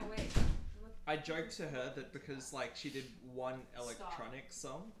I joked to her that because like she did one electronic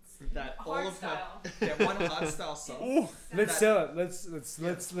song, that all of her one hardstyle song. Ooh, let's sell it.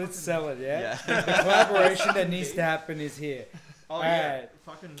 Let's sell it. Yeah. The collaboration that needs to happen is here. Oh yeah,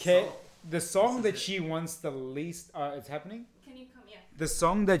 fucking. The song that she wants the least. It's happening. Can you come? Yeah. The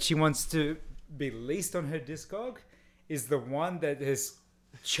song that she wants to be least on her Discog is the one that has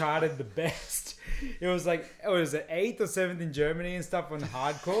charted the best. It was like it was the 8th or 7th in Germany and stuff on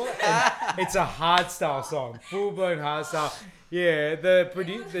hardcore, and it's a hardstyle song, full blown hardstyle. Yeah, that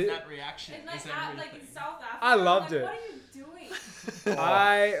reaction it's like is everything. like in South Africa. I loved it. What are you doing?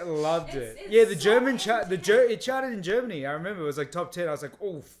 I loved it. It's Yeah, the so German chart. It charted in Germany. I remember it was like top 10. I was like,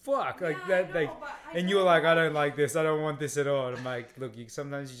 oh fuck, like Yeah, that. I know, Like, but and you were like, I don't like this. I don't want this at all. And I'm like, look,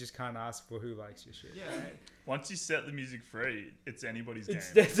 sometimes you just can't ask for who likes your shit. Yeah. Once you set the music free, it's anybody's game.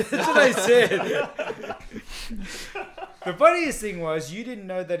 That's what I said. The funniest thing was you didn't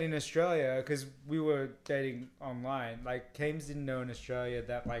know that in Australia, because we were dating online. Like, Kames didn't know in Australia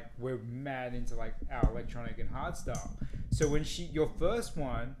that like we're mad into like our electronic and hardstyle. So when your first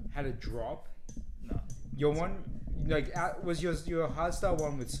one had a drop, No. your one like was your hardstyle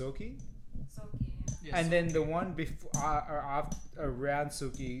one with Silky, Yeah. and then the one before around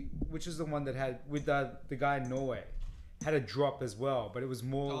Silky, which is the one that had with the guy in Norway, had a drop as well, but it was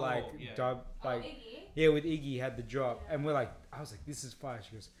more dub like. Iggy? Yeah, with Iggy had the drop, and we're like, I was like, this is fire.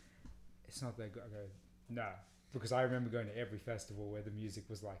 She goes, it's not that good. I go, no, because I remember going to every festival where the music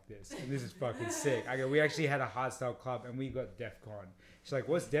was like this, and this is fucking sick. I go, we actually had a hardstyle club, and we got DEF CON. She's like,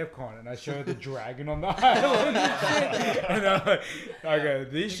 what's DEF CON? And I show her the dragon on the island, and I'm like, I go,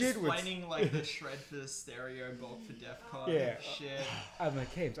 this shit was explaining like the shred for the stereo bulk for DEF CON. Yeah. Shit. I'm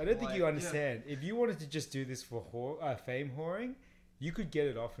like, Kames, I don't think you understand. If you wanted to just do this for fame whoring, you could get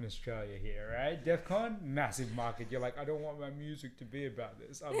it off in Australia here, right? DEF CON, massive market. You're like, I don't want my music to be about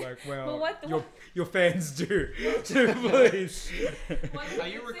this. I'm like, well, your fans do. So please. Are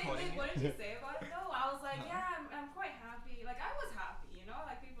you recording? What did you say about it though? I was like, yeah, I'm quite happy. Like I was happy, you know,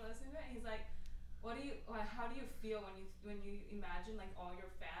 like people listen to it. And he's like, how do you feel when you imagine like all your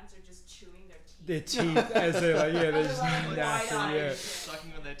fans are just chewing their teeth? Their teeth, as they're like, yeah, they're just Like, napping, yeah.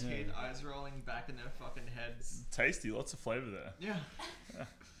 Sucking on their teeth, eyes rolling back in their fucking heads. Tasty, lots of flavour there. Yeah.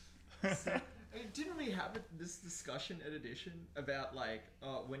 Didn't we have this discussion at Edition about like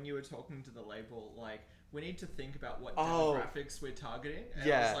when you were talking to the label, like we need to think about what demographics we're targeting?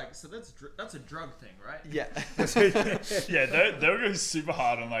 And I was like, so that's a drug thing, right? Yeah. Yeah, they were going super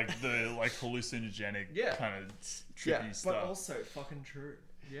hard on like the like hallucinogenic kind of trippy stuff. But also fucking true.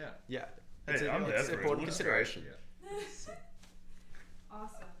 Yeah. Yeah. Hey, I'm there it's for an it. important consideration. Yeah.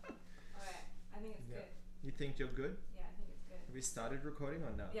 Awesome. Alright, I think it's good. You think you're good? Yeah, I think it's good. Have we started recording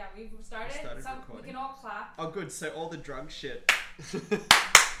or no? Yeah, we've started. recording. We can all clap. Oh, good. So all the drug shit.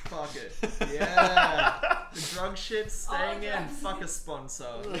 Fuck it. Yeah. The drug shit's staying in. Fuck a sponsor.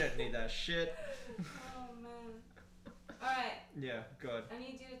 We don't need that shit. Oh man. Alright. Yeah, good. I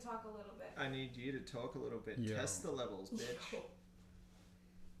need you to talk a little bit. I need you to talk a little bit. Yo. Test the levels, bitch.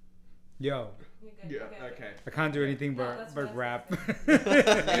 Yo, You're good. Yeah, You're good. okay. I can't do anything No, but that's rap.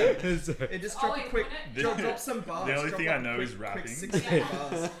 It just drop a wait, quick, wouldn't drop some bars. The only drop thing like I know quick, is rapping. Quick 60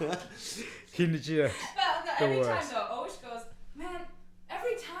 bars. Kinja. But every time worst. though, Osh goes, man,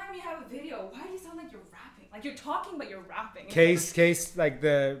 every time you have a video, why do you sound like you're rapping? Like you're talking but you're rapping. Case, like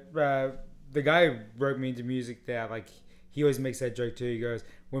the guy who wrote me into music there, like he always makes that joke too. He goes,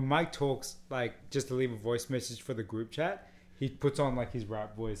 when Mike talks, like just to leave a voice message for the group chat, he puts on like his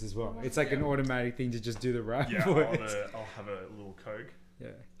rap voice as well. It's like an automatic thing to just do the rap Yeah, voice. I'll have a little Coke. Yeah.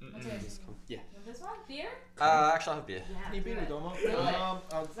 Okay. Yeah. You want this one? Beer? Actually, I'll have beer. Yeah. Can you beat do it, it. Domo? Do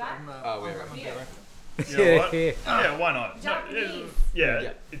it. Zach? Beer. You know what? Yeah. Yeah, why not? No, Japanese.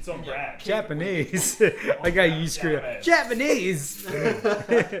 yeah, it's on brand. Japanese. I got you screwed up. Japanese. Is remember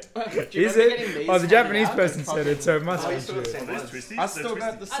it? getting these Oh, the Japanese handed out? person said it, so it must Oh, be you still got the true. same Are these ones? twisties? I They're still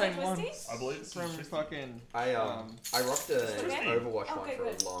got the twisties. same they ones twisties? I believe it's from twisties. fucking. I rocked the Okay. Overwatch one Okay, for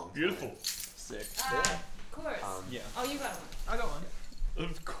good. a long time. Beautiful. Sick. Of course. Yeah. Oh, you got one. I got one.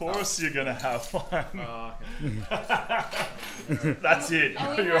 Of course you're gonna have fun. Oh, That's it.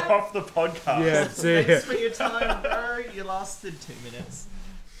 Oh, we You're have- off the podcast. Yeah, see. Thanks for your time, bro. You lasted 2 minutes.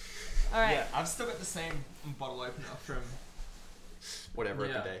 Alright. Yeah, I've still got the same bottle opener from. Whatever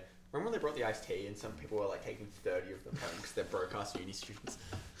Yeah. of the day. Remember when they brought the iced tea and some people were like taking 30 of them home because they're broke-ass uni students?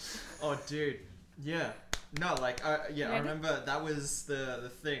 Oh, dude. Yeah. No, like, I Ready? remember that was the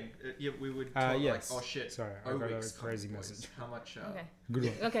thing. Yeah, we would talk yes. like, oh shit. Sorry, I got a crazy message. How much? Okay. Good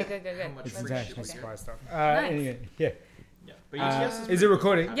one. Okay, good. How much It's free international shit we spy stuff. Nice. Anyway, yeah. Yeah. But UTS Is pretty it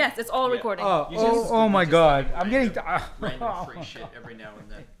recording? good. Yes, it's all Yeah. recording. Oh, You just- oh my just god. like I'm getting... random free shit every now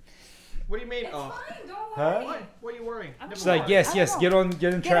and then. What do you mean? It's Oh, fine. Don't Huh? worry. why? What are you worrying? I'm Never She's like, mind. yes, I yes, don't get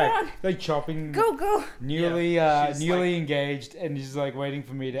on Get track. on. Like chopping, Go. newly Yeah, she's newly like- engaged, and she's like waiting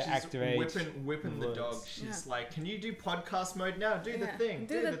for me to She's activate. whipping the words. dog. She's like, can you do podcast mode now? Do the Yeah. thing.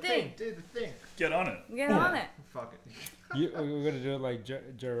 Do the thing. Do the thing. Get on it. Get Yeah. on it. Fuck it. We're gonna do it like Joe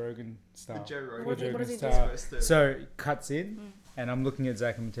Rogan style. The Joe Rogan. What Joe does Rogan he do? style. Supposed to- So it cuts in, and I'm looking at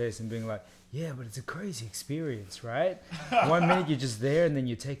Zach and Mateus and being like, yeah, but it's a crazy experience, right? 1 minute you're just there, and then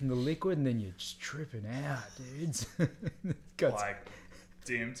you're taking the liquid, and then you're just tripping out, dudes. Guts. Like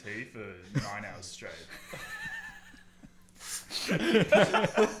DMT for 9 hours straight.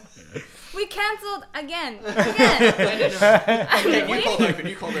 We cancelled again. No. Okay,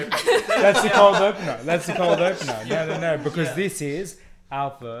 you called open. That's the cold opener. That's the cold opener. No, because this is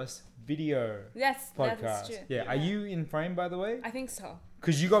our first video Yes, podcast. that's true. Yeah. Are you in frame, by the way? I think so.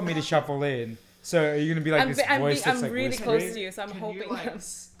 Because you got me to shuffle in. So are you gonna be like this voice that's I'm like really whispering? close to you, so I'm Can hoping. you like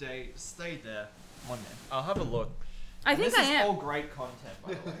stay there? One minute. I'll have a look. I think this I is am. all great content,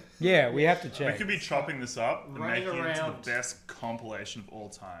 by the way. Yeah, we have to We check. could be chopping this up and Running making it into around. the best compilation of all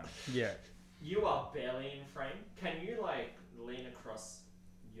time. Yeah. You are barely in frame. Can you like lean across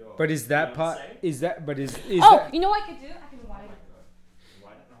your? But is that part? fiancé? Is that? But is Oh, that? you know what I could do? I can Oh my widen. god.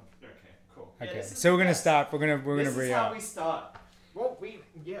 Why don't? Okay, cool. Okay. this is So we're the gonna best. start. We're gonna This re is how up. we start. Well,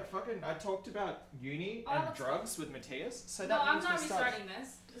 fucking. I talked about uni Oh, and that's- drugs with Matthias, so No, that I'm means not we're starting. restarting this.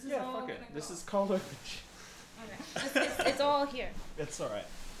 This is Yeah, all fuck it. gonna This go. is cold open. Okay. It's all here. It's alright.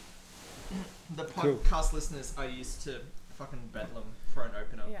 The Cool. podcast listeners are used to fucking bedlam for an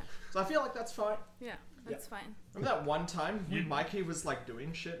opener. Yeah. So I feel like that's fine. Yeah, that's fine. Remember that one time when You- Mikey was like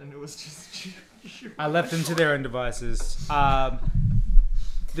doing shit and it was just. I left them to their own devices.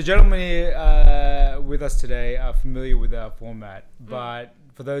 The gentlemen here with us today are familiar with our format, but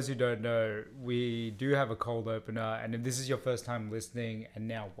for those who don't know, we do have a cold opener, and if this is your first time listening and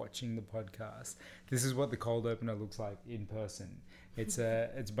now watching the podcast, this is what the cold opener looks like in person. It's a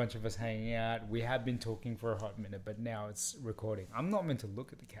bunch of us hanging out. We have been talking for a hot minute, but now it's recording. I'm not meant to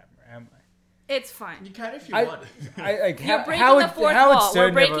look at the camera, am I? It's fine. You can if you I- want. Like You're breaking the fourth wall.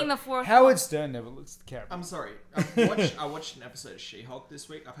 We're breaking the fourth wall. Howard Stern never looks at the camera. I'm sorry. I watched an episode of She-Hulk this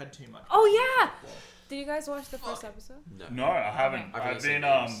week. I've had too much. Oh yeah. Did you guys watch the first episode? No, I haven't. Okay. I've I've only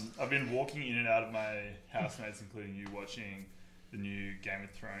been seen I've been walking in and out of my housemates, including you, watching the new Game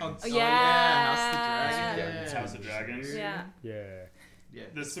of Thrones. Yeah. House of the Dragon. Yeah. House of Dragons. Yeah. Yeah. Yeah.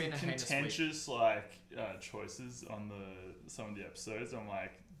 There's it's some been a heinous week. contentious choices on some of the episodes. I'm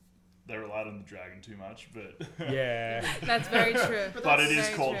like, they relied on the dragon too much, but Yeah. That's very true. but it is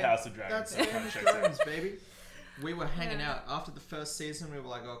very called true. House of Dragons. That's so it Game kinda of checks out. Thrones, baby. We were hanging Yeah. out after the first season. We were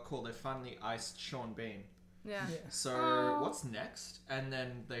like, "Oh, cool! They finally iced Sean Bean." Yeah. So Oh. what's next? And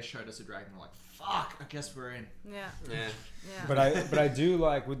then they showed us a dragon. We're like, "Fuck! I guess we're in." Yeah. Yeah. Yeah. But I do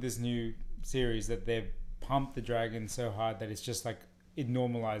like with this new series that they've pumped the dragon so hard that it's just like it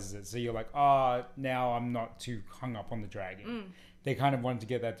normalizes it. So you're like, oh, now I'm not too hung up on the dragon. They kind of wanted to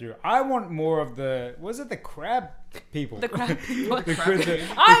get that through. I want more of the the crab people? The crab people. The Crab the dude.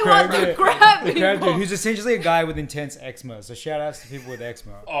 I want the crab The crab people. dude, who's essentially a guy with intense eczema. So shout outs to people with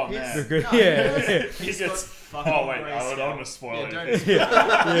eczema. Oh He's- man, They're good. No, Yeah. he He's gets. got fucking Oh wait, grey I don't scale. want to spoil Yeah, it.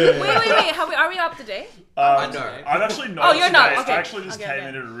 don't. Wait. Are we up to date? I know. I've actually noticed. Oh, you're not. today, Okay. I actually just Okay, came okay.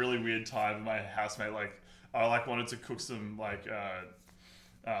 in at a really weird time with my housemate. Like, I wanted to cook some like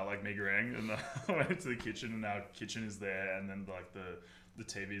mee goreng, and I went into the kitchen, and our kitchen is there, and then like the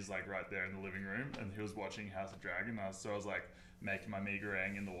TV is like right there in the living room, and he was watching House of Dragon. So I was like making my mee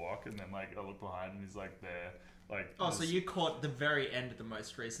goreng in the wok, and then like I look behind, and he's like there. Like, Oh, so this- you caught the very end of the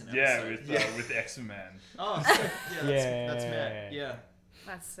most recent yeah, episode. with X-Men. Oh, so, yeah, that's Yeah. mad. Yeah,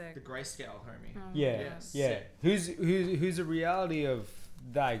 That's sick. the grayscale, homie. Yeah, Yes. yeah. Who's a reality of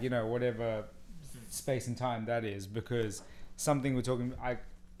that? Whatever space and time that is, because something we're talking.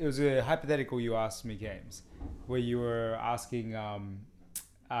 It was a hypothetical you asked me, Games, where you were asking,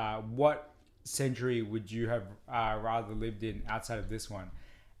 what century would you have rather lived in outside of this one?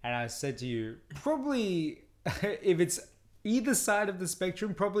 And I said to you, probably if it's either side of the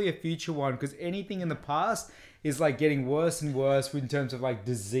spectrum, probably a future one, because anything in the past is like getting worse and worse in terms of like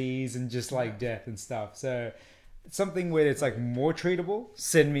disease and just like death and stuff. So something where it's like more treatable,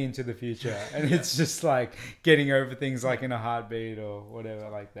 send me into the future. And it's just like getting over things like in a heartbeat or whatever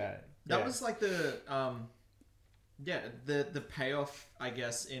like that. That Yeah. was like the the payoff, I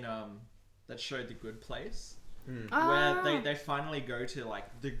guess, in that showed The Good Place, Ah. where they finally go to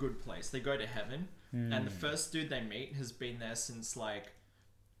like the good place. They go to heaven, and the first dude they meet has been there since like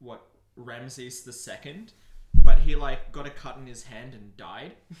what, Ramses II, but he like got a cut in his hand and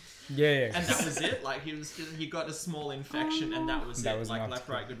died, Yeah. and that was it. Like he got a small infection, and that was That it. was Like enough left,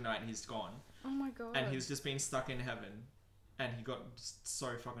 to- right, good night, and he's gone. Oh my god. And he's just been stuck in heaven, and he got just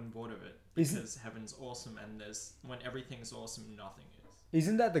so fucking bored of it Isn't- because heaven's awesome, and when everything's awesome, nothing is.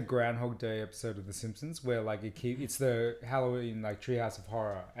 Isn't that the Groundhog Day episode of The Simpsons where like it's the Halloween like Treehouse of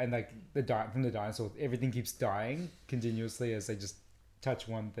Horror and like from the dinosaurs, everything keeps dying continuously as they just touch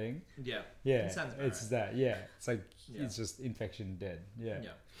one thing. Yeah. Yeah, It sounds about it's right. that. Yeah, it's like Yeah. it's just infection dead. Yeah. Yeah.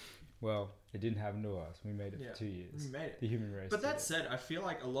 Well, it didn't happen to us. We made it Yeah. for 2 years. We made it. The human race. But did that it. said, I feel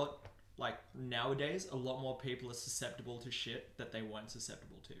like nowadays, a lot more people are susceptible to shit that they weren't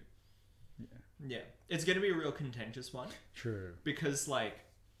susceptible to. Yeah. It's going to be a real contentious one True. because, like,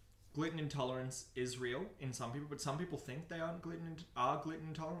 gluten intolerance is real in some people, but some people think they are gluten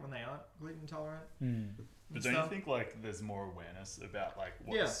intolerant when they aren't gluten intolerant. But don't you think like there's more awareness about like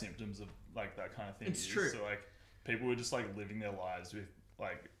what Yeah. the symptoms of like that kind of thing It's is? true. So like people were just like living their lives with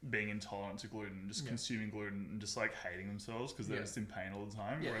like being intolerant to gluten, just consuming gluten and just like hating themselves because they're Yeah. just in pain all the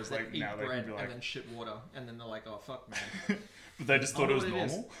time. Yeah, Whereas they like eat now they bread can be like, and then shit water, and then they're like, "Oh fuck, man!" but they just thought I it was know what it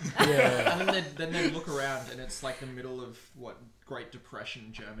is. normal. Yeah. And then they look around, and it's like the middle of Great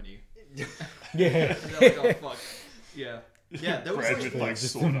Depression, Germany, Yeah. and they're like, "Oh fuck, yeah, yeah." There was Bread like, with like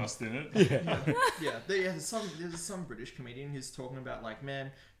just- sawdust in it. Yeah. there's some British comedian who's talking about like,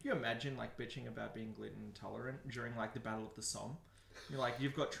 man, you imagine like bitching about being gluten intolerant during like the Battle of the Somme. You're like,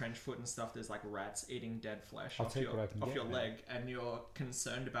 you've got trench foot and stuff. There's like rats eating dead flesh I'll off take your what I can get, your man. leg, and you're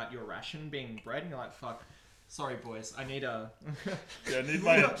concerned about your ration being bread, and you're like, fuck. Sorry, boys. I need a. Yeah, I need we,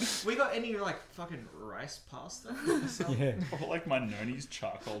 my we got any like fucking rice pasta? Or something? Yeah. or like my noni's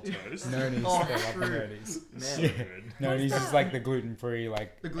charcoal toast. Nonies. Oh, They love the true. Nonies. Man. So good. Nonies is like the gluten-free,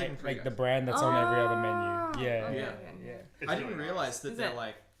 like The gluten-free like the guys. brand that's on every other Oh, menu. Yeah. okay, Yeah. Yeah. It's I really didn't nice. realize that Is they're it-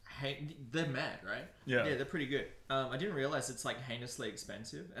 like. They're mad, right? Yeah. Yeah, they're pretty good. I didn't realize it's like heinously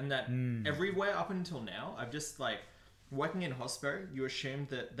expensive, and that Mm. everywhere up until now, I've just like working in hospital. You assume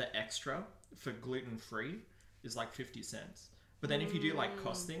that the extra for gluten free is like 50 cents, but then if you do like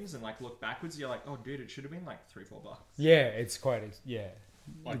costings and like look backwards, you're like, oh, dude, it should have been like $3-4. Yeah, it's quite. Yeah.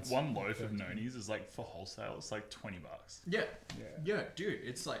 Like It's- one loaf of nonies is like for wholesale, it's like $20. Yeah, Yeah. yeah, dude,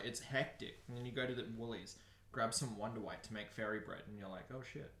 it's like it's hectic. And then you go to the Woolies, grab some Wonder White to make fairy bread, and you're like, oh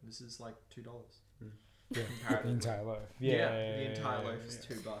shit, this is like $2. Yeah. The Comparatively. entire loaf. Yeah, Yeah. the entire loaf is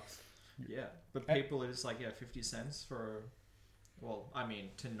yeah. $2. Yeah, but And- people are just like, 50 cents for, well, I mean,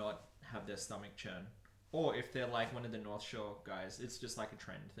 to not have their stomach churn, or if they're like one of the North Shore guys, it's just like a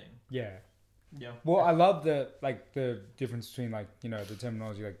trend thing. Yeah. Yeah. Well, I love the difference between like, you know, the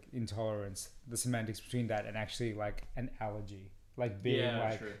terminology like intolerance, the semantics between that and actually like an allergy, like being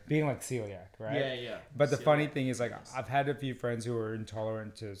Yeah, true. being like celiac, right? Yeah, yeah. But the See, funny like, thing is, like, yes. I've had a few friends who are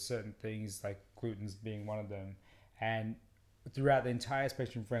intolerant to certain things, like gluten's being one of them. And throughout the entire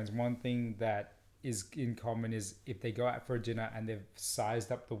spectrum of friends, one thing that is in common is if they go out for a dinner and they've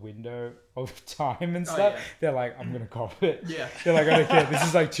sized up the window of time and Oh, stuff, yeah. they're like, I'm going to cop it. Yeah. They're like, I don't care. This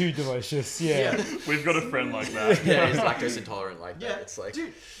is like too delicious. Yeah. Yeah. We've got a friend like that. Yeah, he's lactose intolerant like Yeah, that. It's like,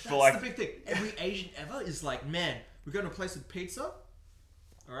 dude, that's like- the big thing. Every Asian ever is like, man, we're going to a place with pizza.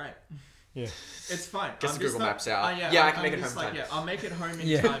 All right, Yeah. it's fine. Get I'm some just Google not- Maps out. yeah, Yeah, I I'm- can make I'm it just home like, time. yeah, I'll make it home in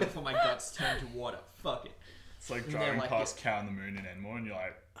Yeah. time before my guts turn to water. Fuck it. It's like And they're driving like, past Cow on the Moon in Enmore and you're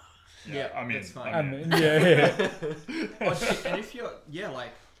like, Yeah, I mean, that's fine. I mean, yeah. Oh, shit, and if you're,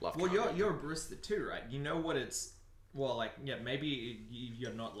 like, Love well, cardio. you're a barista too, right? You know what it's, well, like, yeah, maybe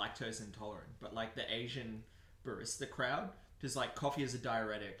you're not lactose intolerant, but like the Asian barista crowd, because like coffee is a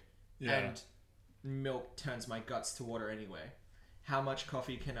diuretic, Yeah. and milk turns my guts to water anyway. How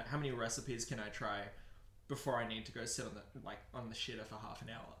many recipes can I try before I need to go sit on the shitter for half an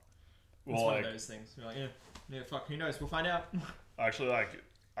hour? It's well, one like, of those things. You're like, yeah, fuck, who knows? We'll find out. actually, like,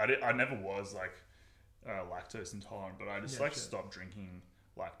 I never was like lactose intolerant, but I just Yeah, like sure. stopped drinking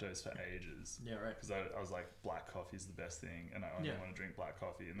lactose for ages. Yeah, right. Because I was like, black coffee is the best thing, and I only Yeah. want to drink black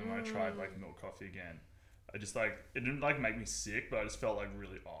coffee. And then when I tried like milk coffee again, I just like it didn't like make me sick, but I just felt like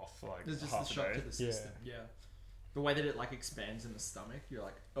really off for like There's just half the a shock day. to the system. Yeah. The way that it like expands in the stomach, you're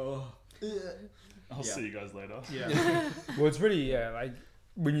like, oh. I'll Yeah. see you guys later. Yeah. Well, it's pretty, like,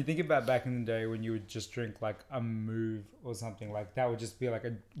 when you think about back in the day when you would just drink like a Move or something, like that would just be like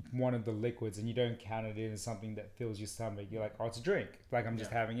one of the liquids and you don't count it in as something that fills your stomach. You're like, oh, it's a drink. Like, I'm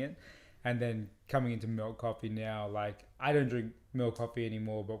just Yeah. having it. And then coming into milk coffee now, like, I don't drink milk coffee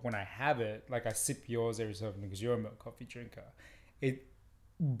anymore, but when I have it, like, I sip yours every so often because you're a milk coffee drinker. It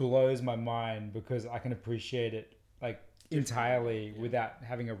blows my mind because I can appreciate it, like, entirely without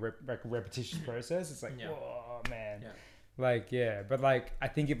having a repetitious process. It's like, Yeah. oh, man. Yeah. Like, yeah. But, like, I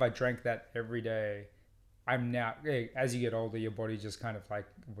think if I drank that every day, I'm now, as you get older, your body just kind of like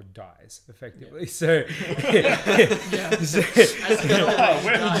dies effectively. So, Yeah. so As you get older,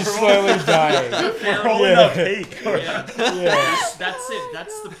 We're you die. just slowly dying. We're all in our peak. Yeah. Yeah. That's it.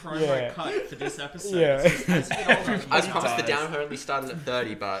 That's the promo Yeah. cut for this episode. Yeah. It's just, as you get older, I was you promised the die. down only started at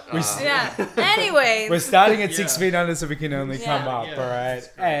 30, but Yeah. Anyways. We're starting at Yeah. 6 feet under, so we can only come Yeah. up, Yeah, all right?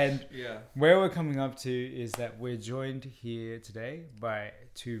 Jesus Christ. And Yeah. where we're coming up to is that we're joined here today by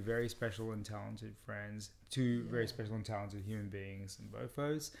two very special and talented friends, two very special and talented human beings and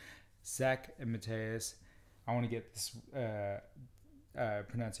bofos, Zach and Mateus. I want to get this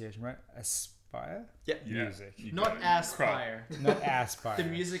pronunciation right. ASPYRE Yeah. music. You Not got it. Aspire. Not ASPYRE. The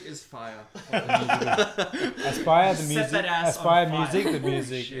music is fire. ASPYRE, the Set music. that ass on ASPYRE fire. music, the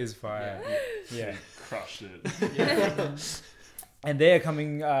music Shit. is fire. Yeah. Crushed it. Yeah. And they are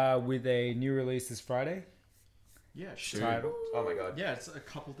coming with a new release this Friday. Yeah, sure. Title. oh my god. Yeah, it's a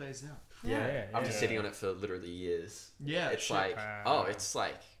couple days out. Yeah. I've been yeah. sitting on it for literally years. Yeah, It's shit. like, Wow. it's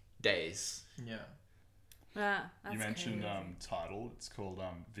like days. Yeah. Yeah, that's You mentioned crazy. title. It's called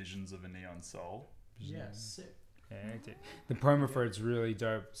Visions of a Neon Soul. Yeah, sick. Yeah, the promo for it's really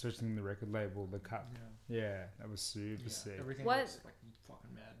dope, especially in the record label, the cut. Yeah. Yeah, that was super sick. Everything What- looks like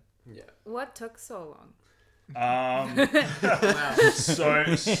fucking mad. Yeah. What took so long? Wow.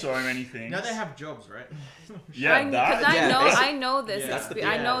 So many things. Now they have jobs, right? Yeah, that. Yeah, I know this. Yeah. That's the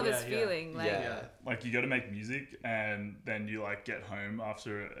I know yeah, this yeah. feeling. Like, Yeah. Like you got to make music, and then you like get home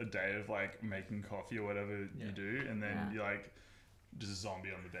after a day of like making coffee or whatever Yeah. you do, and then Yeah. you're like just a zombie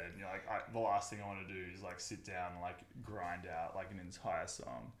on the bed. And you're like, the last thing I want to do is like sit down and like grind out like an entire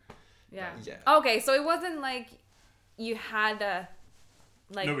song. yeah. Yeah. Okay, so it wasn't like you had a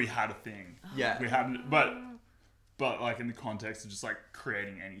like. No, we had a thing. Yeah. We hadn't, but like in the context of just like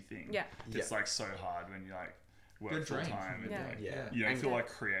creating anything. Yeah. It's like so hard when you like work Good full drain. time and Yeah. like Yeah. you don't And- feel like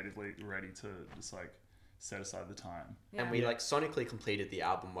creatively ready to just like set aside the time. Yeah. And we like sonically completed the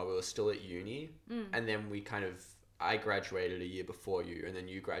album while we were still at uni, and then we kind of I graduated a year before you, and then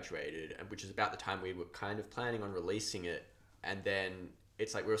you graduated, and which is about the time we were kind of planning on releasing it, and then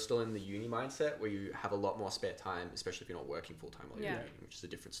it's like we were still in the uni mindset where you have a lot more spare time, especially if you're not working full time while you're Yeah. at uni, which is a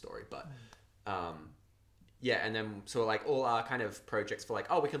different story, but. Yeah, and then so like all our kind of projects for like,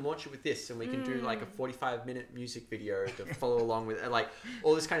 oh, we can launch it with this, and we can do like a 45-minute music video to follow along with, and like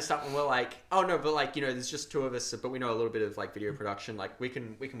all this kind of stuff. And we're like, oh no, but like there's just two of us, but we know a little bit of like video production. Like we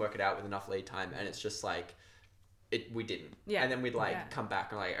can work it out with enough lead time, and it's just like, we didn't. Yeah. And then we'd like Yeah. come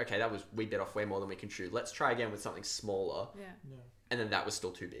back and like, okay, we bit off way more than we can chew. Let's try again with something smaller. Yeah. And then that was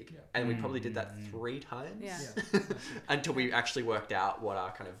still too big. Yeah. And we probably did that 3 times. Yeah. Until we actually worked out what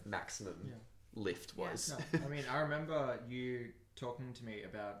our kind of maximum lift Yeah. was. No, I mean, I remember you talking to me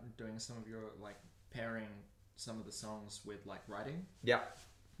about doing some of your like pairing some of the songs with like writing Yeah.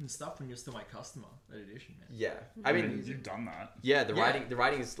 and stuff when you're still my customer at Edition, man. Yeah. I mean, You've done that. yeah, the Yeah.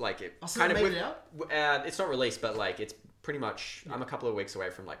 writing is like it Also, kind of made with, it out? it's not released, but like it's pretty much I'm a couple of weeks away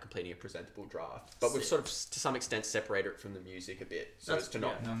from like completing a presentable draft. But we've Sick. sort of to some extent separated it from the music a bit, so That's- as to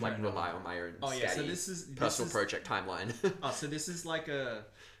not yeah, no, like fair enough. rely on my own Oh yeah, so scatty this personal is, project timeline. Oh, so this is like a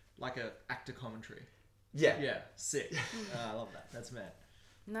actor commentary. yeah. Yeah, sick. I love that. That's mad.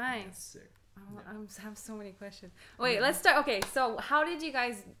 Nice. Sick. I have so many questions. Wait, let's start. Okay, so how did you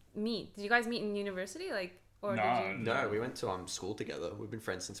guys meet? Did you guys meet in university, like, or No. did you? No, we went to school together. We've been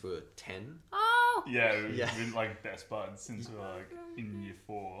friends since we were 10. Oh. Yeah, we've Yeah. been like best buds since we were like in year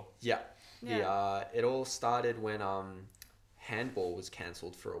 4. Yeah. Yeah. It all started when handball was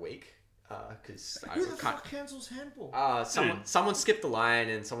cancelled for a week because Who the fuck cancels handball? someone skipped the line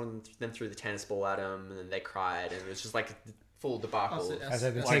and someone then threw the tennis ball at them and then they cried and it was just like a full debacle. Oh, so I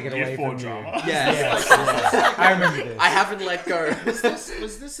said to that's- take it year away 4 from you. drama. Yeah. Yes, I remember this. I haven't let go.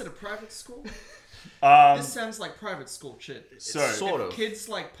 was this at a private school? Um, This sounds like private school shit. so sort If of. kids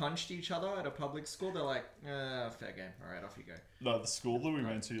like punched each other at a public school, they're like, fair game. All right, off you go. no, the school that we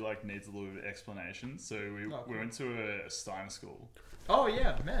went to like needs a little bit of explanation. So we cool. went to a Steiner school. Oh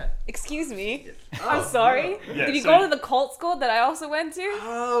yeah, Matt. Excuse me. Oh, I'm sorry. Yeah, Did you so- go to the cult school that I also went to?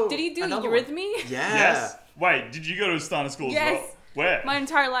 Oh, Did you do another one. Eurythmy? Yeah. Yes. Wait, did you go to a Steiner school as Yes. well? Where? My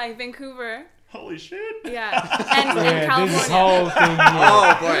entire life, Vancouver. Holy shit. Yeah, and in Yeah, California. this whole thing here.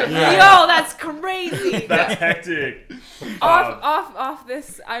 Oh boy. Yo, that's crazy. That's hectic. off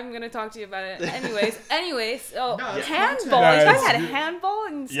this. I'm gonna talk to you about it. Anyways. So No, it's handball. content. You No, guys had it's- handball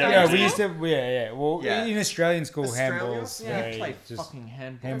in Yeah, Yeah, Steiner we used school? to. Yeah. Well, Yeah. in Australian school, Australia? handballs. Yeah, they play just fucking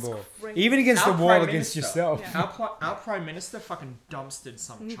handball. handball. crazy. Even against Our the wall, Prime against Minister. yourself. Yeah. Our prime minister fucking dumpstered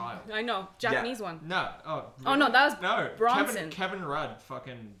some child. I know, Japanese one. No. Oh. Oh, no, that was no. Bronson. Kevin Rudd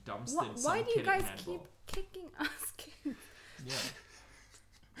fucking dumpstered some Why do you kid in guys handball. keep kicking us kids? Yeah.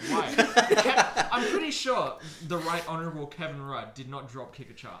 Right. I'm pretty sure the Right Honourable Kevin Rudd did not drop kick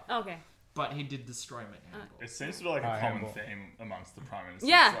a child. Okay. But he did destroy him at handball. It seems to be like a common handball. theme amongst the prime ministers.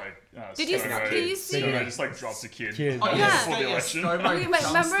 Yeah. Like, Did you see- ScoMo just like drops a kid. Oh, Yeah. yes, Before the yes, election. ScoMo Wait, jumps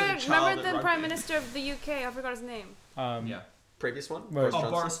remember the child the at Prime rugby. Minister of the UK? I forgot his name. Yeah. Previous one? Boris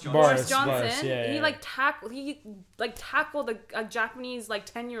Boris Johnson. Boris Johnson. Boris, yeah, He yeah. tackled a Japanese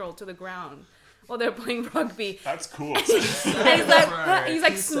 10-year-old to the ground while they're playing rugby. That's cool. And he's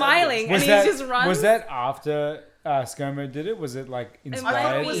like smiling, and he just runs. Was that after ScoMo did it? Was it like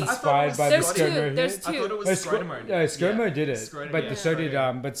inspired was- I thought it inspired was- by the There's two. ScoMo There's hit? two. I thought it was Scrotomo. ScoMo did it, Scrotomo, but yeah. so did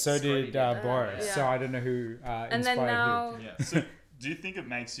Scrotomo did did. Boris. Yeah. So I don't know who And then inspired now, Yeah. So, do you think it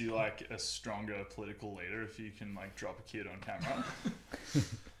makes you like a stronger political leader if you can like drop a kid on camera?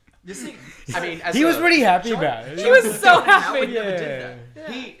 You see, I mean, who. as He was a- pretty happy John- about it. he was so Howard happy. never Yeah.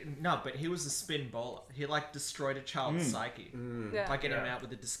 did that. But he was a spin bowler. He destroyed a child's psyche Yeah. by getting him Yeah. out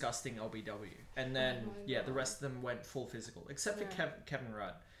with a disgusting LBW, and then the rest of them went full physical, except for Kevin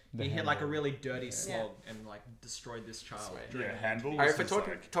Rudd. The He hit a handball. really dirty slog and destroyed this child. during Yeah, the- handball. Alright, Was if we're just,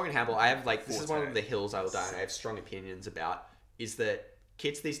 talking, talking handball, I have this is one of forte. the hills I will die on. I have strong opinions about is that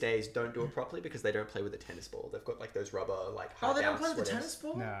kids these days don't do it properly because they don't play with a tennis ball. They've got those rubber high Oh, they don't bounce, play with the whatever. tennis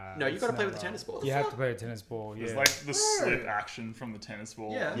ball. Nah, No, you it's gotta play not with the right. tennis ball. You have to play a tennis ball. Yeah. There's like the slip action from the tennis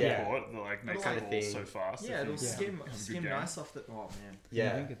ball Yeah. on Yeah. the court that makes Kind the of ball thing. so fast. Yeah, it'll if you skim have a good skim game. nice off the. Oh man.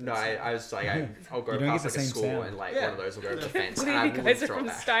 Yeah, don't get no, that I was like, I'll go You don't past get the a same school sound. and one Yeah. of those will go over the fence. I and I believe you will guys are drop from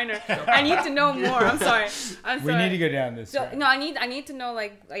back. Steiner. I need to know more. I'm sorry. I'm We sorry. need to go down this. So, road. no, I need to know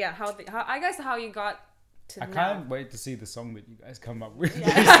how you got to I now. can't wait to see the song that you guys come up with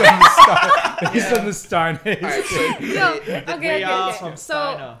based on the Stein. Alright, so No, the- okay. are from So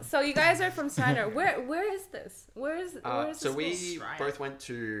Steiner. so you guys are from Steiner. Where is this? Where is So the we school? both went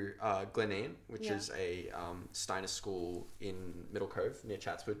to Gleneen, which Yeah. is a Steiner school in Middle Cove near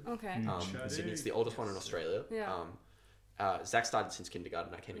Chatswood. Okay. Sure Sydney. do. It's the oldest one in Australia. Yeah. Zach started since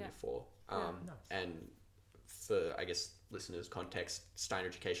kindergarten. I came in Yeah. year 4. Yeah. Nice. And for I guess listeners' context, Steiner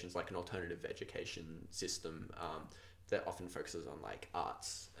education is like an alternative education system that often focuses on like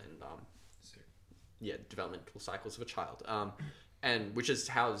arts and developmental cycles of a child. And which is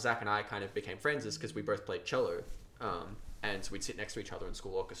how Zach and I kind of became friends, is because we both played cello, and so we'd sit next to each other in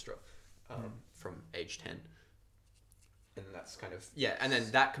school orchestra from age 10. And that's kind of and then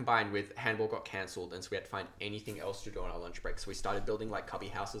that combined with handball got cancelled, and so we had to find anything else to do on our lunch break. So we started building like cubby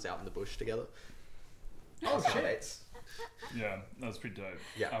houses out in the bush together. Oh shit. Dates. Yeah, that was pretty dope.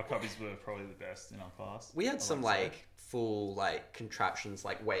 Yeah. Our copies were probably the best in our class. We had I some like like full like contraptions,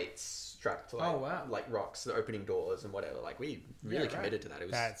 like weights strapped to like Oh, wow. like rocks, the opening doors and whatever. Like we really right. committed to that. It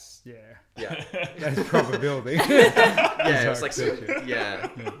was That's yeah, that's proper building. yeah. It was like Sorry. yeah,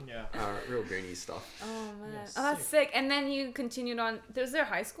 Yeah. real Goonies stuff. Oh man. Yes, Oh, that's sick. And then you continued on. Was there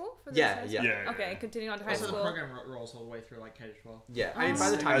high school for this? Yeah, high yeah. school? Yeah, Okay, yeah. continued on to high Also, the school. program rolls all the way through like K to 12. Yeah, I mean by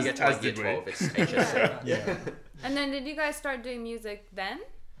the time you get to As like year did we. 12, it's HSC. Yeah. And then did you guys start doing music then,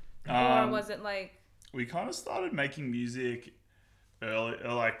 or Um, was it like? we kind of started making music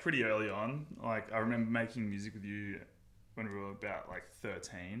pretty early on. Like I remember making music with you when we were about like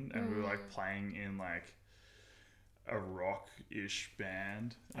 13, and we were like playing in like a rock-ish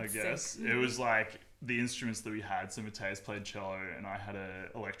band. That's I guess it was like the instruments that we had. So Mateus played cello, and I had an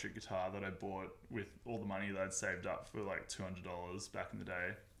electric guitar that I bought with all the money that I'd saved up for like $200 back in the day.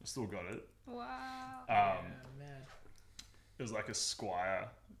 I still got it. Wow. Man. It was like a Squire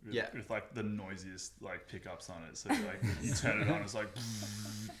with, Yeah. with like the noisiest like pickups on it. So like you turn it on, it's like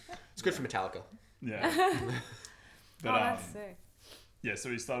It's good for Metallica. yeah. But Oh, that's sick. yeah, so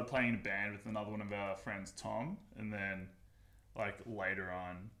we started playing in a band with another one of our friends, Tom, and then like later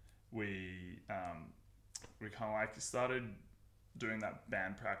on we kind of like started doing that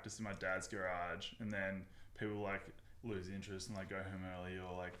band practice in my dad's garage, and then people like lose interest and like go home early,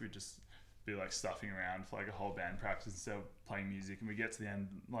 or like we just be like stuffing around for like a whole band practice instead of playing music. And we get to the end,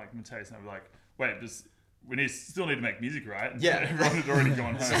 like Mateus and I were like, wait, we still need to make music, right? And Yeah. everyone had already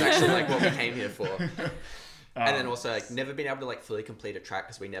gone This is home. actually like what we came here for. And then also like never been able to like fully complete a track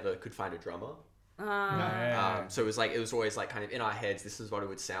because we never could find a drummer. So it was always like kind of in our heads, this is what it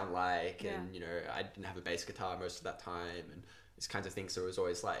would sound like. Yeah. And, you know, I didn't have a bass guitar most of that time and these kinds of things. So it was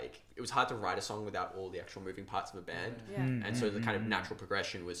always like, it was hard to write a song without all the actual moving parts of a band. Yeah. And so the kind of natural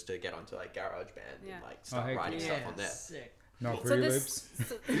progression was to get onto like GarageBand Yeah. and like start heck writing stuff on there. Sick. Not So Fruity this, Loops.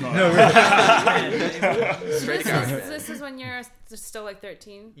 so Straight to GarageBand. this is when you're still like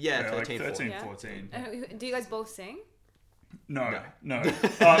 13. Yeah, Yeah, like 13, 13, 14. 14. Do you guys both sing? No.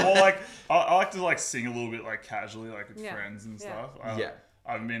 Well, like I like to like sing a little bit like casually, like with Yeah. friends and Yeah. stuff. Yeah.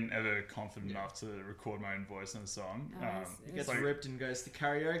 I've been ever confident enough to record my own voice in a song. He gets like, ripped and goes to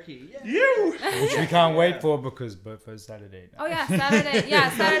karaoke. Yeah. you. Which we can't wait for because Bofo's Saturday. Oh yeah, Saturday. Yeah,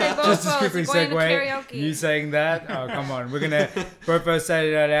 Saturday. Just to Bofos, quickly going to segue, karaoke. you saying that? Oh, come on. We're going to, Bofo's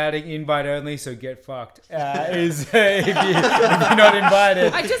Saturday night outing, invite only, so get fucked. If you're not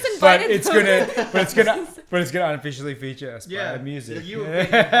invited. I just But invited. it's gonna unofficially feature Aspire music. You were being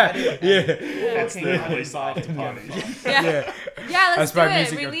invited. It's the release after party. Yeah. Yeah, let's Aspire do it.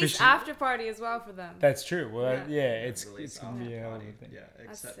 music Release officially. after party as well for them. That's true. Well, Yeah. it's Release gonna be a after hell of a party. thing. Yeah,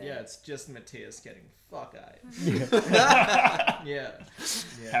 except sick. it's just Matthias getting fuck eyed. Yeah.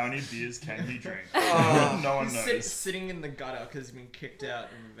 How many beers can you drink? Oh. No one knows. Sitting in the gutter because he's been kicked out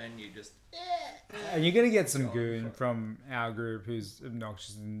in the venue. Just And you're gonna get some goon from our group who's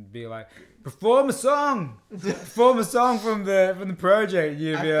obnoxious and be like, perform a song from the project.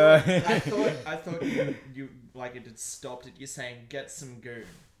 You'd be like, I thought you like it had stopped at you saying get some goon.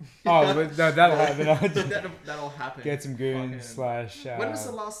 oh, but no, that'll happen. That'll happen. Get some goon Fucking- slash. When was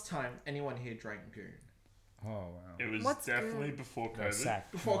the last time anyone here drank goon? Oh wow. It was What's definitely good? before No, COVID.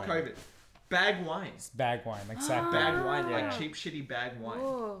 sack Before wine. COVID. Bag wine. It's bag wine, like sack Bag bag. wine, Yeah. like cheap shitty bag wine.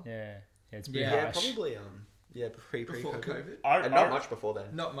 Ooh. Yeah, it's pretty Yeah, Yeah, harsh. probably. Pre Before COVID. COVID. And not much before then.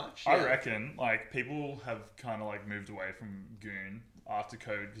 Not much. I yeah. reckon like people have kind of like moved away from goon after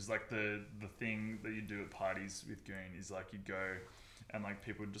COVID because like the thing that you do at parties with goon is like you go and like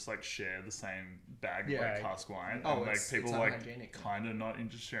people just like share the same bag of Yeah. like cask wine Oh, and like it's people like unhygienic. kind of not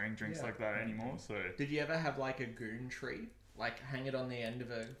into sharing drinks Yeah. like that anymore. So Did you ever have like a goon tree? Like hang it on the end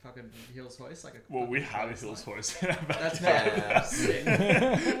of a fucking Hills hoist? Like a well, we fucking have a clothesline? Hills hoist in our That's backyard. Yeah. sick.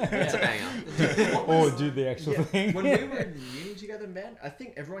 It's a banger. Or do the actual Yeah, thing. when we were in uni together, man, I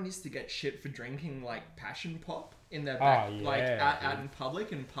think everyone used to get shit for drinking like passion pop in their back, Oh, like yeah, out in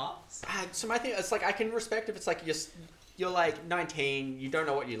public in parks. So my thing, it's like I can respect if it's like you're like 19, you don't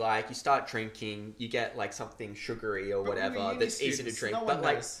know what you like, you start drinking, you get like something sugary or But we were whatever uni that's easy to students, drink. no But one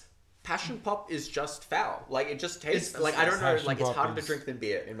like knows. passion pop is just foul. Like it just tastes It's- like I don't know. passion Like it's pop harder to is drink than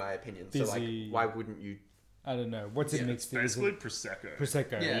beer in my opinion. So busy. like why wouldn't you? I don't know. What's it Yeah, mixed with? Is Basically it prosecco.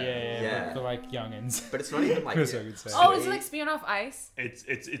 Prosecco. Yeah. Yeah. Yeah. For like youngins. But it's not even like Chris, beer. I would say. Oh, is it like Smirnoff Ice? It's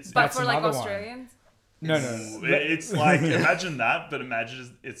But That's for like another one. Australians? No. It's like imagine that, but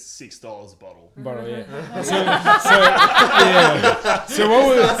imagine it's $6 a bottle. Bottle, yeah. So yeah. So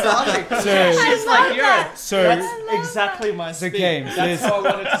what was She's like, yeah, so that's exactly my So, speed. James, That's there's- how I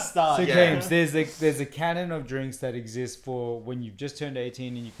wanted to start. So Yeah. James, there's a canon of drinks that exist for when you've just turned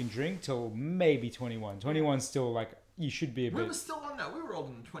 18 and you can drink till maybe 21. 21's still like you should be a We were bit. still on that. We were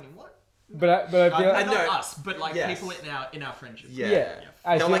older than 21. But I feel Not know. us, but like Yes. people in our friendship. Yeah. Yeah.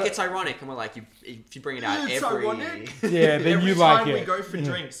 I They're feel like like- it's ironic, and we're like, if you bring it out It's every. ironic. yeah, then Every you time like we it. go for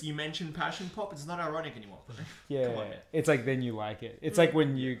drinks, you mention passion pop. It's not ironic anymore. Yeah, Come on, man. it's like then you like it. It's like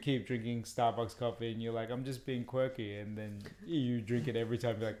when you keep drinking Starbucks coffee and you're like, I'm just being quirky, and then you drink it every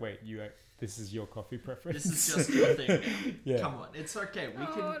time. You're like, wait, this is your coffee preference. This is just your thing now. Yeah. Come on, it's okay. We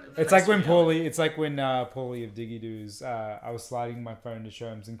can. Oh, It's like when Paulie. It's like when Paulie of Diggy Doos. I was sliding my phone to show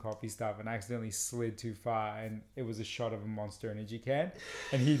him some coffee stuff, and I accidentally slid too far, and it was a shot of a Monster Energy can.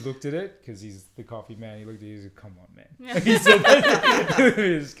 And he looked at it because he's the coffee man. He looked at it. He said, "Come on, man." Yeah. He said,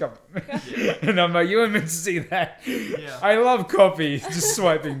 he just, "Come on." Man. And I'm like, "You weren't meant to see that." Yeah. I love coffee. Just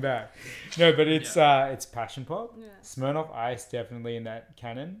swiping back. No, but it's passion pop. Yeah. Smirnoff Ice definitely in that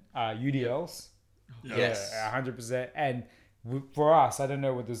canon. UDLs. Yes. Yeah, 100%. And for us, I don't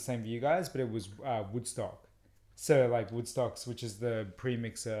know what was the same for you guys, but it was Woodstock. So like Woodstock's, which is the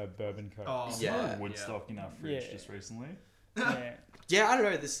pre-mixer bourbon code. Oh, Yeah. Woodstock in our fridge Yeah. just recently. Yeah. Yeah, I don't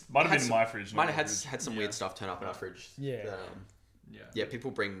know. This Might have had been some- my fridge. Might not have your fridge. had some Yeah. weird stuff turn up in our fridge. Yeah. that, Yeah. yeah,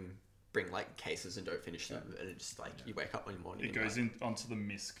 people bring like cases and don't finish them, and it's just like you wake up one morning. It and goes like, in onto the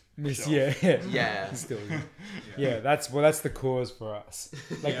misc. Miss, shelf. yeah. Yeah. Still, yeah. That's the cause for us.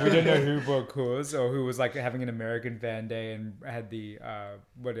 Like Yeah. we don't know who bought cause or who was like having an American fan day and had the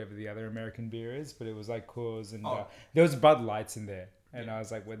whatever the other American beer is, but it was like cause and Oh. there was Bud Lights in there, and Yeah. I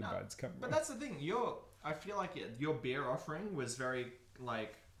was like, where the No, buds come But from? that's the thing. I feel like your beer offering was very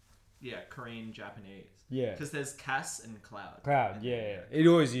like, Korean Japanese. Yeah. Because there's Cass and Cloud. Cloud, And yeah. It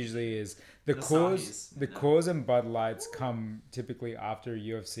always usually is. The Asahi's, the no. cause and Bud Lights come typically after a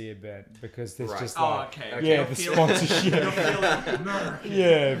UFC event because there's Right. just Oh, like okay. yeah, You're the feeling- sponsorship. You're feeling American.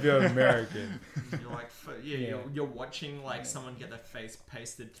 Yeah, if you're American. You're like, Yeah. You're watching like someone get their face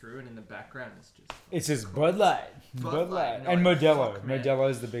pasted through, and in the background it's just. It's just Bud Light. Bud Bud Light, Light. no, And like, Modelo. fuck, man.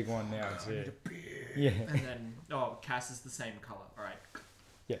 Modelo's the big one now I need too. a beer. Yeah. And then Cass is the same color. All right.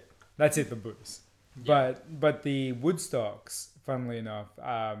 That's it, the booze. Yeah. But the Woodstocks, funnily enough,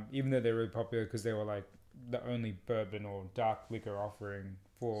 even though they're really popular because they were like the only bourbon or dark liquor offering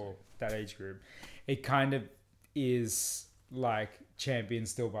for that age group. It kind of is like championed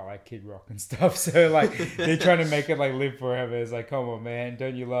still by like Kid Rock and stuff. So like they're trying to make it like live forever. It's like, come on, man,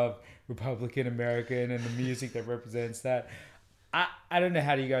 don't you love Republican American and the music that represents that? I don't know,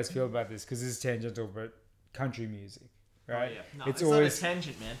 how do you guys feel about this? Because this is tangential, but country music, right? Oh, yeah. No, it's it's always not a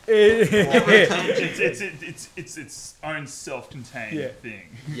tangent, man. It's its own self-contained thing.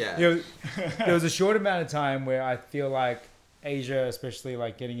 Yeah. You know, there was a short amount of time where I feel like Asia, especially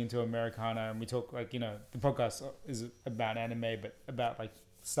like getting into Americana, and we talk like, you know, the podcast is about anime, but about like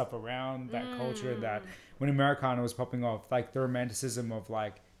stuff around that culture, that when Americana was popping off, like the romanticism of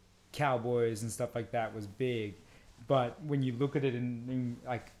like cowboys and stuff like that was big. But when you look at it in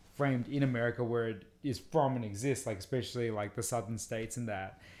like framed in America where it is from and exists, like especially like the southern states and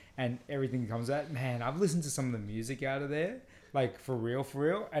that, and everything comes out, man, I've listened to some of the music out of there, like for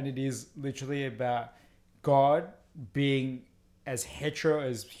real, and it is literally about God being as hetero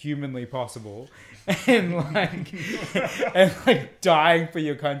as humanly possible and like dying for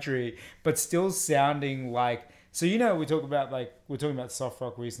your country, but still sounding like, so, you know, we're talking about soft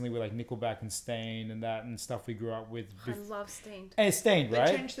rock recently with like Nickelback and Stain and that and stuff we grew up with. I love Stained. And Stained, right?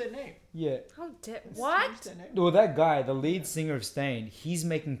 They changed their name. Yeah. How dare They what? changed their name. Well, that guy, the lead singer of Stain, he's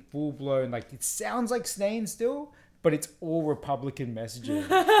making full blown, like, it sounds like Stain still, but it's all Republican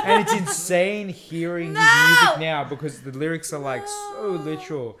messaging. And it's insane hearing his music now because the lyrics are like so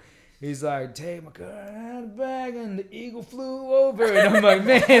literal. He's like, take my gun out of the bag and the eagle flew over. And I'm like,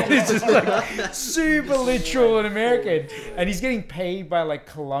 man, this is like super literal and American. And he's getting paid by like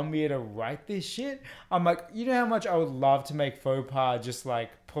Columbia to write this shit. I'm like, you know how much I would love to make faux pas just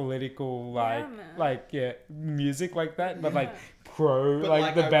like political, music like that, but like pro, But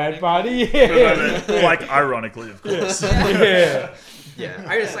like the like bad ironically. party. Yeah. Like ironically, of course. Yeah. Yeah,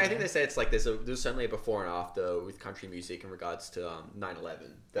 I think they say it's like there's certainly a before and after with country music in regards to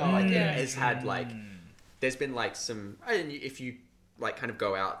 9/11. That like it has had like there's been like some, and if you like kind of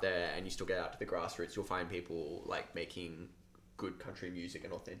go out there and you still get out to the grassroots, you'll find people like making good country music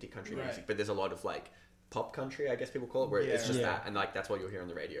and authentic country music. But there's a lot of like pop country, I guess people call it, where it's just that, and like that's what you'll hear on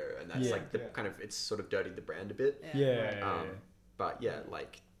the radio, and that's like the kind of, it's sort of dirtied the brand a bit. But yeah,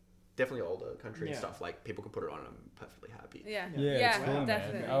 like definitely older country and stuff, like people can put it on and I'm perfectly happy. It's cool,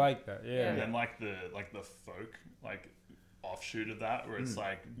 definitely. man. I like that. Yeah. And then like the folk like offshoot of that, where it's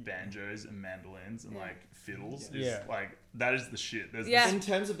like banjos and mandolins and like fiddles is like, that is the shit. There's In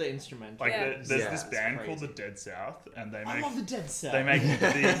terms of the instrumental. like there's this It's band called crazy. the Dead South, and they I make love the Dead South. they make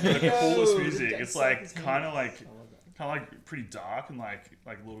the Yo, coolest the music. Dead It's South like is kind of hilarious. like I love that. pretty dark and like a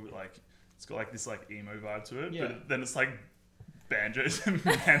little bit like, it's got like this like emo vibe to it. Yeah. But then it's like banjos and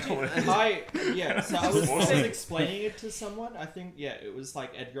mandolins. So I was awesome. explaining it to someone. I think it was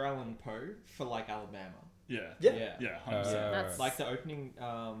like Edgar Allan Poe for like Alabama. Yeah. Yeah, 100%. That's- Like the opening.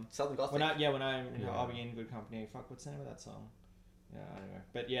 Southern Gothic. When I'll be in good company. Fuck, what's the name of that song? Yeah, I don't know.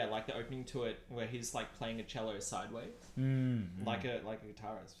 But yeah, like the opening to it where he's like playing a cello sideways, like a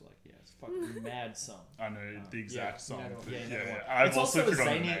guitarist. Like it's a fucking mad song. I know the exact song. You know the one. I've It's also also a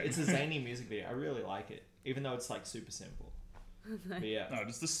forgotten the zany. name. It's a zany music video. I really like it, even though it's like super simple. But yeah. No,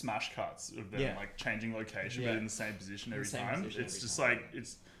 just the smash cuts of them Yeah. like changing location, Yeah. but in the same position In the every same time. position It's every just time. like,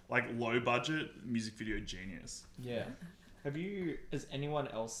 it's like low budget music video genius. Yeah. Has anyone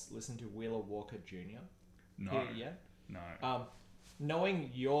else listened to Wheeler Walker Jr.? No, Here yet? no.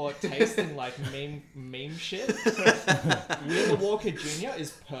 Knowing your taste in like meme shit, Wheeler Walker Jr.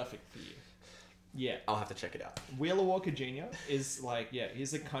 is perfect for you. Yeah. I'll have to check it out. Wheeler Walker Jr. is like,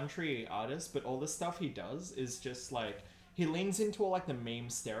 he's a country artist, but all the stuff he does is just like, he leans into all like the meme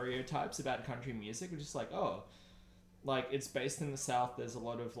stereotypes about country music, which is like, like it's based in the South, there's a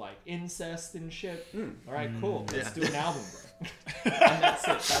lot of like incest and shit. Alright, cool. Let's do an album, bro. And that's it.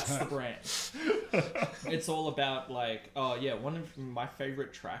 That's the brand. It's all about like, one of my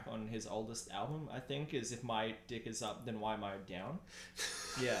favorite track on his oldest album, I think, is If My Dick Is Up, Then Why Am I Down?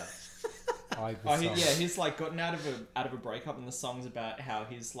 Yeah. I like this song. He's like gotten out of a breakup, and the song's about how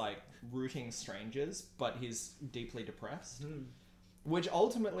he's like rooting strangers, but he's deeply depressed. Which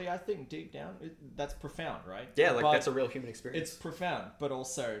ultimately, I think deep down, that's profound, right? Yeah, like But that's a real human experience. it's profound, but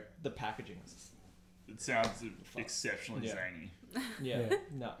also the packaging is, It sounds exceptionally Yeah. zany,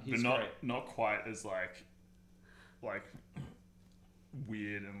 no, but he's not great. not quite as like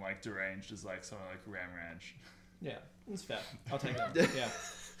weird and like deranged as like something like Ram Ranch. Yeah, it's fair. I'll take that.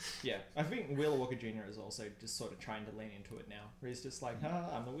 Yeah. I think Wheeler Walker Jr. is also just sort of trying to lean into it now, where he's just like,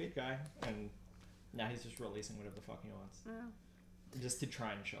 I'm the weird guy, and now he's just releasing whatever the fuck he wants, just to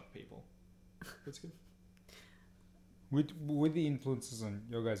try and shock people. That's good. With the influences on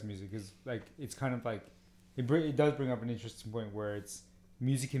your guys' music, is like it's kind of like it does bring up an interesting point where it's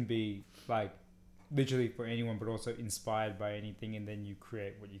music can be like literally for anyone, but also inspired by anything, and then you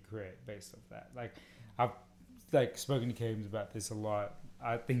create what you create based off that. Like I've like spoken to James about this a lot.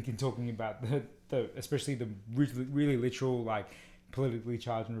 I think in talking about the especially the really literal like politically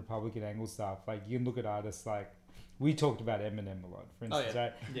charged and Republican angle stuff. Like you can look at artists like we talked about Eminem a lot, for instance,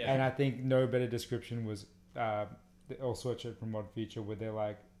 right? Yeah. And I think no better description was also from Mod Future, where they're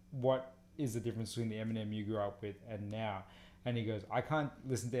like, what is the difference between the Eminem you grew up with and now? And he goes, I can't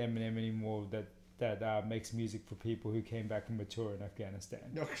listen to Eminem anymore that makes music for people who came back from a tour in Afghanistan.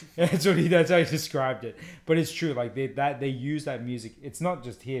 That's how he described it. But it's true, like they use that music. It's not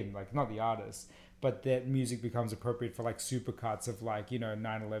just him, like not the artist, but that music becomes appropriate for like supercuts of like,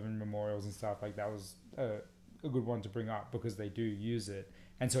 9/11 memorials and stuff. Like that was a good one to bring up because they do use it.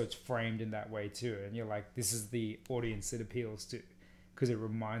 And so it's framed in that way too. And you're like, this is the audience it appeals to because it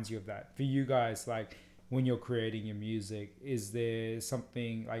reminds you of that. For you guys, like when you're creating your music, is there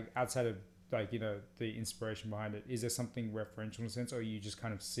something like outside of like, the inspiration behind it, is there something referential in a sense, or are you just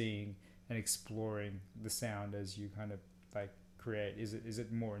kind of seeing and exploring the sound as you kind of like create? Is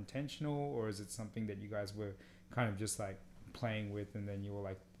it more intentional, or is it something that you guys were kind of just like playing with and then you were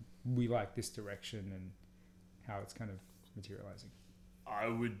like, we like this direction, and how it's kind of materializing? I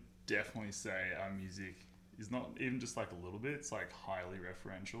would definitely say our music is not even just like a little bit, it's like highly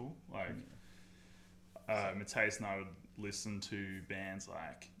referential. Like Mateus and I would listen to bands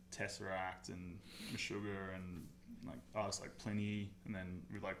like Tesseract and Meshuggah and like artists like Pliny, and then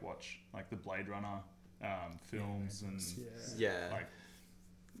we'd like watch like the Blade Runner films and like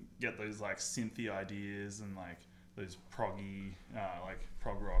get those like synthy ideas and like those proggy like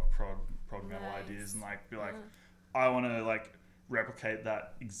prog rock, prog metal ideas, and like be like, I want to like replicate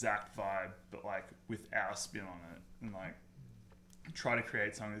that exact vibe but like with our spin on it, and like try to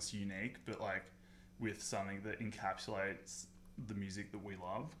create something that's unique but like with something that encapsulates the music that we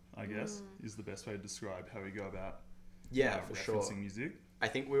love, I guess, is the best way to describe how we go about for referencing sure music. I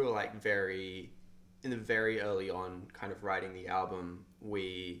think we were like very early on kind of writing the album,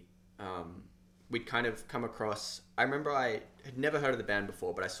 we'd kind of come across, I remember I had never heard of the band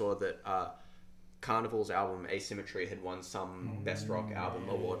before, but I saw that Carnival's album Asymmetry had won some Best Rock Album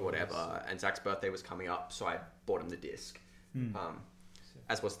award or whatever, and Zach's birthday was coming up, so I bought him the disc,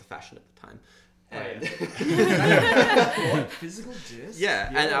 as was the fashion at the time. And physical disc? Yeah,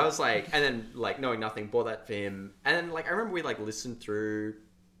 and I was like, and then like knowing nothing, bought that for him, and then like I remember we like listened through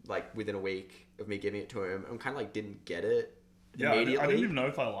like within a week of me giving it to him, and kind of like didn't get it immediately. I didn't even know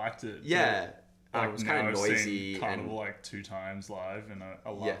if I liked it. Yeah. Like it was kind of noisy. Seen Carnival like 2 times live, and I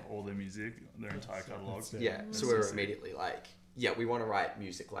love all their music, their entire catalogue. Yeah, so we were immediately like, we want to write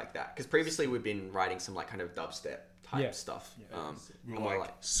music like that, because previously we'd been writing some like kind of dubstep type stuff. We were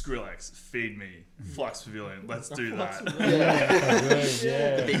like, Skrillex, Feed Me, Flux Pavilion, let's do that.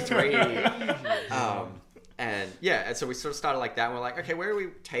 The big 3. And so we sort of started like that, and we're like, okay, where are we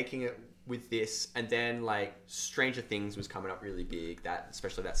taking it with this? And then like Stranger Things was coming up really big,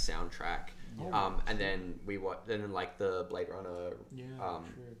 especially that soundtrack. And then then like the Blade Runner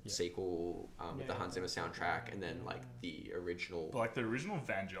sequel with the Hans Zimmer soundtrack, and then like the original. But like the original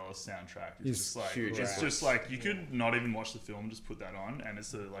Vangelis soundtrack is just like huge. It's just like you could not even watch the film and just put that on, and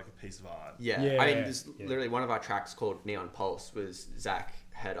it's like a piece of art. I mean, there's literally one of our tracks called Neon Pulse was Zach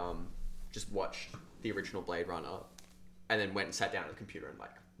had just watched the original Blade Runner, and then went and sat down at the computer and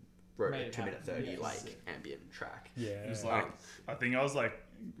like wrote a 2-minute 30 like ambient track. It was like I think I was like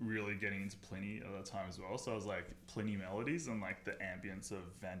really getting into Pliny at that time as well, so I was like Pliny melodies and like the ambience of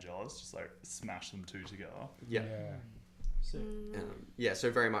Vangelis, just like smash them 2 together.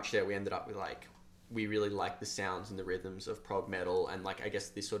 So very much we ended up with like, we really like the sounds and the rhythms of prog metal, and like I guess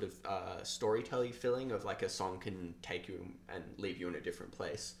this sort of storytelling feeling of like a song can take you and leave you in a different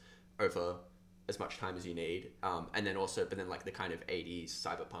place over as much time as you need, and then also but then like the kind of 80s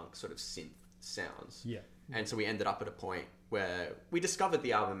cyberpunk sort of synth sounds. And so we ended up at a point where we discovered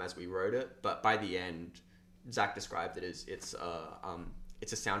the album as we wrote it, but by the end Zach described it as it's a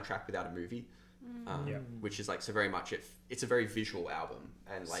soundtrack without a movie, which is like, so very much it's a very visual album,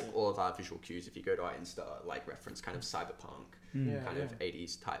 and like all of our visual cues, if you go to our Insta, like reference kind of cyberpunk, kind of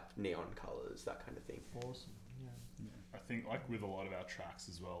 80s type neon colors, that kind of thing. Awesome. I think like with a lot of our tracks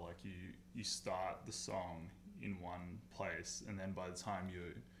as well, like you start the song in one place, and then by the time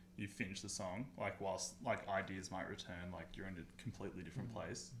you finish the song, like whilst like ideas might return, like you're in a completely different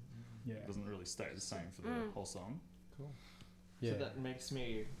place. It doesn't really stay the same for the whole song. Cool. So that makes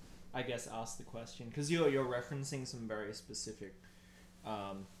me, I guess, ask the question, because you're referencing some very specific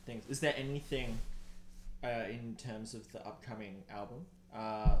things. Is there anything in terms of the upcoming album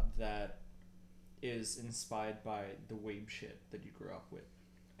that is inspired by the weeb shit that you grew up with?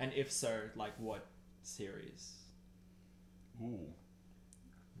 And if so, like what series? Ooh.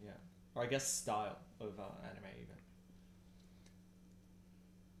 Yeah. Or I guess style of anime even.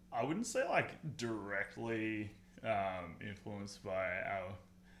 I wouldn't say like directly influenced by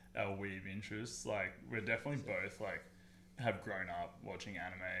our weeb interests. Like we're definitely both like have grown up watching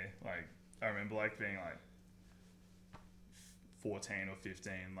anime. Like I remember like being like 14 or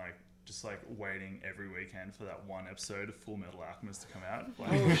 15, like just like waiting every weekend for that one episode of Full Metal Alchemist to come out.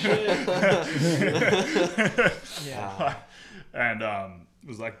 Like, Oh shit! Yeah. And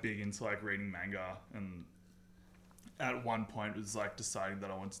was like big into like reading manga, and at one point was like deciding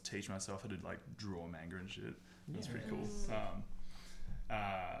that I wanted to teach myself how to like draw manga and shit. It was pretty cool.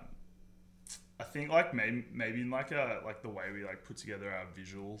 I think like maybe in like the way we like put together our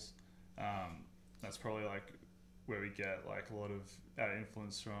visuals, that's probably like where we get like a lot of our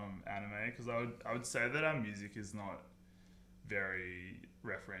influence from anime, because I would say that our music is not very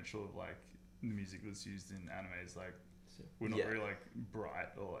referential of like the music that's used in animes. Like we're not very like bright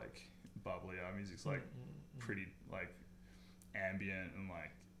or like bubbly. Our music's like pretty like ambient and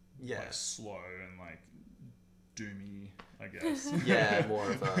like slow and like doomy, I guess. Yeah, more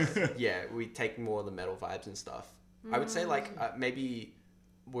of a we take more of the metal vibes and stuff. I would say like maybe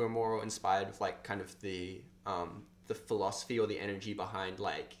we're more inspired with like kind of the philosophy or the energy behind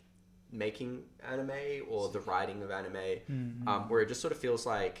like making anime or the writing of anime, where it just sort of feels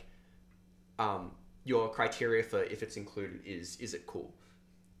like your criteria for if it's included is it cool,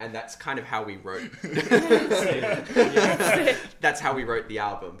 and that's kind of how we wrote. That's how we wrote the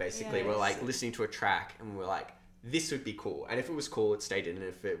album. Basically, we're like listening to a track and we're like, this would be cool, and if it was cool, it stayed in, and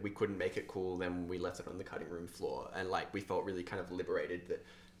if we couldn't make it cool, then we left it on the cutting room floor. And like we felt really kind of liberated that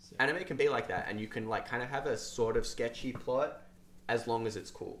anime can be like that, and you can like kind of have a sort of sketchy plot as long as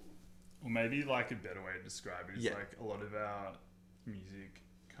it's cool. Or maybe like a better way to describe it is like a lot of our music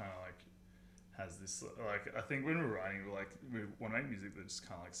kind of like has this like, I think when we're writing we want to make music that just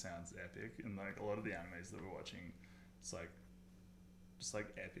kind of like sounds epic, and like a lot of the animes that we're watching, it's like just like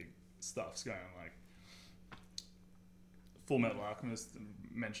epic stuff's going on. Like Full Metal Alchemist,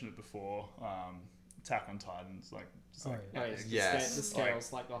 mentioned it before, Attack on Titan's like just like the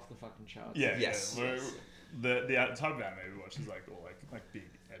scale's like off the fucking charts. The type of anime we watch is like all like big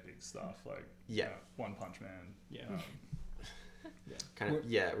epic stuff, like One Punch Man. Kind of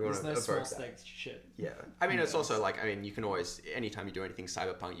we want to no evoke small that stakes shit. I mean it's also like, I mean you can always, anytime you do anything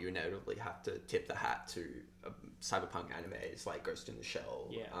cyberpunk, you inevitably have to tip the hat to cyberpunk animes like Ghost in the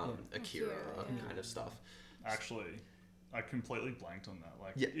Shell, Akira, kind of stuff. Actually, I completely blanked on that.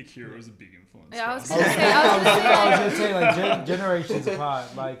 Like Akira was a big influence. Yeah, I was gonna say like generations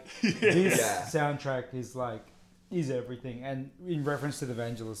apart. Like this soundtrack is everything. And in reference to the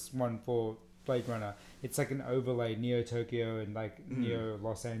Vangelis one for Blade Runner, it's like an overlay Neo Tokyo and like Neo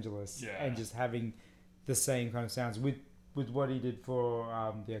Los Angeles, and just having the same kind of sounds with what he did for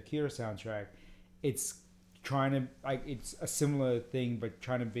the Akira soundtrack. It's trying to like, it's a similar thing, but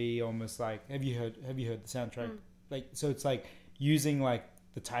trying to be almost like, have you heard the soundtrack? Like, so it's like using like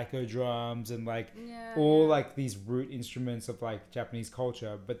the taiko drums and like all like these root instruments of like Japanese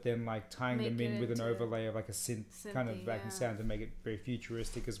culture, but then like tying them in with an overlay of like a synth kind of backing sound to make it very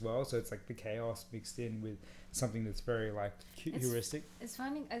futuristic as well. So it's like the chaos mixed in with something that's very like heuristic. It's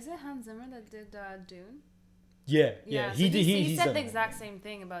funny. Is it Hans Zimmer that did Dune? Yeah. So he said the exact same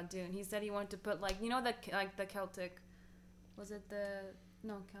thing about Dune. He said he wanted to put like, you know, the Celtic, was it the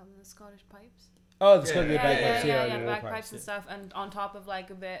Scottish pipes? Oh, the bagpipes, bagpipes and stuff, and on top of like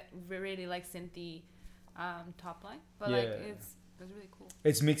a bit really like synthy top line, but like it's really cool.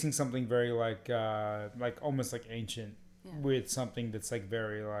 It's mixing something very like almost like ancient with something that's like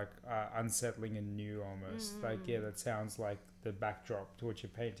very like unsettling and new almost. Like that sounds like the backdrop to what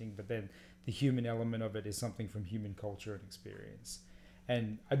you're painting, but then the human element of it is something from human culture and experience.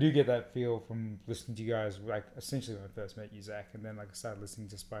 And I do get that feel from listening to you guys, like essentially when I first met you, Zach, and then like I started listening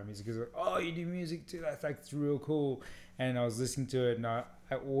to ASPYRE music. It's like, oh, you do music too? That's like, it's real cool. And I was listening to it, and I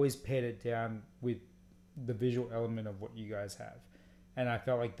always paired it down with the visual element of what you guys have. And I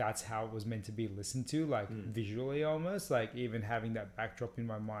felt like that's how it was meant to be listened to, like visually almost, like even having that backdrop in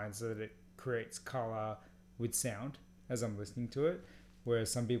my mind so that it creates color with sound as I'm listening to it.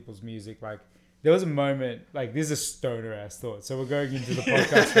 Whereas some people's music, like, there was a moment, like, this is a stoner ass thought. So we're going into the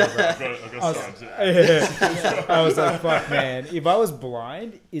podcast. I was like, fuck, man. If I was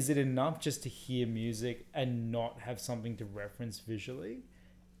blind, is it enough just to hear music and not have something to reference visually?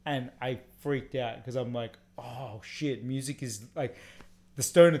 And I freaked out because I'm like, oh shit, music is like, the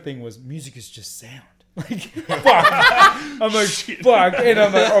stoner thing was music is just sound. Like, fuck. I'm like, fuck. And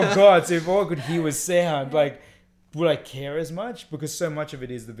I'm like, oh God. So if all I could hear was sound, like, would I care as much? Because so much of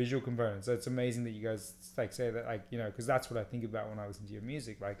it is the visual component. So it's amazing that you guys like say that, like, you know, because that's what I think about when I listen to your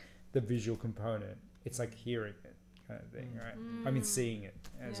music, like the visual component. It's like hearing it kind of thing, right? I mean, seeing it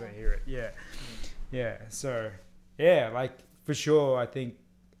as I hear it. Yeah. Yeah. So, yeah, like for sure, I think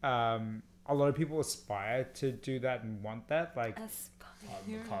a lot of people aspire to do that and want that. Like,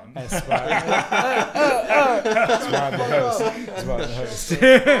 Pun. aspire. That's why I'm the host. That's why I'm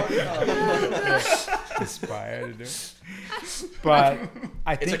the host. Aspire to do it. But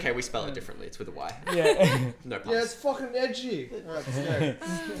I think It's okay, we spell it differently. It's with a Y. yeah. No Yeah, puns. it's fucking edgy. Alright, let's go.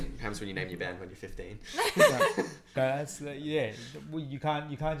 Happens when you name your band when you're 15. That's yeah. Well, you can't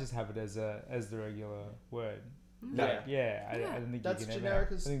just have it as the regular word. No. Like, yeah, I don't think That's you can generic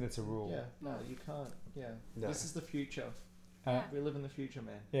ever. I as- think that's a rule. Yeah, no, you can't. Yeah, No. this is the future. We live in the future,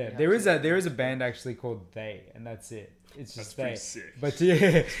 man. Yeah, You there have is to- there is a band actually called They, and that's it. It's That's just pretty They. sick. But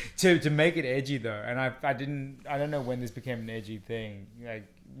to make it edgy though, and I don't know when this became an edgy thing. Like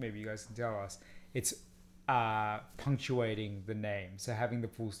maybe you guys can tell us. It's punctuating the name, so having the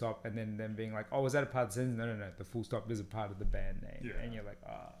full stop and then them being like, oh, is that a part of the sentence? No, the full stop is a part of the band name, Yeah. and you're like,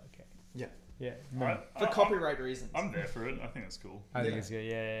 oh, okay, Yeah. yeah. For copyright reasons. I'm there for it. I think it's cool. I think Yeah. it's good.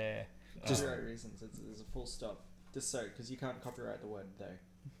 Yeah. Just copyright reasons. There's a full stop. Just so, because you can't copyright the word they.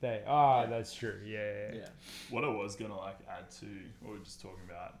 They. Oh, that's true. Yeah. Yeah. What I was gonna like add to what we were just talking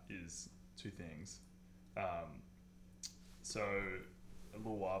about is two things. So a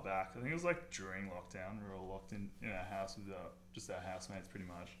little while back, I think it was like during lockdown, we were all locked in our house with just our housemates pretty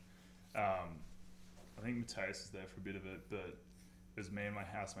much. I think Mateus was there for a bit of it, but it was me and my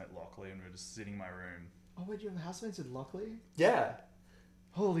housemate Lockley, and we were just sitting in my room. Oh, wait, you have housemates with Lockley? Yeah.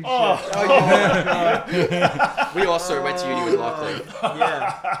 Holy Oh. shit. Oh, yeah. We also went to uni with Lockley.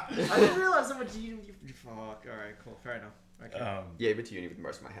 Yeah. I didn't realize how much you fuck. Alright, cool. Fair enough. Okay. Yeah, we went to uni with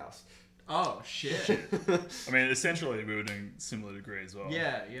most of my house. Oh, shit. I mean, essentially, we were doing similar degree as well.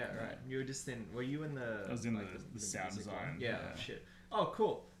 Yeah, right. You were just in. Were you in the? I was in like, the sound music design, one? Yeah, yeah. shit. Oh,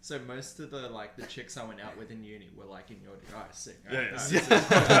 cool. So most of the the chicks I went out with in uni were like in your. Oh, sick. Yeah, Alright,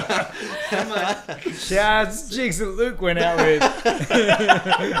 yeah. I'm like, Shouts, Jigs that Luke went out with.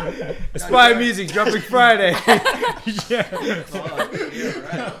 Aspire Music dropping Friday. Yeah. oh, yeah,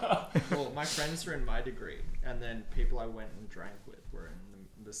 right. Well, my friends were in my degree, and then people I went and drank with were in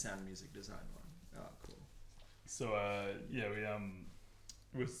the sound music design one. Oh, cool. So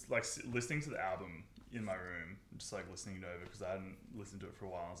we was like listening to the album in my room, just like listening it over because I hadn't listened to it for a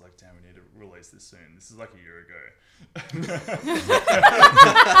while. I was like, damn, we need to release this soon. This is like a year ago.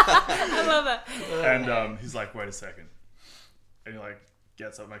 I love that. And he's like, wait a second. And he like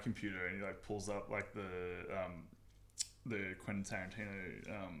gets up my computer and he like pulls up like the Quentin Tarantino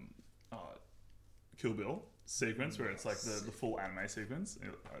Kill Bill sequence where it's like the full anime sequence.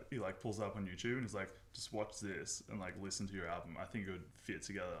 And he like pulls up on YouTube and he's like, just watch this and like listen to your album. I think it would fit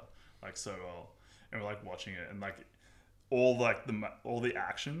together like so well. And we're like watching it and like all the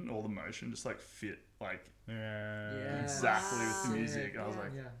action, all the motion just like fit like exactly with the music. And I was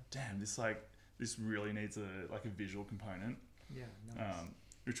like, damn, this really needs a visual component. Yeah, nice.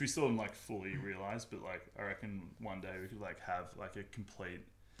 Which we still haven't like fully realized, but like I reckon one day we could like have like a complete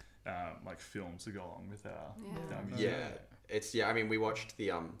like film to go along with our music. Yeah, I mean, we watched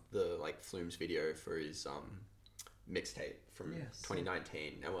the like Flume's video for his mixtape from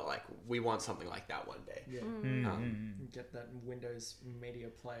 2019, and we're like, we want something like that one day. Yeah. Get that Windows Media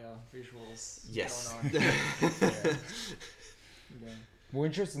Player visuals Yes. going on. Well,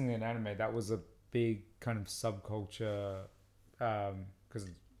 interestingly in anime, that was a big kind of subculture, because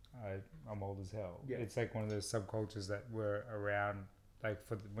I'm old as hell. Yeah. It's like one of those subcultures that were around like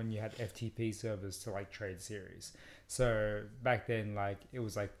when you had FTP servers to like trade series. So back then, like it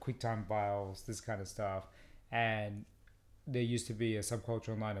was like QuickTime files, this kind of stuff, and there used to be a subculture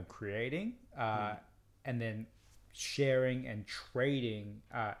online of creating and then sharing and trading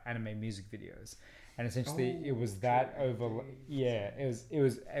anime music videos. And essentially it was that over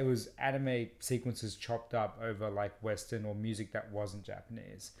it was anime sequences chopped up over like Western or music that wasn't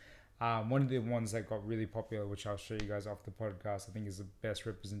Japanese. One of the ones that got really popular, which I'll show you guys off the podcast, I think is the best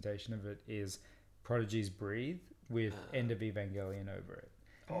representation of it, is Prodigy's Breathe with End of Evangelion over it.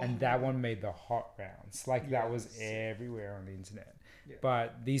 And that one made the hot rounds. Like that was everywhere on the internet. Yeah.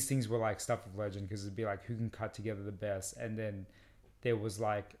 But these things were like stuff of legend because it'd be like who can cut together the best. And then there was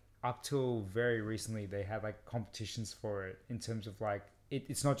like up till very recently they had like competitions for it in terms of like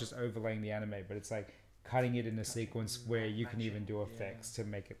it's not just overlaying the anime, but it's like cutting it in a sequence where you can even do effects to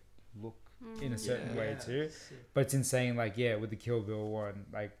make it look in a certain way Yeah, too. sick. But it's insane, like, yeah, with the Kill Bill one,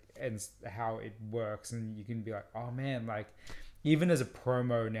 like, and how it works, and you can be like, oh man, like, even as a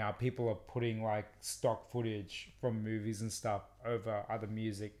promo now, people are putting like stock footage from movies and stuff over other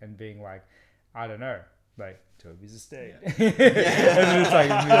music and being like, I don't know, like Toby's estate. Yeah. And then it's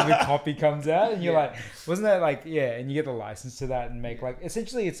like the copy comes out and you're Yeah. like, wasn't that like, yeah, and you get the license to that and make Yeah. like,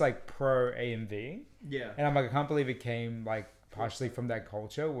 essentially it's like pro AMV. Yeah. And I'm like, I can't believe it came like partially from that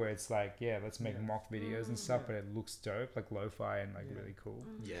culture where it's like, yeah, let's make Yeah. mock videos and stuff, Yeah. but it looks dope, like lo-fi and like Yeah. really cool.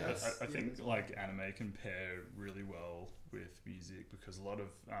 Yes. I think like anime can pair really well with music because a lot of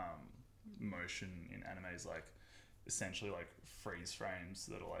motion in anime is like essentially like freeze frames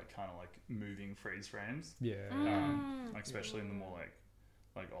that are like kind of like moving freeze frames. Yeah. Like especially in the more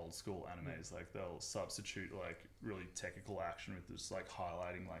like old school animes, like they'll substitute like really technical action with just like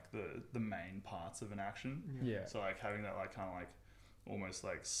highlighting like the main parts of an action. Yeah. So like having that like kind of like almost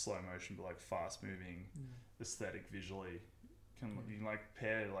like slow motion but like fast moving aesthetic visually you can like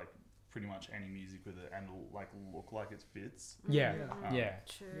pair like pretty much any music with it and it'll like look like it fits Yeah. Yeah. Yeah.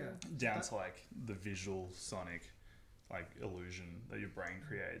 True. Yeah. down to like the visual sonic like illusion that your brain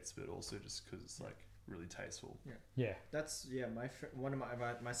creates, but also just because it's like really tasteful. Yeah. That's one of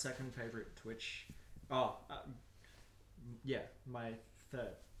my second favorite Twitch. My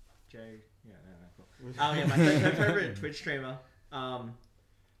third. Jay. Yeah, no, cool. Yeah, my third favorite Twitch streamer.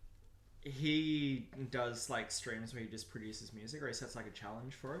 He does like streams where he just produces music, or he sets like a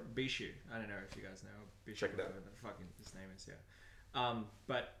challenge for it. Bishu. I don't know if you guys know Bishu. Check it out. Whatever the fucking his name is. Yeah.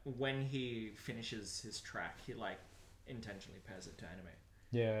 But when he finishes his track, he like intentionally pairs it to anime.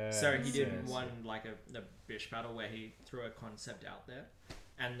 Yeah. So he did yes. one like a Bish battle where he threw a concept out there,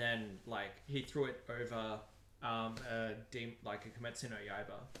 and then like he threw it over like a Kimetsu no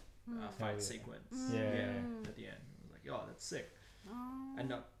Yaiba fight yeah. sequence. Yeah. At the end, I was like, oh, that's sick, and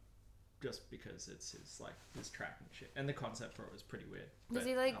not just because it's his track and shit, and the concept for it was pretty weird. Does but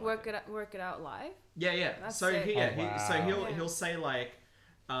he I like liked work it out live? Yeah. That's So sick. Oh, wow. he'll say like,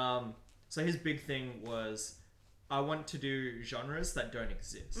 so his big thing was, I want to do genres that don't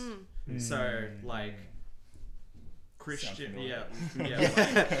exist. So like Christian, familiar.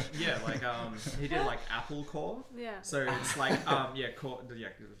 like he did like Apple Core. Yeah. So it's like core,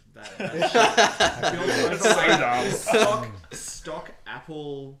 that It's so dumb. stock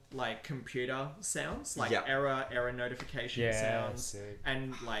Apple like computer sounds, like Yep. error notification Yeah. sounds, Sick.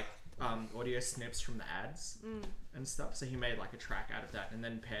 and like audio snips from the ads and stuff. So he made like a track out of that and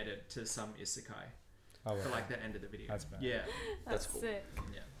then paired it to some isekai Oh, for wow. like the end of the video. That's bad. Yeah, That's cool. Sick.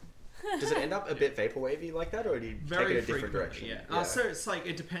 yeah. Does it end up a bit vaporwavy like that, or do you Very take it a different frequently, direction? yeah. So it's like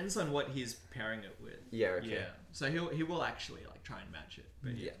it depends on what he's pairing it with. Yeah, okay. Yeah. So he will actually like try and match it,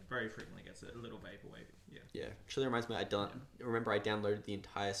 but yeah, Yeah. very frequently gets a little vaporwavy. Yeah. Yeah, actually reminds me. Remember I downloaded the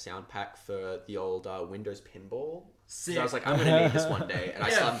entire sound pack for the old Windows Pinball. Sick. So I was like, I'm gonna need this one day, and I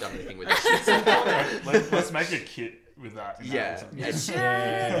still Yeah. haven't done anything with it. Let's make a kit with that. in that or Yeah. something. It's-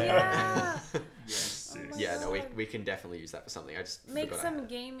 Yeah. Sick. my Yeah, no, God. we can definitely use that for something. I just Make forgot I some had it.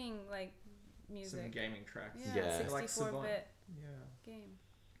 gaming like music. Some gaming tracks. Yeah, Yeah. Like 64-bit Yeah. game.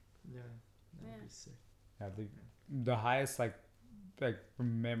 Yeah. That'd Yeah. be sick. Yeah, the highest like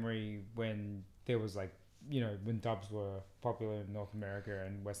from memory when there was like, you know, when dubs were popular in North America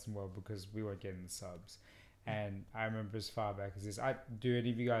and Western world because we weren't getting the subs, and I remember as far back as this. Do any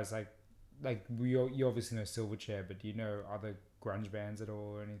of you guys like you obviously know Silverchair, but do you know other grunge bands at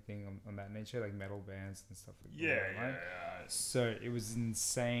all or anything on that nature, like metal bands and stuff like Yeah, that? yeah, right? yeah. So it was an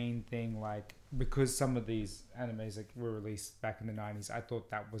insane thing, like because some of these animes like were released back in the 90s, I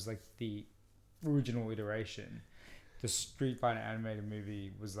thought that was like the original iteration. The Street Fighter animated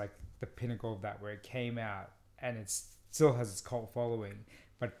movie was like the pinnacle of that, where it came out and it still has its cult following,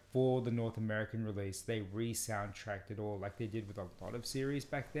 but for the North American release they re-soundtracked it all like they did with a lot of series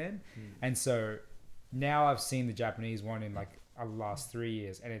back then. And so now I've seen the Japanese one in like the last 3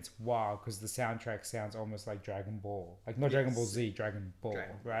 years, and it's wild because the soundtrack sounds almost like Dragon Ball, like not Dragon Ball Z, Dragon Ball,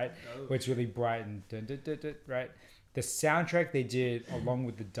 right? Oh. Where it's really bright and dun, dun, dun, dun, right? The soundtrack they did along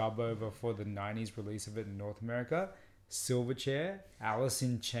with the dub over for the 90s release of it in North America, Silverchair, Alice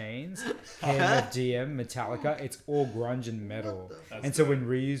in Chains, KMFDM, Metallica, it's all grunge and metal. And so when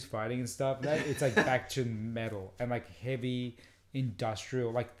Ryu's fighting and stuff, it's like back to metal and like heavy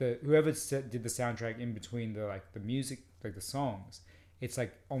industrial, like whoever did the soundtrack in between the like the music, like the songs, it's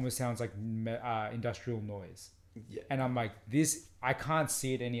like almost sounds like industrial noise. Yeah. And I'm like, I can't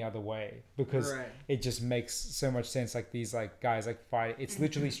see it any other way because Right. it just makes so much sense. Like these like guys like fight. It's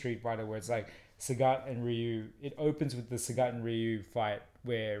literally Street Fighter where it's like Sagat and Ryu. It opens with the Sagat and Ryu fight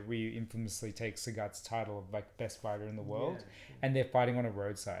where Ryu infamously takes Sagat's title of like best fighter in the world, and they're fighting on a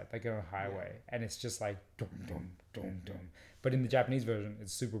roadside, like on a highway, and it's just like dum dum dum dum. But in the Japanese version,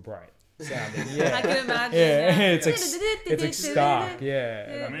 it's super bright sounding. Yeah, I can imagine. yeah, Yeah. it's like stark.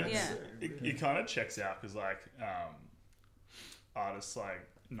 Yeah, I mean, Yeah. it kind of checks out because like artists like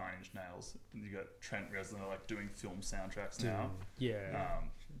Nine Inch Nails, you got Trent Reznor like doing film soundtracks now. yeah,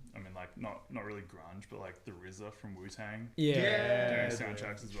 I mean, like not really grunge, but like the RZA from Wu Tang yeah, doing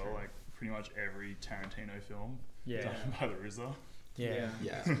soundtracks as well. Like pretty much every Tarantino film done by the RZA. yeah.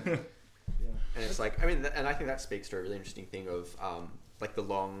 And it's like, I mean, and I think that speaks to a really interesting thing of like the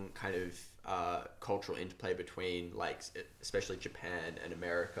long kind of cultural interplay between like especially Japan and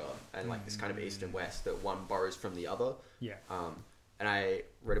America, and like this kind of East and West that one borrows from the other. Yeah. And I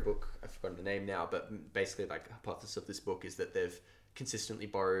read a book, I've forgotten the name now, but basically like the hypothesis of this book is that they've consistently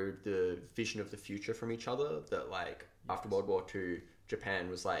borrowed the vision of the future from each other. That like after World War II, Japan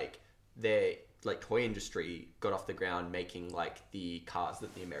was like their like toy industry got off the ground making like the cars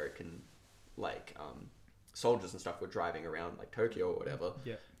that the American like soldiers and stuff were driving around like Tokyo or whatever.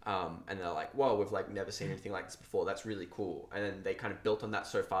 Yeah. And they're like, whoa, we've like never seen anything like this before. That's really cool. And then they kind of built on that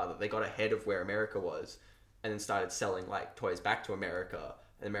so far that they got ahead of where America was, and then started selling like toys back to America.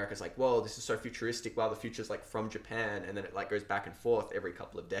 And America's like, whoa, this is so futuristic. Wow, the future's like from Japan. And then it like goes back and forth every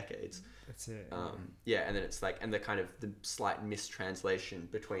couple of decades. That's it. Yeah, and then it's like, and the kind of the slight mistranslation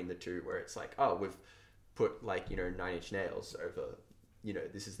between the two, where it's like, oh, we've put like, you know, Nine Inch Nails over, you know,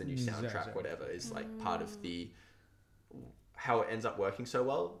 this is the new soundtrack, whatever, is like part of the how it ends up working so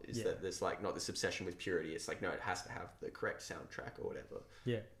well is that there's like not this obsession with purity. It's like, no, it has to have the correct soundtrack or whatever.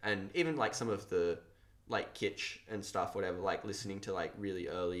 Yeah. And even like some of the like kitsch and stuff, whatever, like listening to like really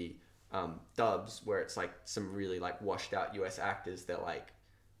early dubs where it's like some really like washed out US actors that like,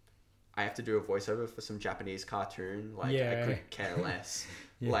 I have to do a voiceover for some Japanese cartoon, like I could care less,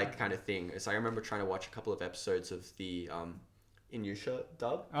 like kind of thing. So I remember trying to watch a couple of episodes of the Inuyasha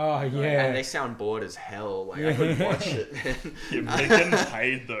dub. Oh yeah. And they sound bored as hell. Like I couldn't watch it. Yeah, but they're getting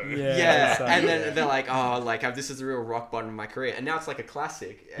paid though. Yeah, and then they're like, oh, like this is a real rock bottom of my career, and now it's like a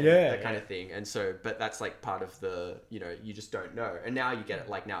classic, and that kind of thing. And so, but that's like part of the, you know, you just don't know. And now you get it.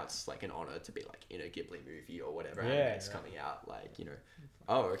 Like now it's like an honor to be like in a Ghibli movie or whatever anime is coming out. Like, you know,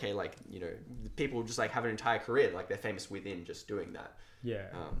 oh okay, like, you know, people just like have an entire career, like they're famous within just doing that. Yeah.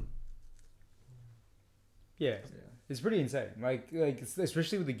 It's pretty insane. Like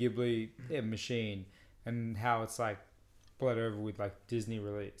especially with the Ghibli machine and how it's like bled over with like Disney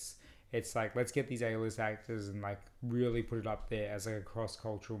release. It's like, let's get these A-list actors and like really put it up there as like a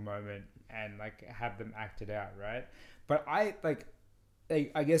cross-cultural moment and like have them act it out, right? But I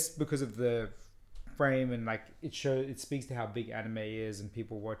guess because of the frame and like it speaks to how big anime is and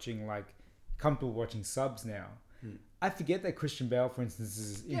people watching like comfortable watching subs now. I forget that Christian Bale, for instance,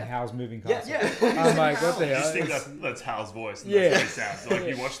 is in Howl's Moving Castle. I'm like, what the hell? You just think that's Hal's voice. And that's what he sounds. Like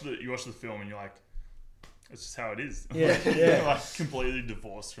you watch the film and you're like, it's just how it is. You're like completely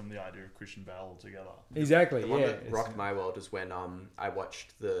divorced from the idea of Christian Bale altogether. Exactly. The one that rocked my world was when I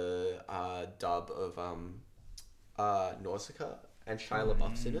watched the dub of Nausicaa and Shia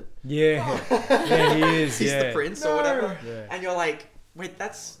LaBeouf's in it. Yeah, he is. He's the prince or whatever. Yeah. And you're like, wait,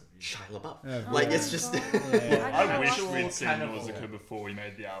 that's Shia LaBeouf. Like it's just. I wish we'd seen Nausicaa before we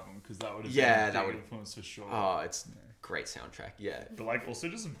made the album, because that would have been a big influence for sure. Oh, it's great soundtrack. Yeah. But like also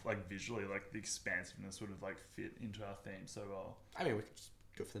just like visually, like the expansiveness would have like fit into our theme so well. I mean, we could just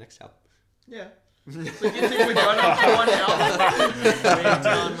go for the next album. Yeah. So you think we're done after one album? We're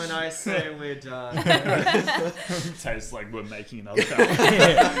done when I say we're done. Tastes like we're making another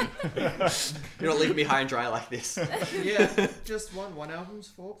album. You're not leaving me high and dry like this. Yeah, just one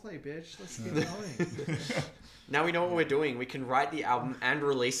album's foreplay, bitch. Let's get going. Now we know what we're doing. We can write the album and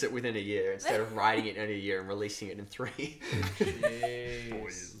release it within a year instead of writing it in a year and releasing it in 3. 4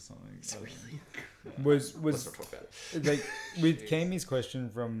 years or something. It's really... Was Let's not talk about it. like with Kami's question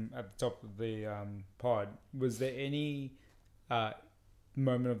from at the top of the pod, was there any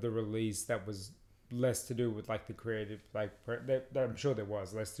moment of the release that was less to do with like the creative, like I'm sure there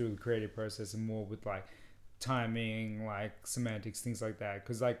was less to do with the creative process and more with like timing, like semantics, things like that?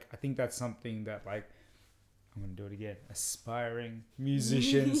 Because like I think that's something that like, I'm gonna do it again, aspiring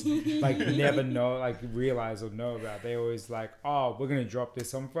musicians like never know, like realize or know about. They always like, oh, we're gonna drop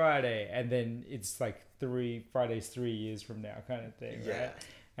this on Friday, and then it's like 3 years from now kind of thing, right?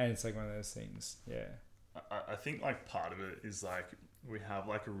 And it's like one of those things. I think like part of it is like we have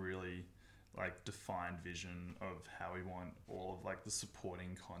like a really like defined vision of how we want all of like the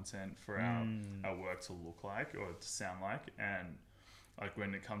supporting content for our work to look like or to sound like, and like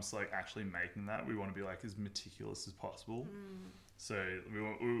when it comes to like actually making that, we want to be like as meticulous as possible. So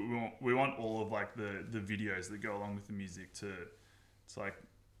we want all of like the videos that go along with the music to like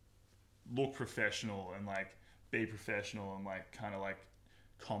look professional and like be professional and like kind of like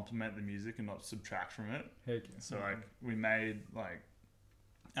complement the music and not subtract from it. Heck yeah. So like we made like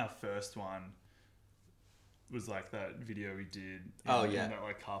our first one was like that video we did in that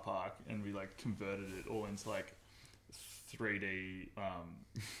like car park, and we like converted it all into like 3D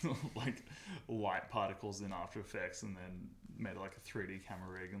like light particles in After Effects, and then made like a 3D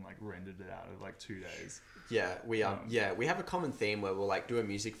camera rig and like rendered it out of like 2 days. Yeah, we have a common theme where we'll like do a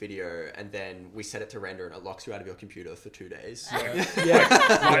music video and then we set it to render and it locks you out of your computer for 2 days.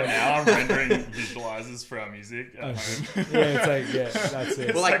 Right now I'm rendering visualizers for our music at home. It's like, that's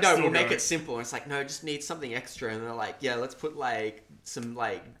it. We're like, no, we'll make going. it simple. And it's like, no, just need something extra. And they're like, yeah, let's put like some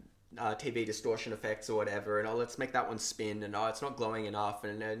like TV distortion effects or whatever, and let's make that one spin, and it's not glowing enough,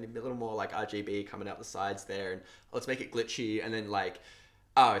 and a little more like RGB coming out the sides there, and let's make it glitchy, and then like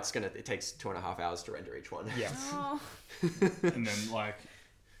it takes 2.5 hours to render each one. And then like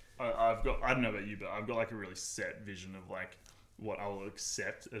I don't know about you, but I've got like a really set vision of like what I will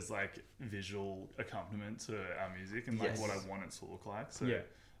accept as like visual accompaniment to our music, and like what I want it to look like. So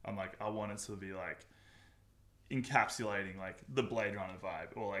I'm like, I want it to be like encapsulating like the Blade Runner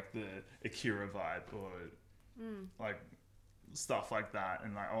vibe or like the Akira vibe or like stuff like that,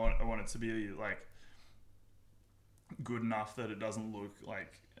 and like I want it to be like good enough that it doesn't look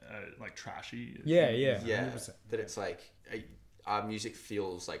like trashy. 100%. That it's like our music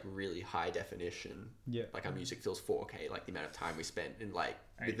feels like really high definition. Like our music feels 4K, like the amount of time we spent in like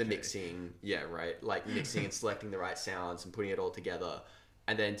with the mixing, like mixing and selecting the right sounds and putting it all together,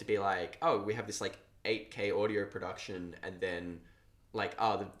 and then to be like, oh, we have this like 8K audio production, and then like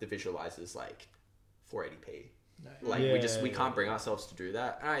the visualizer's like 480p. Nice. Like we can't bring ourselves to do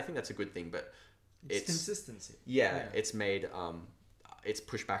that, and I think that's a good thing, but it's consistency. It's made it's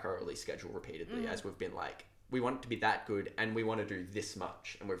pushed back our release schedule repeatedly as we've been like, we want it to be that good and we want to do this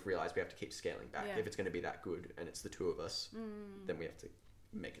much, and we've realized we have to keep scaling back. If it's going to be that good and it's the two of us, then we have to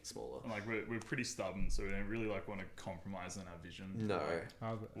make it smaller. And like we're pretty stubborn, so we don't really like want to compromise on our vision. No.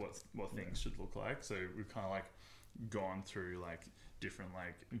 What things should look like. So we've kind of like gone through like different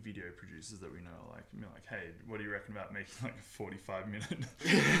like video producers that we know, like, and be like, hey, what do you reckon about making like a 45-minute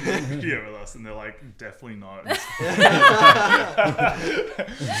video with us? And they're like, definitely not.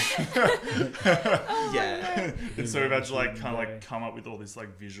 And so we've had to like kind of like come up with all this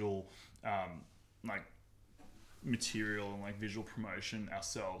like visual like material and like visual promotion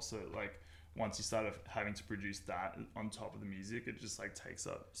ourselves, so like once you start having to produce that on top of the music, it just like takes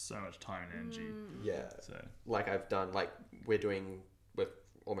up so much time and energy. So like we're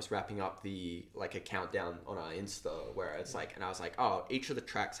almost wrapping up the like a countdown on our Insta where it's like, and I was like, oh, each of the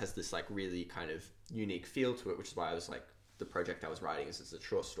tracks has this like really kind of unique feel to it, which is why I was like, the project I was writing is it's a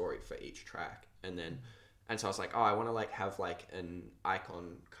short story for each track, and so I was like, oh, I want to like have like an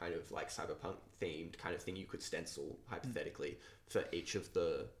icon kind of like cyberpunk themed kind of thing you could stencil hypothetically for each of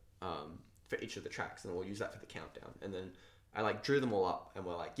the tracks, and we'll use that for the countdown. And then I like drew them all up, and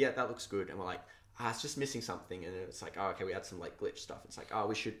we're like, yeah, that looks good. And we're like, it's just missing something. And it's like, oh, okay, we had some like glitch stuff. It's like, oh,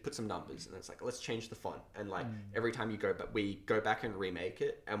 we should put some numbers. And it's like, let's change the font. And like every time we go back and remake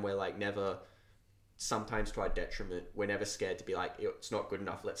it, and we're like never, sometimes to our detriment, we're never scared to be like, it's not good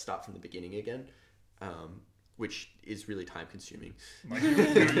enough, let's start from the beginning again. Which is really time consuming. Like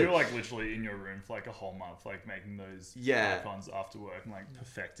you're like literally in your room for like a whole month, like making those icons after work and like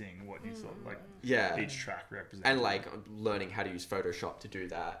perfecting what you thought like each track represented. And like learning how to use Photoshop to do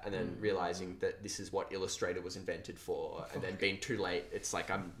that, and then realizing that this is what Illustrator was invented for, and then being too late. It's like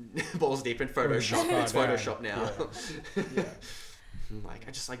I'm balls deep in Photoshop. It's Photoshop now. Like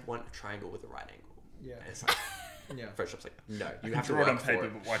I just like want a triangle with a right angle. Yeah. And it's like Photoshop's like, no, you have to draw work it on paper, for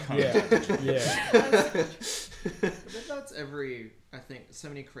it. but why can't But that's I think so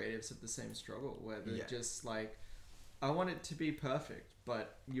many creatives have the same struggle where they're just like, I want it to be perfect,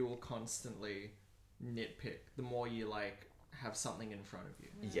 but you will constantly nitpick the more you like have something in front of you.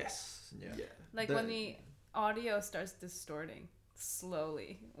 Yes. Like when the audio starts distorting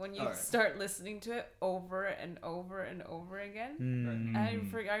slowly, when you start listening to it over and over and over again. I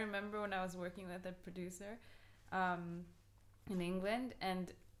remember when I was working with a producer in England,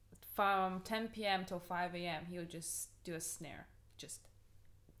 and from 10 p.m. till 5 a.m. he would just do a snare, just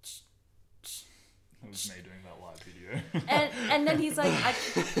It was me doing that live video. and then he's like,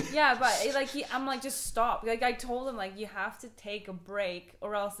 I'm like, just stop. Like I told him, like, you have to take a break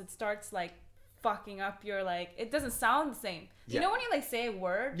or else it starts like fucking up your like, it doesn't sound the same. You know when you like say a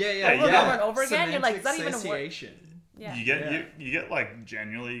word over and over again, you're like, is that even a word? Yeah. You get like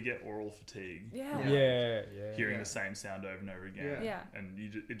genuinely you get oral fatigue. Yeah. Hearing the same sound over and over again. Yeah. And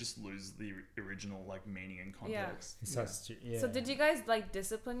it just loses the original like meaning and context. So did you guys like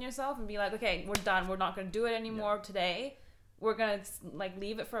discipline yourself and be like, okay, we're done. We're not going to do it anymore today. We're going to like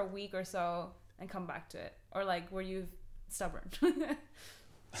leave it for a week or so and come back to it? Or like, were you stubborn?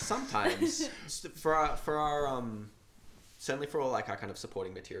 Sometimes for our certainly for all like our kind of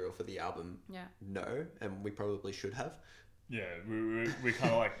supporting material for the album, no, and we probably should have. Yeah, we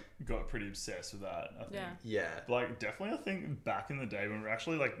kind of like got pretty obsessed with that, I think. Yeah. But like definitely I think back in the day when we were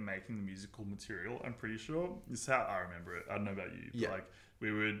actually like making the musical material, I'm pretty sure, this is how I remember it. I don't know about you, but like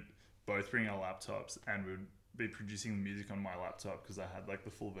we would both bring our laptops and we'd be producing the music on my laptop because I had like the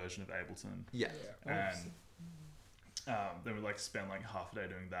full version of Ableton. Yeah. And then we'd like spend like half a day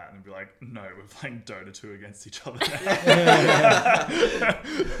doing that and then be like, no, we're playing Dota 2 against each other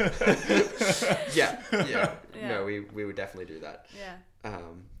now. No, we would definitely do that.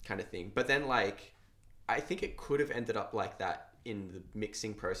 Kind of thing. But then like, I think it could have ended up like that in the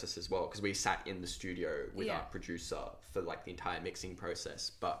mixing process as well, because we sat in the studio with our producer for like the entire mixing process.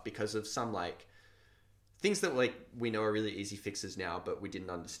 But because of some like things that like we know are really easy fixes now, but we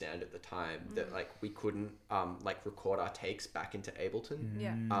didn't understand at the time, that like we couldn't like record our takes back into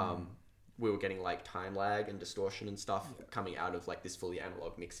Ableton. We were getting like time lag and distortion and stuff coming out of like this fully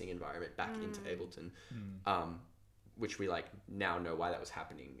analog mixing environment back into Ableton, which we like now know why that was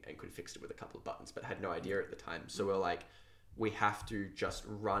happening and could have fixed it with a couple of buttons, but had no idea at the time. So we're like, we have to just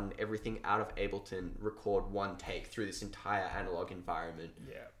run everything out of Ableton, record one take through this entire analog environment.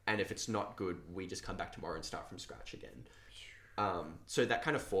 And if it's not good, we just come back tomorrow and start from scratch again. So that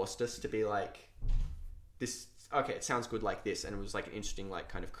kind of forced us to be like, this, okay, it sounds good like this. And it was like an interesting, like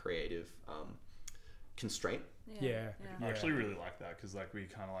kind of creative constraint. I actually really like that because like we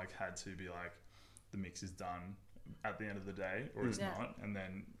kind of like had to be like, the mix is done at the end of the day or it's not. And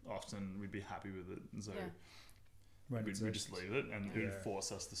then often we'd be happy with it. And so we'd just leave it and it would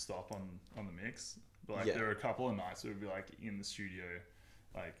force us to stop on the mix. But like there were a couple of nights where we'd be like in the studio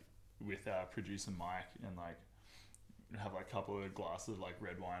like with our producer Mike and like have like a couple of glasses of like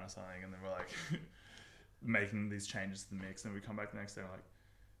red wine or something, and then we're like making these changes to the mix, and we come back the next day and like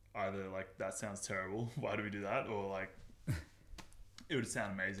either like that sounds terrible, why do we do that, or like it would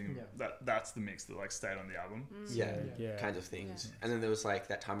sound amazing. That's the mix that like stayed on the album. Kinds of things. And then there was like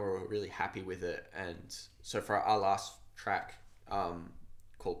that time where we were really happy with it, and so for our last track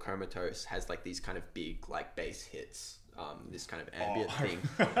called Comatose has like these kind of big like bass hits, this kind of ambient thing,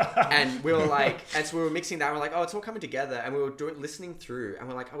 and we were like, and so we were mixing that and we're like, oh, it's all coming together, and we were listening through and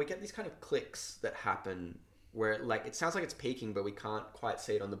we're like, oh, we get these kind of clicks that happen where like it sounds like it's peaking but we can't quite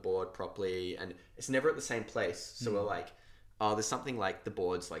see it on the board properly, and it's never at the same place. So we're like, oh, there's something like the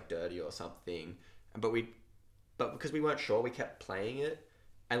board's like dirty or something, but because we weren't sure, we kept playing it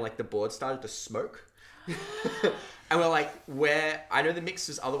and like the board started to smoke. And we're like, I know the mix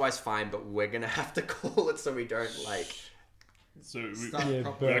is otherwise fine, but we're gonna have to call it so we don't like. So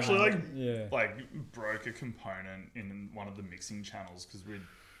we actually like broke a component in one of the mixing channels because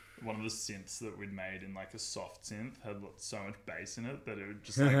one of the synths that we'd made in like a soft synth had so much bass in it that it would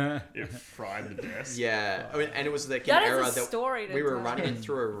just like it fried the desk. I mean, and it was like an error that we were running it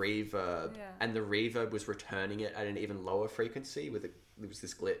through a reverb, and the reverb was returning it at an even lower frequency there was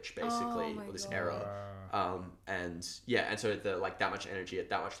this glitch basically, or this error. And so the like that much energy at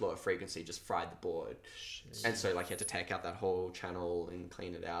that much lower frequency just fried the board. And so like you had to take out that whole channel and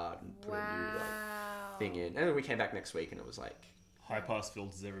clean it out and put a new like thing in. And then we came back next week and it was like, high pass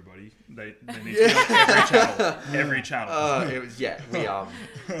filters, everybody. They need to be on every channel. It was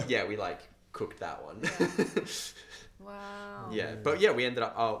we like cooked that one. Wow. But we ended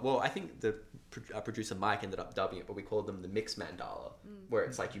up. I think the producer Mike ended up dubbing it, but we called them the mix mandala, where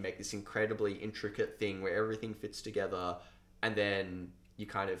it's like you make this incredibly intricate thing where everything fits together, and then you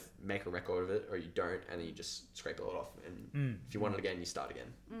kind of make a record of it, or you don't, and then you just scrape it all off, and if you want it again, you start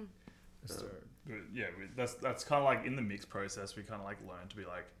again. But that's kind of like in the mix process, we kind of like learn to be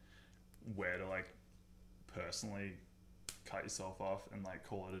like where to like personally cut yourself off and like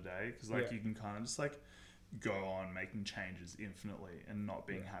call it a day, because like you can kind of just like go on making changes infinitely and not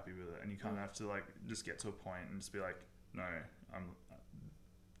being happy with it, and you kind of have to like just get to a point and just be like, no,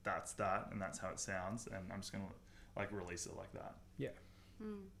 that's that, and that's how it sounds, and I'm just gonna like release it like that.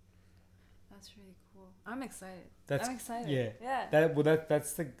 That's really cool. I'm excited. I'm excited.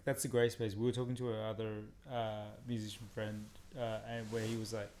 That's the great space. We were talking to our other musician friend, and where he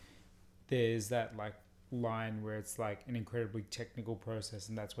was like, there's that like line where it's like an incredibly technical process,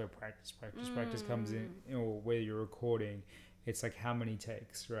 and that's where practice comes in, or where you're recording. It's like how many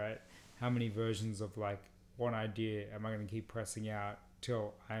takes, right? How many versions of like one idea am I going to keep pressing out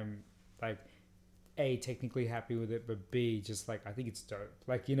till I'm like A, technically happy with it, but B, just like I think it's dope,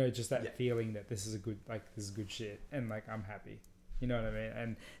 like, you know, just that feeling that this is good shit, and like I'm happy, you know what I mean?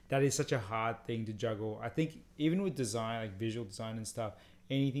 And that is such a hard thing to juggle. I think even with design, like visual design and stuff,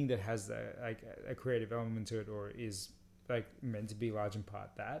 anything that has a creative element to it or is like meant to be large in part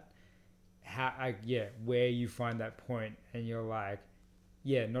that, where you find that point and you're like,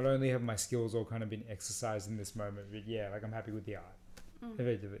 not only have my skills all kind of been exercised in this moment, but like I'm happy with the art.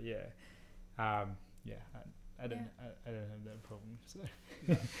 Effectively, I don't have that problem. So.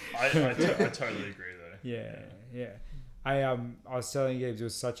 I totally agree though. I was telling Gabe it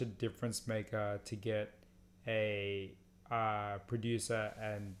was such a difference maker to get a producer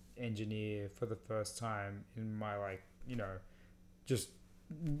and engineer for the first time in my, like, you know, just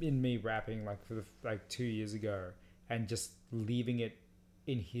in me rapping like for the 2 years ago, and just leaving it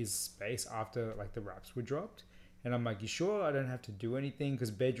in his space after like the raps were dropped. And I'm like, you sure I don't have to do anything? Because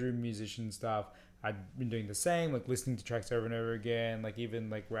bedroom musician stuff, I'd been doing the same, like listening to tracks over and over again, like even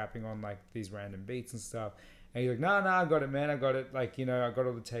like rapping on like these random beats and stuff. And he's like, no, I got it, man. I got it. Like, you know, I got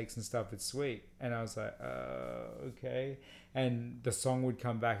all the takes and stuff. It's sweet. And I was like, okay. And the song would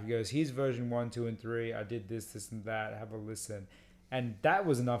come back. He goes, here's version 1, 2, and 3. I did this, and that. Have a listen. And that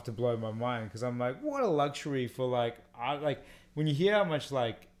was enough to blow my mind, because I'm like, what a luxury for like when you hear how much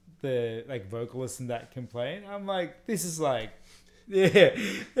like the like vocalists and that complain, I'm like, this is like, you know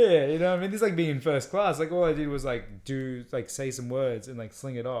what I mean? This is like being in first class. Like all I did was like say some words and like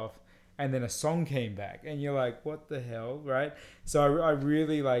sling it off, and then a song came back, and you're like, what the hell, right? So I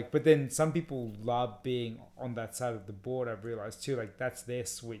really like, but then some people love being on that side of the board. I've realized too, like that's their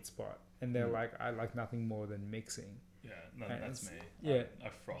sweet spot, and they're like, I like nothing more than mixing. Yeah, no, that's me. I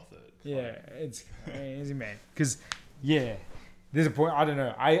froth it. Yeah, it's crazy, man. Because there's a point, I don't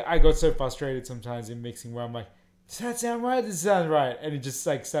know, I got so frustrated sometimes in mixing where I'm like, does that sound right? This sounds right. And it just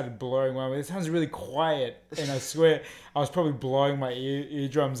like started blowing my way. It sounds really quiet. And I swear I was probably blowing my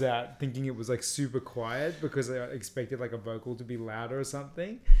eardrums out thinking it was like super quiet because I expected like a vocal to be louder or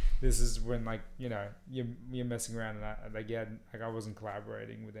something. This is when like, you know, you're messing around, and I wasn't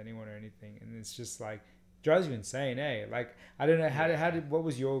collaborating with anyone or anything. And it's just like, drives you insane, eh? Like, I don't know, what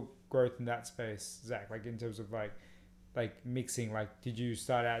was your growth in that space, Zach? Like in terms of like mixing, like did you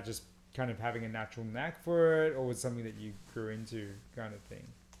start out just kind of having a natural knack for it, or was it something that you grew into kind of thing?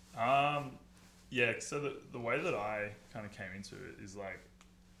 So the way that I kind of came into it is like,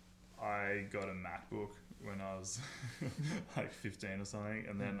 I got a MacBook when I was like 15 or something,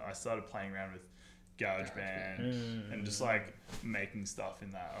 and then I started playing around with GarageBand and just like making stuff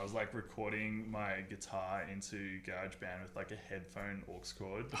in that. I was like recording my guitar into GarageBand with like a headphone aux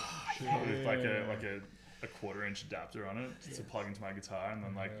cord with like a 1/4-inch adapter on it to plug into my guitar, and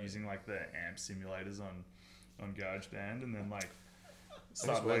then like using like the amp simulators on GarageBand, and then like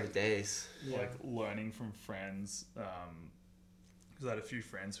start like days like learning from friends, because I had a few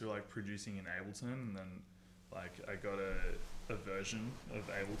friends who were like producing in Ableton, and then like I got a version of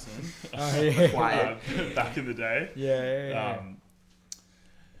Ableton back in the day.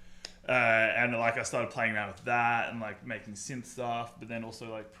 And like I started playing around with that and like making synth stuff, but then also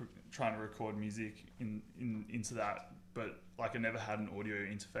like trying to record music into that. But like I never had an audio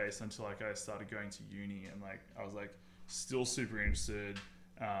interface until like I started going to uni, and like I was like still super interested.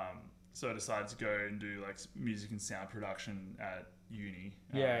 So I decided to go and do like music and sound production at uni.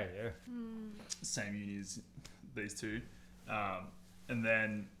 Same uni as these two. And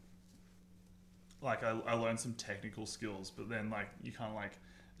then like I learned some technical skills, but then like you kind of like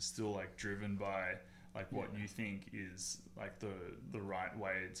still like driven by like what you think is like the right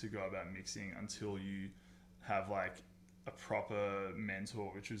way to go about mixing, until you have like a proper mentor,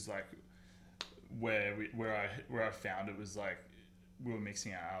 which was like where I found it was like we were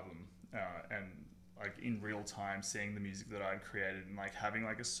mixing our album and like in real time seeing the music that I'd created, and like having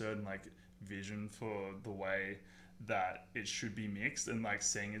like a certain like vision for the way that it should be mixed, and like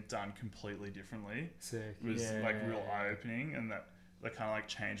seeing it done completely differently was like real eye-opening, and that kind of like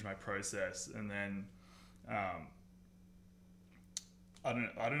changed my process. And then I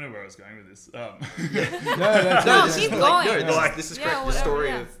don't know where I was going with this. No, keep going. No, this is great. The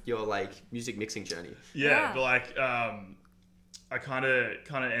story of your like music mixing journey. But like I kind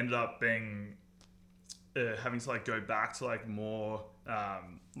of ended up being having to like go back to like more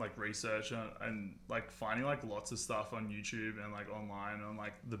like research and like finding like lots of stuff on YouTube and like online on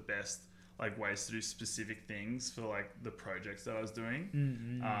like the best like ways to do specific things for like the projects that I was doing.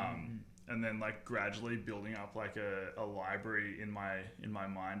 And then like gradually building up like a library in my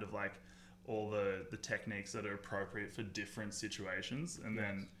mind of like all the techniques that are appropriate for different situations. And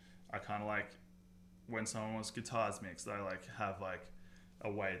then I kind of like when someone wants guitars mixed, I like have like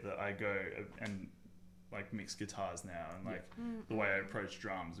a way that I go and like mix guitars now, and like the way I approach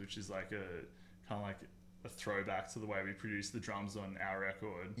drums, which is like a kind of like a throwback to the way we produce the drums on our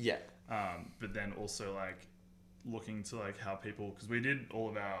record. Yeah. But then also like looking to like how people, because we did all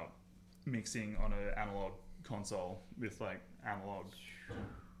of our mixing on an analog console with like analog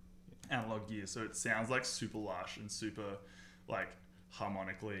gear, so it sounds like super lush and super like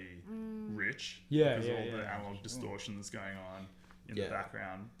harmonically rich because of all the analog distortion that's going on in the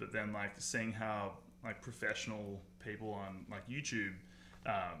background. But then like seeing how like professional people on like YouTube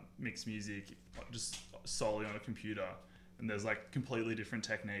mix music just solely on a computer, and there's like completely different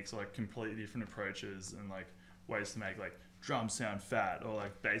techniques, like completely different approaches, and like ways to make like drums sound fat or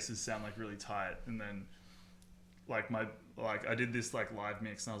like basses sound like really tight. And then like I did this like live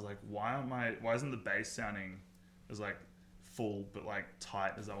mix, and I was like, why isn't the bass sounding as like full but like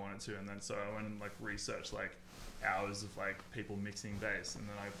tight as I want it to? And then so I went and like researched like hours of like people mixing bass, and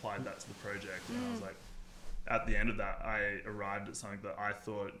then I applied that to the project, and I was like, at the end of that, I arrived at something that I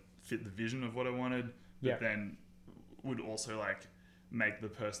thought fit the vision of what I wanted, but then would also like make the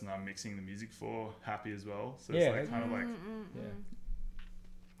person I'm mixing the music for happy as well. So it's like kind of like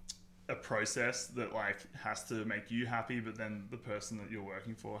a process that like has to make you happy, but then the person that you're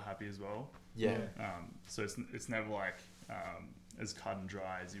working for happy as well. Yeah. So it's never like as cut and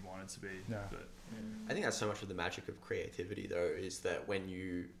dry as you want it to be. No. But I think that's so much of the magic of creativity, though, is that when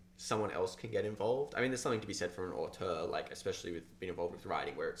someone else can get involved. I mean, there's something to be said for an auteur, like especially with being involved with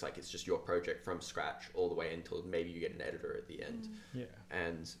writing, where it's like it's just your project from scratch all the way until maybe you get an editor at the end.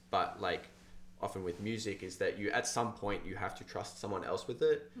 But like often with music is that you at some point you have to trust someone else with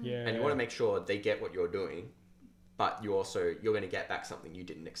it, and you want to make sure they get what you're doing, but you're going to get back something you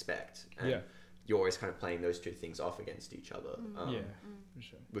didn't expect, and you're always kind of playing those two things off against each other. For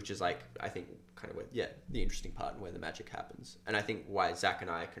sure. Which is like, I think kind of where, the interesting part and where the magic happens. And I think why Zach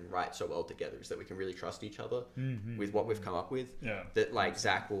and I can write so well together is that we can really trust each other with what we've come up with. That like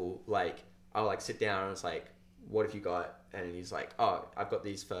Zach will like, I'll like sit down and it's like, what have you got? And he's like, oh, I've got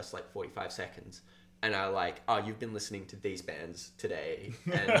these first like 45 seconds. And I like, oh, you've been listening to these bands today,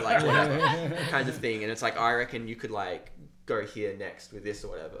 and like whatever kind of thing. And it's like, I reckon you could like go here next with this or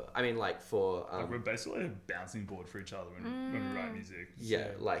whatever. I mean, like for like we're basically a bouncing board for each other when we write music. Yeah,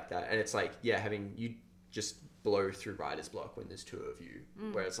 like that. And it's like, having you just blow through writer's block when there's two of you,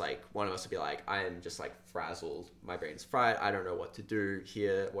 where it's like one of us will be like, I am just like frazzled, my brain's fried, I don't know what to do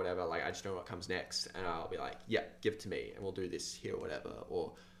here, whatever. Like I just don't know what comes next, and I'll be like, give it to me, and we'll do this here, or whatever.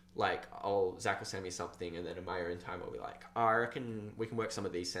 Or like Zach will send me something, and then in my own time I'll be like, oh, I reckon we can work some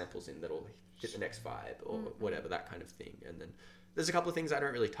of these samples in that'll hit the next vibe, or whatever, that kind of thing. And then there's a couple of things I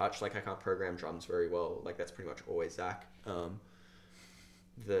don't really touch, like I can't program drums very well, like that's pretty much always Zach.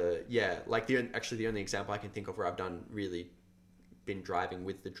 The only example I can think of where I've been driving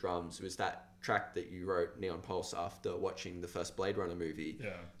with the drums was that track that you wrote, Neon Pulse, after watching the first Blade Runner movie.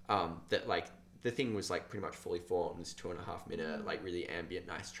 That like the thing was like pretty much fully formed, this 2.5 minute like really ambient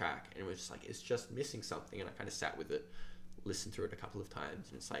nice track, and it was just like, it's just missing something. And I kind of sat with it, listened through it a couple of times,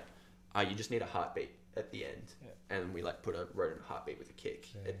 and it's like, you just need a heartbeat at the end. And we like wrote in a heartbeat with a kick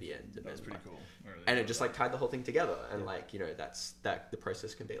at the end, and that's pretty like, cool. Really and it just like tied the whole thing together, and like, you know, that's the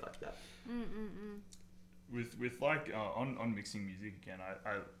process can be like that. With like on mixing music again,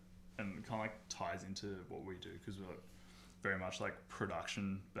 I and it kind of like ties into what we do, because we're like very much like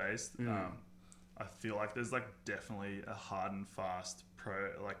production based. I feel like there's like definitely a hard and fast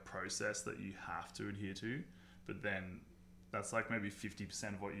process that you have to adhere to, but then that's like maybe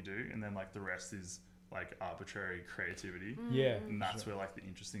 50% of what you do, and then like the rest is like arbitrary creativity. And that's where like the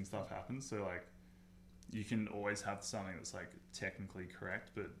interesting stuff happens. So like you can always have something that's like technically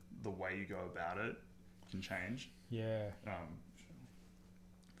correct, but the way you go about it can change.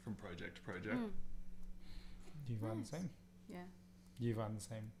 From project to project. Do you find the same? Yeah. Do you find the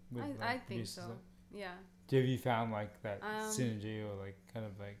same? With, I think so. Yeah. Have you found like that synergy or like kind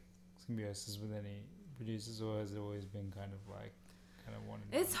of like symbiosis with any producers, or has it always been kind of one?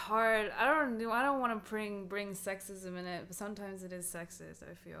 It's hard. I don't want to bring sexism in it, but sometimes it is sexist,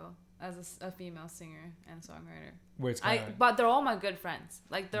 I feel, as a female singer and songwriter. Where it's but they're all my good friends.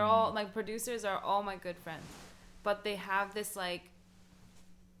 Like they're all like, producers are all my good friends, but they have this like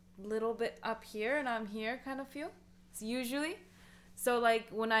little bit up here and I'm here kind of feel. It's usually. So like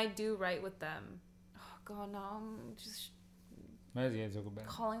when I do write with them, oh god, no, I'm just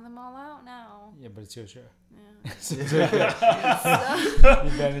calling them all out now. Yeah, but it's your show. Yeah.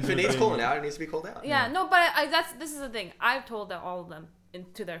 If it needs calling out, it needs to be called out. Yeah, no, but this is the thing. I've told all of them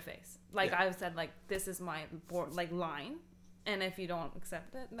to their face. Like I've said, like, this is my line, And if you don't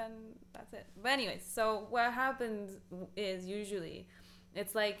accept it, then that's it. But anyways, so what happens is usually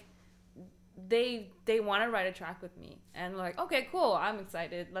it's like they want to write a track with me, and like, okay, cool, I'm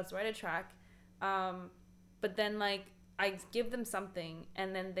excited, let's write a track. But then like I give them something,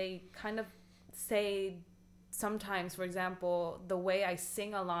 and then they kind of say sometimes, for example, the way I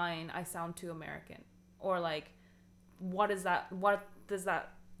sing a line, I sound too American, or like, what does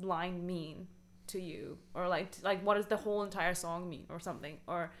that line mean to you, or like what does the whole entire song mean, or something,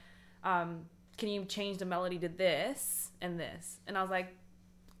 or can you change the melody to this and this? And I was like,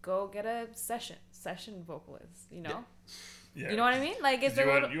 go get a session vocalist, you know. Yeah. You know what I mean? Like, it's you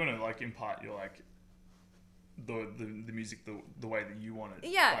want to like impart your like the music the way that you want it.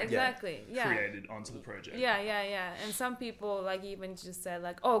 Yeah, like, exactly. Yeah. Created onto the project. Yeah. And some people like even just said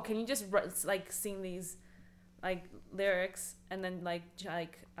like, oh, can you just like sing these like lyrics, and then like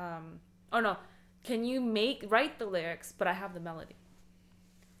oh no, can you write the lyrics, but I have the melody.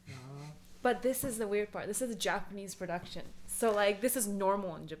 But this is the weird part. This is a Japanese production. So like this is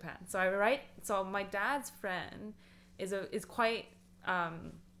normal in Japan. So my dad's friend is quite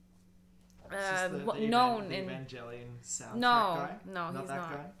known in Evangelion soundtrack no, guy? no, Not he's that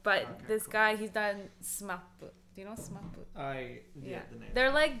not. guy? But Okay, this cool. guy, he's done SMAP. Do you know SMAP? Yeah, the name. They're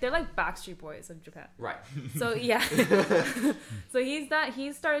like Backstreet Boys of Japan. Right. So yeah. So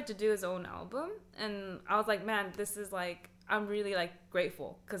he started to do his own album, and I was like, man, this is like, I'm really like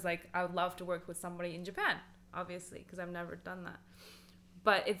grateful, because like I would love to work with somebody in Japan, obviously, because I've never done that.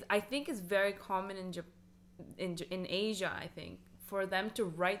 But I think it's very common in Asia, I think, for them to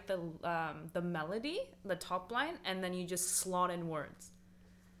write the melody, the top line, and then you just slot in words.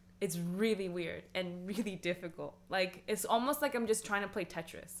 It's really weird and really difficult. Like, it's almost like I'm just trying to play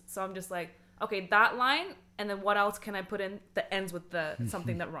Tetris. So I'm just like, okay, that line, and then what else can I put in that ends with the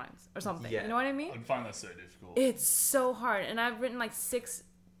something that rhymes or something? Yeah. You know what I mean? I'd find that so difficult. It's so hard. And I've written like 6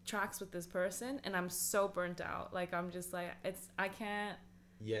 tracks with this person, and I'm so burnt out. Like, I'm just like, I can't.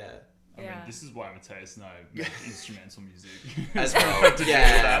 Yeah. I mean, this is why Mateus and I make instrumental music. As well.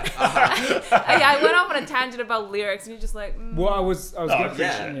 Yeah. I went off on a tangent about lyrics, and you're just like, Well, I was gonna,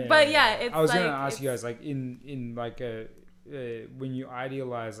 yeah. But yeah, it's I was like, gonna ask you guys, like, in like when you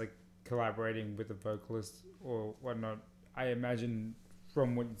idealize like collaborating with a vocalist or whatnot, I imagine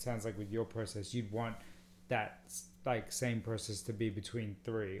from what it sounds like with your process, you'd want that like same process to be between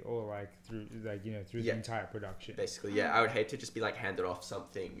 3, or like through like, you know, through the entire production. Basically, yeah. I would hate to just be like handed off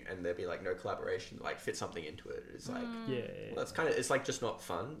something and there'd be like no collaboration, like fit something into it. It's like, well, that's kind of, it's like just not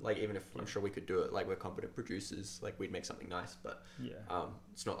fun. Like, even if I'm sure we could do it, like we're competent producers, like we'd make something nice, but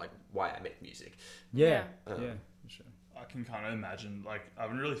it's not like why I make music. Yeah, for sure. I can kind of imagine, like, I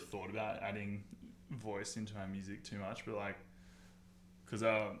haven't really thought about adding voice into my music too much, but like, because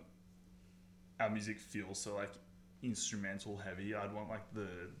our music feels so like instrumental heavy, I'd want like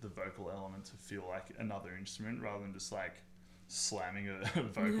the vocal element to feel like another instrument rather than just like slamming a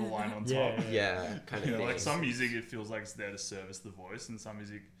vocal line on top. Yeah, kind of You know, thing. like some music it feels like it's there to service the voice, and some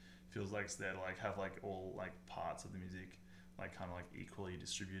music feels like it's there to like have like all like parts of the music like kind of like equally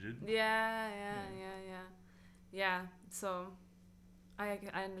distributed. Yeah. So I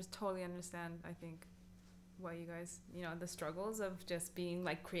totally understand, I think, what you guys, you know, the struggles of just being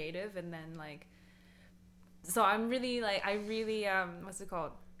like creative, and then like, so I'm really like, I really what's it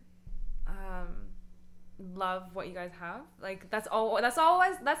called, love what you guys have. Like, that's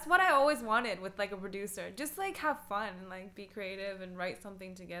what I always wanted with like a producer, just like have fun and like be creative and write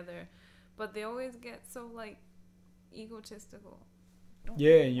something together. But they always get so like egotistical.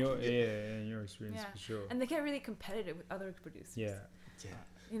 In your experience, for sure. And they get really competitive with other producers. Yeah.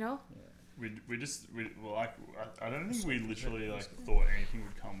 You know? Well, like, I don't think we literally like thought anything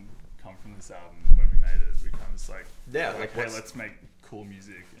would come from this album when we made it. We kind of just like, hey, let's make cool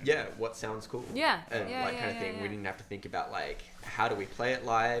music. Yeah, what sounds cool. Yeah. And kind of thing. We didn't have to think about like, how do we play it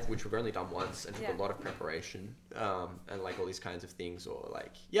live, which we've only done once and took a lot of preparation, and like all these kinds of things. Or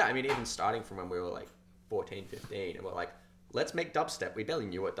like, I mean, even starting from when we were like 14, 15, and we're like, let's make dubstep. We barely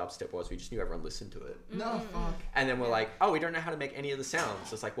knew what dubstep was. We just knew everyone listened to it. No, fuck. And then we're like, oh, we don't know how to make any of the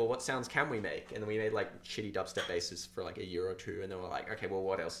sounds. It's like, well, what sounds can we make? And then we made like shitty dubstep basses for like a year or two. And then we're like, okay, well,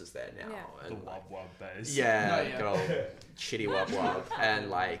 what else is there now? Yeah. The And wub wub bass. good old shitty wub wub. And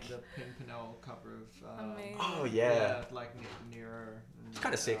like, the Pimpernel cover of Amazing. oh yeah. like nearer. It's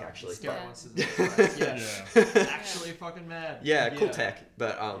kind of sick actually. Scary But- Monsters and Surprise. Yeah. Actually fucking mad. Yeah, cool tech.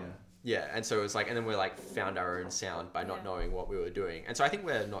 But yeah, and so it was like, and then we like found our own sound by not knowing what we were doing. And so I think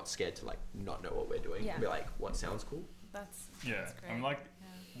we're not scared to like not know what we're doing. Yeah. We're like, what sounds cool? That's Yeah, great. I'm like,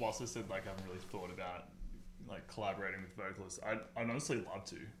 whilst I said like I haven't really thought about like collaborating with vocalists. I'd honestly love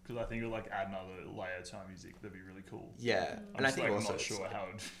to, because I think it would like add another layer to our music. That'd be really cool. Yeah, I'm and I just, think like, also not it's sure like- how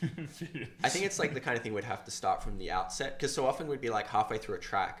it fit in. I think it's like the kind of thing we'd have to start from the outset, because so often we'd be like halfway through a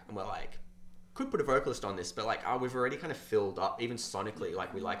track and we're like, could put a vocalist on this, but like, we've already kind of filled up, even sonically,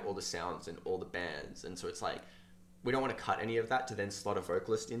 like we like all the sounds and all the bands, and so it's like we don't want to cut any of that to then slot a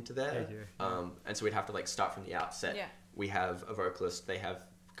vocalist into there. And so we'd have to like start from the outset. Yeah. We have a vocalist, they have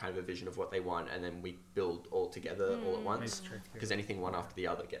kind of a vision of what they want, and then we build all together all at once, because anything one after the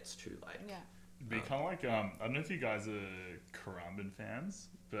other gets too like It'd be kind of like I don't know if you guys are Karamban fans,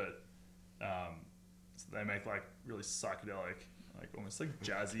 but so they make like really psychedelic, like almost like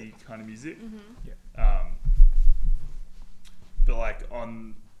jazzy kind of music. But like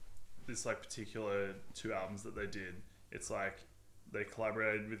on this like particular 2 albums that they did, it's like they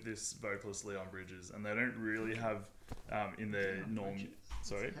collaborated with this vocalist Leon Bridges, and they don't really have in their norm.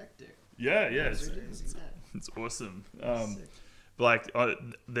 Sorry. It's hectic. Yeah, It's it's awesome. But like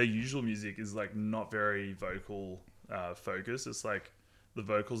their usual music is like not very vocal focused. It's like the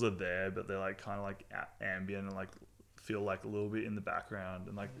vocals are there, but they're like kind of like ambient and like feel like a little bit in the background,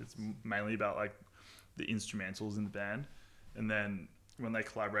 and like it's mainly about like the instrumentals in the band. And then when they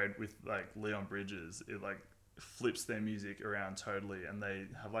collaborate with like Leon Bridges, it like flips their music around totally, and they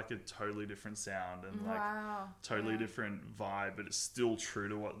have like a totally different sound and like totally different vibe, but it's still true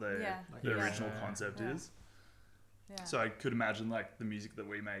to what the original concept is. So I could imagine like the music that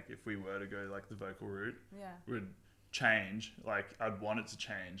we make, if we were to go like the vocal route, would change. Like I'd want it to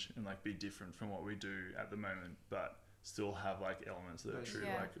change and like be different from what we do at the moment, but still have like elements that are true to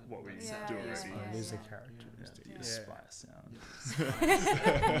like what we do already. Lose the characteristic. The Aspire sound.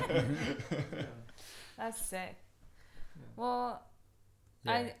 That's sick. Well,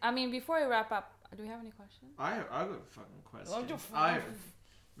 I mean, before we wrap up, do we have any questions? I got a fucking question. Oh,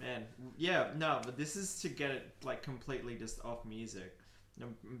 Man, yeah, no, but this is to get it like completely just off music. No,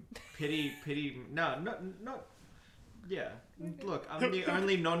 pity, no, not. Yeah, look, I'm the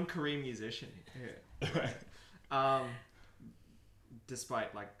only non-Korean musician here. Right?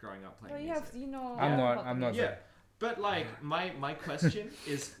 Despite like growing up playing music. I'm not. Yeah, but like my question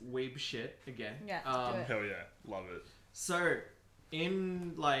is weeb shit again. Yeah. Hell yeah, love it. So,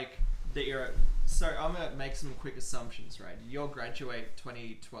 in like the era, so I'm gonna make some quick assumptions, right? You'll graduate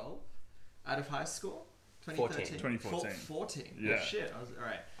 2012 out of high school. 2013. 14. Yeah. Oh, shit. All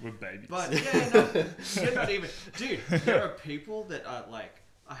right. We're babies. But yeah, no, you're not even, dude. There are people that are like,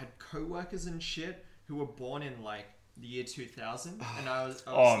 I had co-workers and shit who were born in like the year 2000, and I was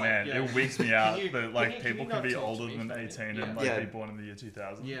oh like, man, yeah. it weaks me out that can like you people can not be talk to older me than for a 18 minute? and like Yeah. be born in the year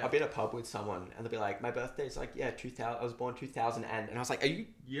 2000. Yeah. I'll be in a pub with someone and they'll be like, my birthday's like 2000. I was born 2000, and I was like, are you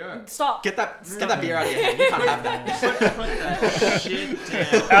Yeah. Stop. get that beer out of your hand? You can't have that. Put that shit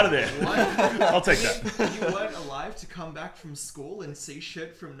down. Out of there. What? I'll take that. You weren't alive to come back from school and see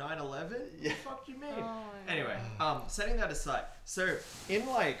shit from 9/11? Yeah. The fuck you mean? Oh my Anyway, setting that aside. So, in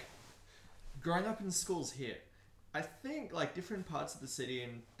like growing up in schools here, I think like different parts of the city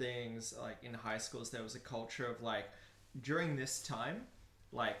and things, like in high schools, there was a culture of like during this time,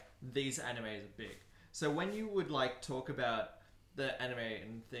 like these animes are big. So when you would like talk about the anime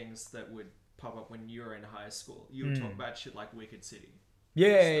and things that would pop up when you were in high school, you would talk about shit like Wicked City,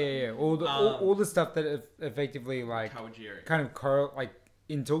 Yeah. All the stuff that effectively like Kawajiri. kind of like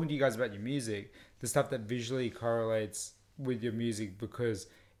in talking to you guys about your music, the stuff that visually correlates with your music, because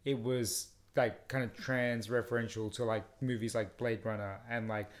it was like kind of trans-referential to like movies like Blade Runner and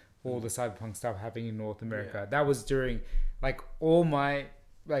like all the cyberpunk stuff happening in North America. Yeah. That was during like all my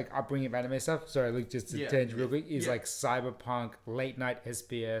like upbringing of anime stuff. Sorry, look, just to tangent real quick, is like cyberpunk, late night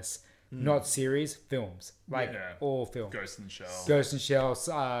SBS, not series, films, like all films. Ghost in the Shell. Ghost in the Shell,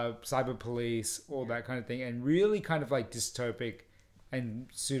 Cyber Police, all that kind of thing, and really kind of like dystopic and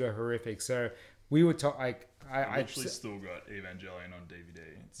pseudo horrific. So we would talk like I actually still got Evangelion on DVD.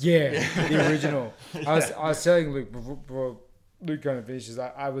 The original. I was telling Luke before Luke kind of finishes.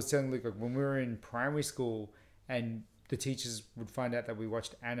 I was telling Luke like when we were in primary school and the teachers would find out that we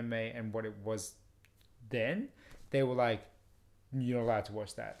watched anime and what it was then, they were like, you're not allowed to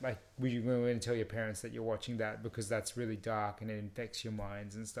watch that. Like, we're going to tell your parents that you're watching that because that's really dark and it infects your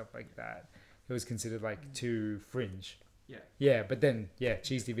minds and stuff like that. It was considered like too fringe. Yeah, but then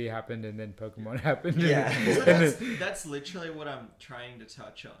Cheese TV happened and then Pokemon happened. So that's literally what I'm trying to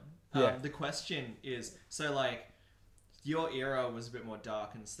touch on. The question is, so like your era was a bit more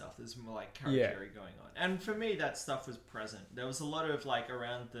dark and stuff. There's more like Kawajiri going on, and for me that stuff was present. There was a lot of like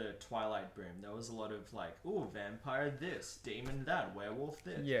around the Twilight boom. There was a lot of like, ooh, vampire this, demon that, werewolf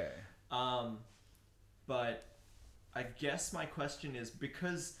this. Yeah. But I guess my question is,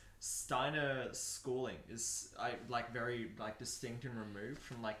 because Steiner schooling is very like distinct and removed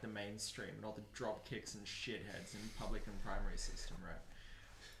from like the mainstream and all the drop kicks and shitheads in public and primary system, right?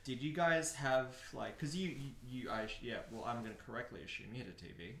 Did you guys have like, because I'm gonna correctly assume you had a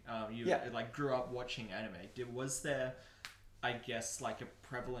TV. You like grew up watching anime. Was there, I guess, like a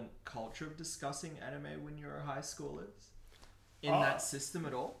prevalent culture of discussing anime when you were high schoolers in that system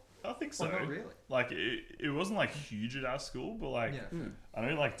at all? I think so. Or not really. Like it wasn't like huge at our school, but like I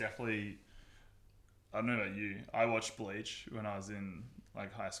know like definitely. I don't know about you. I watched Bleach when I was in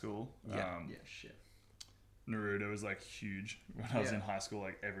like high school. Shit. Naruto was like huge when I was in high school.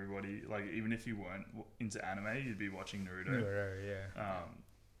 Like everybody, like even if you weren't into anime, you'd be watching Naruto.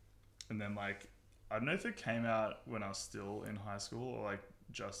 And then like I don't know if it came out when I was still in high school or like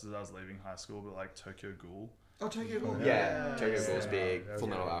just as I was leaving high school, but like Tokyo Ghoul. Oh, Tokyo Ghoul. Tokyo Ghoul was big. Full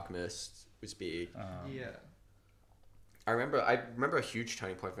Metal Alchemist was big. I remember a huge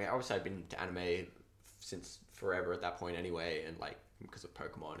turning point for me. Obviously, I've been into anime since forever at that point anyway, and like because of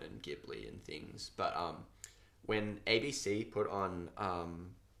Pokemon and Ghibli and things. But when ABC put on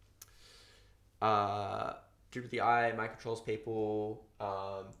Droop the Eye, My Controls People,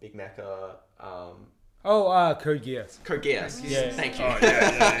 Big Mecha, Code Geass. Code Geass. Yeah. Thank you.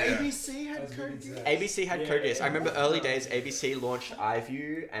 ABC had Code Geass. ABC had Code Geass. I remember early days ABC launched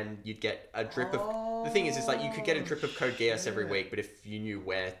iView and you'd get a drip of... The thing is like you could get a drip of Code Geass every week, but if you knew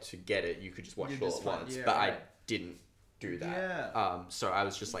where to get it, you could just watch it all at once. But I didn't do that. So I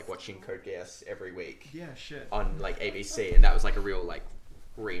was just like watching Code Geass every week. Yeah, shit. On like ABC, and that was like a real like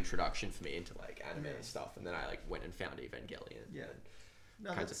reintroduction for me into like anime and stuff. And then I like went and found Evangelion.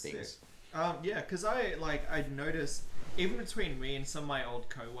 And kinds of things. Sick. Because I'd noticed even between me and some of my old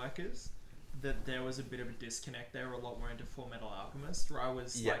co-workers that there was a bit of a disconnect. They were a lot more into Full Metal Alchemist, where I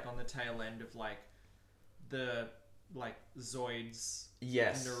was like on the tail end of like the like Zoids,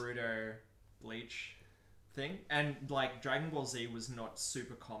 Naruto, Bleach thing, and like Dragon Ball Z was not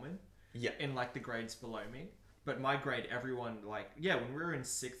super common in like the grades below me. But my grade, everyone like when we were in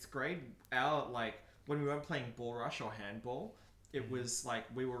 6th grade, our like when we weren't playing Ball Rush or Handball, it was like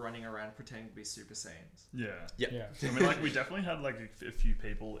we were running around pretending to be Super Saiyans. I mean, like we definitely had like a few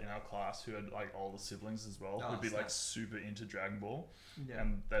people in our class who had like older siblings as well who'd be like super into Dragon Ball,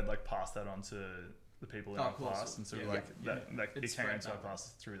 and they'd like pass that on to the people in our class, and so it came into our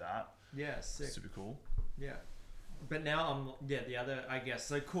class through that. Yeah, sick. Super cool. Yeah. But now the other, I guess,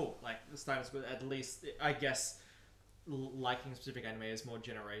 so cool. Like, the Steiner School, at least, I guess, liking specific anime is more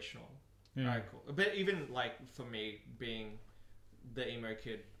generational. Alright, cool. But even, like, for me, being the emo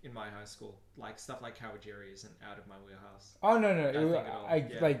kid in my high school, like, stuff like Kawajiri isn't out of my wheelhouse. Oh, no.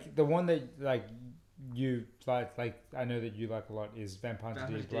 Like, the one that, like, you like, I know that you like a lot is Vampire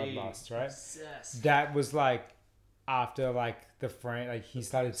Hunter D Bloodlust, right? Yes. That was, like, after, like, the frame, like, he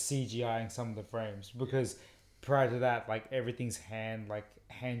started CGIing some of the frames, because... Prior to that, like everything's hand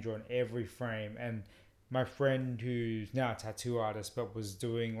drawn every frame. And my friend who's now a tattoo artist, but was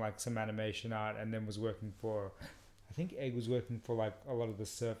doing like some animation art, and then was working for, I think Egg was working for like a lot of the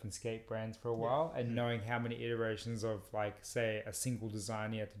surf and skate brands for a while, and knowing how many iterations of like say a single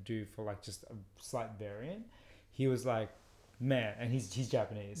design he had to do for like just a slight variant, he was like, man, and he's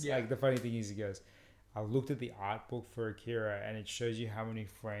Japanese. Like the funny thing is, he goes, I looked at the art book for Akira, and it shows you how many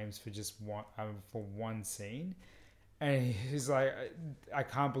frames for just one scene, and he's like, I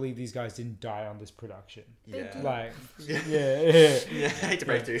can't believe these guys didn't die on this production. Yeah. Like, I hate to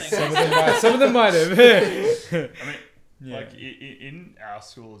break through. Some of them might have. I mean, like in our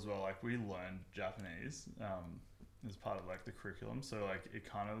school as well, like we learned Japanese as part of like the curriculum, so like it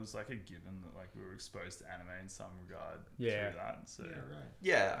kind of was like a given that like we were exposed to anime in some regard through that. So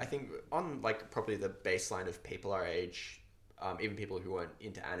I think on like probably the baseline of people our age, even people who weren't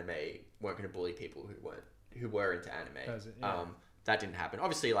into anime weren't going to bully people who were into anime. That didn't happen.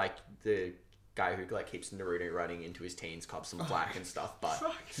 Obviously, like the guy who like keeps Naruto running into his teens cops some flack and stuff, but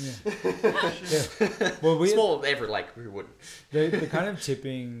well, small ever like who wouldn't. The kind of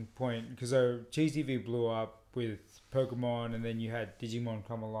tipping point, because Cheese TV blew up with Pokemon, and then you had Digimon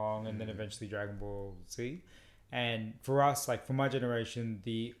come along, and then eventually Dragon Ball Z. And for us, like for my generation,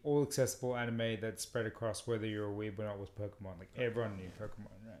 the all accessible anime that spread across whether you're a weeb or not was Pokemon. Like everyone knew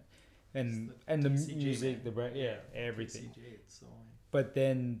Pokemon, right? And the music, everything. But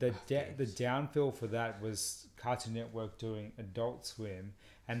then the downfill for that was Cartoon Network doing Adult Swim,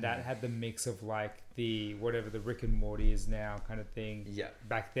 and that had the mix of like the whatever the Rick and Morty is now kind of thing.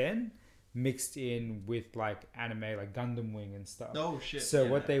 Back then, mixed in with like anime like Gundam Wing and stuff. Oh shit. So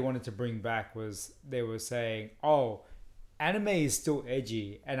what they wanted to bring back was, they were saying, anime is still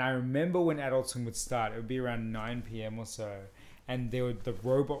edgy. And I remember when Adult Swim would start, it would be around 9 p.m. or so, and the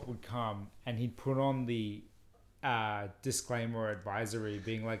robot would come and he'd put on the disclaimer or advisory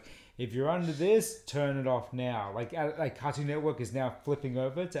being like, if you're under this, turn it off now. Like Cartoon Network is now flipping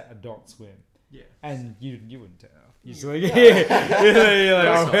over to Adult Swim. Yeah. And you wouldn't turn it off. You're just like, you're like,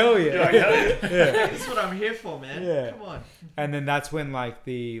 oh hell yeah. You're like, hell yeah. Yeah. That's what I'm here for, man. Yeah. Come on. And then that's when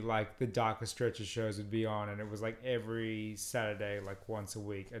the darker stretch of shows would be on, and it was like every Saturday, like once a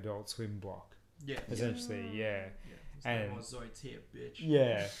week, Adult Swim block. Yeah. Essentially, yeah. And And more Zoids here, bitch.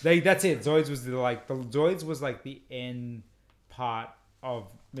 yeah, that's it. Zoids was Zoids was like the end part of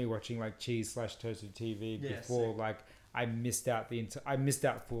me watching like cheese/toasted TV Yeah, before sick. like I missed out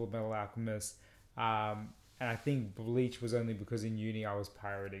Full Metal Alchemist. And I think Bleach was only because in uni I was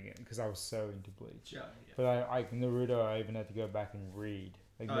pirating it because I was so into Bleach. Yeah. But I Naruto, I even had to go back and read.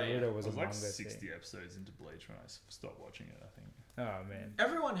 Like Naruto was I a was like manga 60 thing. episodes into Bleach when I stopped watching it, I think. Oh man.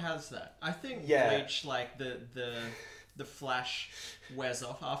 Everyone has that. I think Bleach, like the flash wears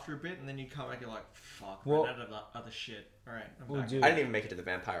off after a bit, and then you come back and you're like, fuck, Well- run out of other shit. All right, I'm Would back. you- I didn't even make it to the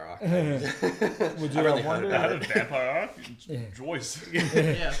vampire arc. Would you I've only wonder- heard I about had a it. vampire arc. Yeah. Joyce.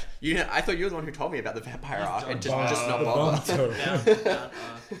 Yeah. I thought you were the one who told me about the vampire He's arc and done. just not The bother. Banto. Down,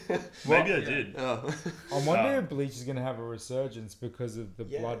 Maybe I yeah. did. Oh. I'm wondering if Bleach is going to have a resurgence because of the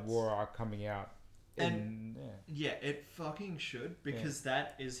Yeah, Blood it's- War arc coming out. And- yeah. Yeah, it fucking should, because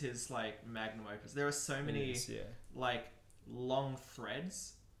that is his like magnum opus. There are so many It is, yeah. like long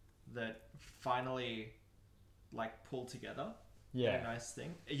threads that finally like pull together. Yeah. A nice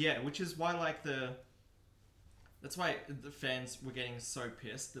thing. Yeah, which is why that's why the fans were getting so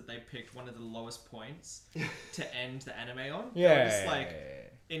pissed that they picked one of the lowest points to end the anime on. They were Yeah. just like,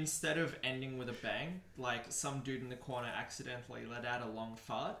 instead of ending with a bang, like some dude in the corner accidentally let out a long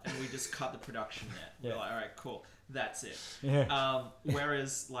fart and we just cut the production there. Yeah. We're like, all right, cool, that's it. Yeah.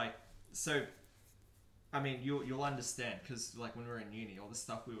 Whereas like, so, I mean, you'll understand because like when we were in uni, all the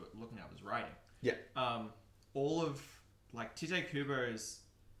stuff we were looking at was writing. Yeah. All of like Tite Kubo's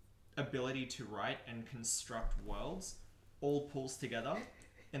ability to write and construct worlds all pulls together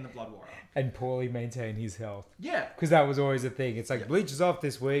in the Blood War arc. And poorly maintain his health. Yeah. Because that was always a thing. It's like, Bleach is off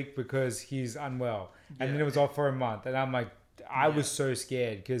this week because he's unwell. And Yeah. then it was off for a month. And I'm like, I was so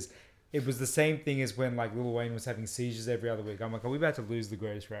scared because it was the same thing as when like Lil Wayne was having seizures every other week. I'm like, are we about to lose the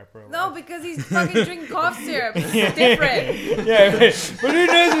greatest rapper alive? No, because he's fucking drinking cough syrup. It's different. Yeah, but who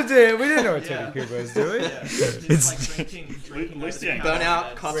knows what to do? We didn't know what Yeah. Teddy Kubo was doing. Yeah. He's like drinking least over the he ain't counter Burnout,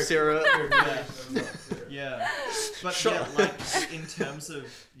 meds. cough syrup. Yeah. Yeah. But Sure. yeah, like in terms of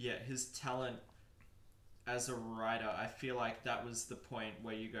his talent as a writer, I feel like that was the point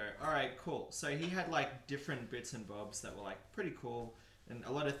where you go, all right, cool. So he had like different bits and bobs that were like pretty cool, and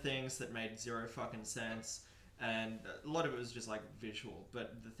a lot of things that made zero fucking sense, and a lot of it was just like visual.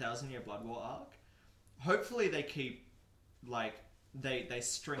 But the 1,000-Year Blood War arc, hopefully they keep like they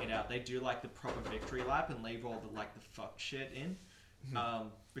string it out. They do like the proper victory lap and leave all the like the fuck shit in.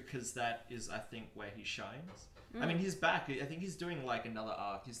 Because that is, I think, where he shines. I mean, he's back. I think he's doing like another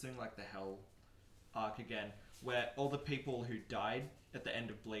arc. He's doing like the Hell arc again, where all the people who died at the end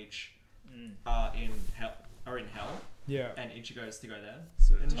of Bleach are in hell. Yeah. And Ichigo has to go there.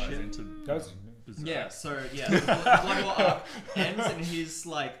 So it And ties shit. into That's, Berserk. Yeah, so the Blood War arc ends and he's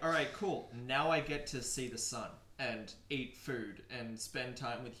like, alright, cool. Now I get to see the sun and eat food and spend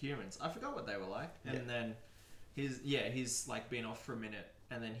time with humans. I forgot what they were like. And then he's like been off for a minute,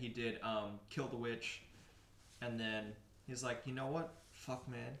 and then he did Kill the Witch, and then he's like, you know what? Fuck,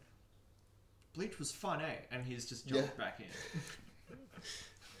 man. Bleach was fun, eh? And he's just jumped back in.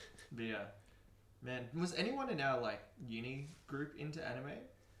 But yeah. Man, was anyone in our like uni group into anime?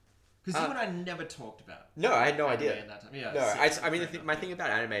 Because you and I never talked about. No, I had no anime idea. in that time. Yeah. No, sick, I mean, fair my enough. thing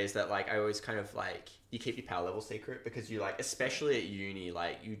about anime is that, like, I always kind of, like, you keep your power level secret because you, like, especially at uni,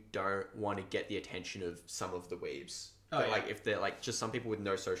 like, you don't want to get the attention of some of the weebs. Oh, But, yeah. like, if they're, like, just some people with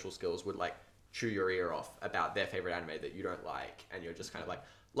no social skills would, like, chew your ear off about their favorite anime that you don't like, and you're just kind of like,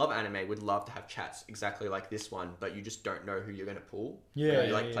 love anime, would love to have chats exactly like this one, but you just don't know who you're going to pull. Yeah,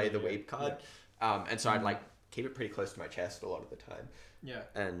 You, like, yeah, play yeah, the yeah. weeb card. And so I'd, like, keep it pretty close to my chest a lot of the time. Yeah.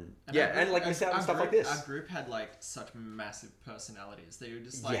 And And yeah, our and, like, group- miss out on our stuff like group- this. Our group had like such massive personalities. They were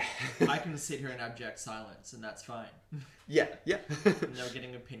just like, Yeah. I can sit here in abject silence and that's fine. Yeah, yeah. And they were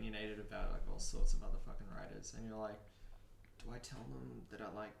getting opinionated about like all sorts of other fucking writers, and you're like, do I tell them that I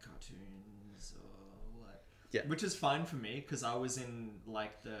like cartoons or what? Yeah. Which is fine for me because I was in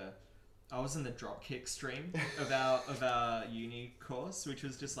like the Dropkick stream of our uni course, which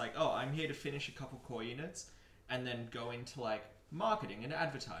was just like, oh, I'm here to finish a couple core units and then go into like marketing and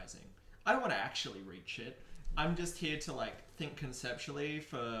advertising. I don't want to actually read shit. I'm just here to like think conceptually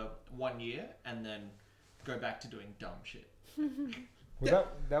for 1 year and then go back to doing dumb shit. Well,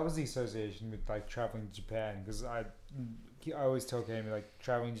 that was the association with like traveling to Japan, because I always tell Kami like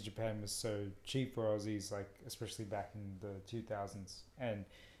traveling to Japan was so cheap for Aussies, like especially back in the 2000s and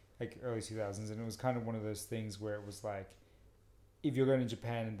like early 2000s, and it was kind of one of those things where it was like, if you're going to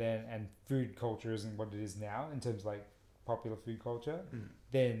Japan and food culture isn't what it is now in terms of like popular food culture,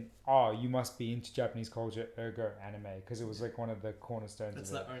 then you must be into Japanese culture, ergo anime, because it was like one of the cornerstones.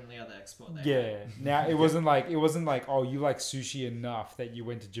 That's of the only other export they Yeah. Now it wasn't like you like sushi enough that you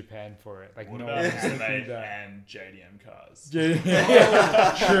went to Japan for it. Like What no about one was anime thinking that. and JDM cars?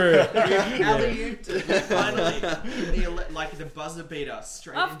 True. Finally, like the buzzer beater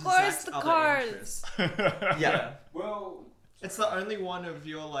straight Of into course, Zach's the other cars. interests. Yeah. Well, It's the only one of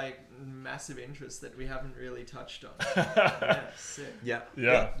your like massive interests that we haven't really touched on. Yeah, sick. Yeah.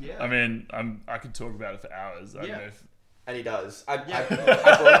 Yeah. Yeah. I mean, I could talk about it for hours. I don't know if And he does. I Yeah. I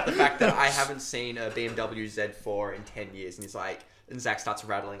brought up the fact that I haven't seen a BMW Z4 in 10 years, and he's like, and Zach starts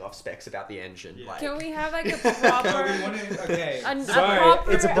rattling off specs about the engine. Yeah. Like, Can we have like a proper? okay. A Sorry,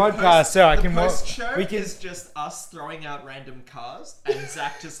 proper- it's a podcast, so I can Post show we can. is just us throwing out random cars and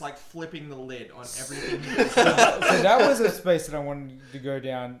Zach just like flipping the lid on everything. So that was a space that I wanted to go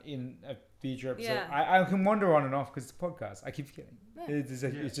down in a future episode. Yeah. I can wander on and off because it's a podcast. I keep forgetting. Yeah.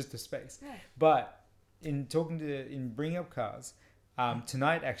 It's just a space. Yeah. But in bringing up cars,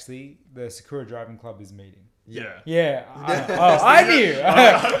 tonight actually the Sakura Driving Club is meeting. yeah. Yeah. I knew.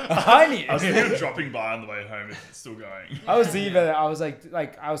 I knew. I was thinking of dropping by on the way home if it's still going. I was thinking about it. I was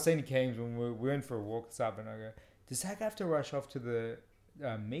like I was saying to Kames when we went for a walk and stuff, and I go, does Zach have to rush off to the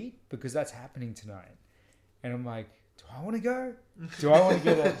meet because that's happening tonight? And I'm like, do I want to go? Do I want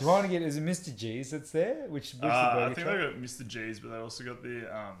to get? Is it Mr. G's that's there? Which the I burger think truck? they got Mr. G's, but they also got the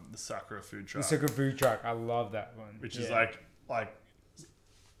Sakura food The truck, Sakura food truck. I love that one. which is like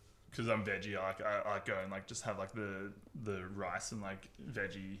because I'm veggie, I like go and like just have like the rice and like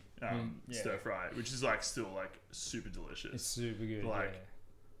veggie stir fry, which is like still like super delicious. It's super good. Like,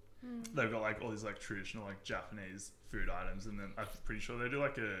 yeah. They've got like all these like traditional like Japanese food items, and then I'm pretty sure they do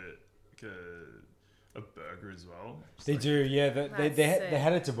like a burger as well. Just They like, do, yeah. They sick.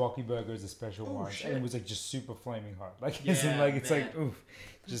 had a tteokbokki burger as a special Oh, one, shit. and it was like just super flaming hot. Like Yeah, it's like man. oof,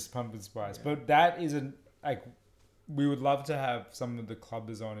 just pumpkin spice. But that isn't like we would love to have some of the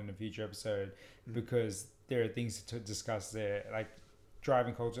clubbers on in a future episode because there are things to discuss there, like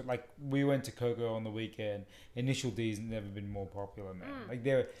driving culture. Like we went to Coco on the weekend. Initial D's never been more popular, man. Like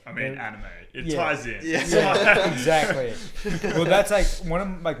they're. I mean, they're- anime. It Yeah. ties in. Yeah. Yeah, exactly. Well, that's like one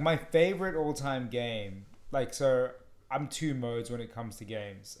of like my favorite all-time game. Like, so I'm two modes when it comes to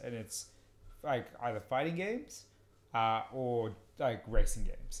games, and it's like either fighting games, or like racing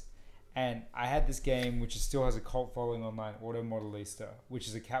games. And I had this game which still has a cult following online, Auto Modelista, which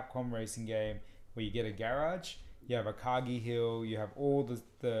is a Capcom racing game where you get a garage, you have a Kagi Hill, you have all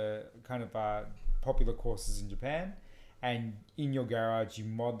the kind of popular courses in Japan, and in your garage you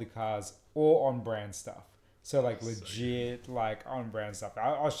mod the cars or on brand stuff. So like legit like on brand stuff.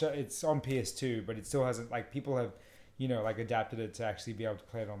 I'll show. It's on PS2, but it still hasn't like people have, like adapted it to actually be able to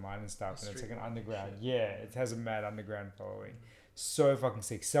play it online and stuff. And it's like an underground. Yeah, it has a mad underground following. So fucking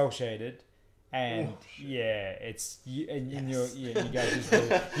sick, cell shaded, and it's you guys just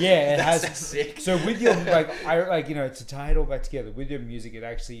it has sick. So with your to tie it all back together with your music, it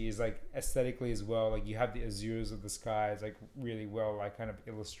actually is like aesthetically as well. Like you have the azures of the skies like really well like kind of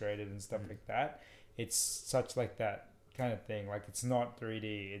illustrated and stuff like that. It's such like that kind of thing. Like it's not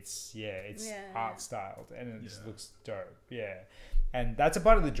 3D. It's art styled and it just looks dope. Yeah, and that's a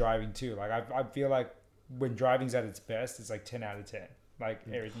part of the driving too. Like I feel like when driving's at its best, it's like 10 out of 10. Like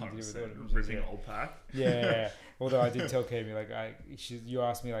everything to do with it. ripping old pack. Yeah. Although I did tell Kami like you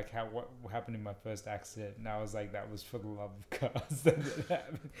asked me like what happened in my first accident, and I was like that was for the love of cars. That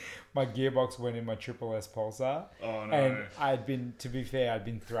happened. My gearbox went in my Triple S Pulsar. Oh no. And I'd been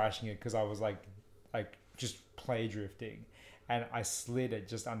thrashing it because I was like just play drifting, and I slid at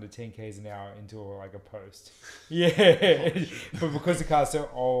just under 10 k's an hour into like a post. Yeah, but because the car's so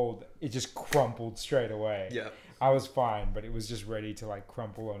old, it just crumpled straight away. Yeah. I was fine, but it was just ready to like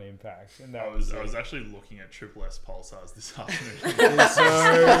crumple on impact. And that I was actually looking at Triple S Pulsars this afternoon. it's so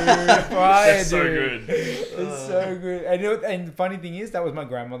fire, That's so dude. good. It's so good. And the funny thing is, that was my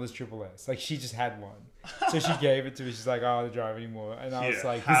grandmother's Triple S. Like she just had one, so she gave it to me. She's like, "Oh, I don't drive anymore," and I was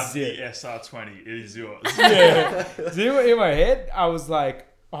like, have "This is the it." SR20. It is yours. Yeah. So in my head, I was like,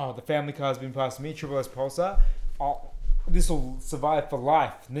 "Oh, the family car's been passed to me, Triple S Pulsar. This will survive for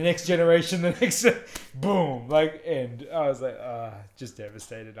life. The next generation, the next boom." Like, and I was like, just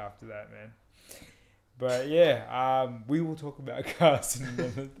devastated after that, man. But yeah, we will talk about cars in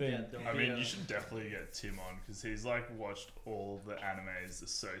another thing. Yeah, I mean, you should definitely get Tim on because he's like watched all the animes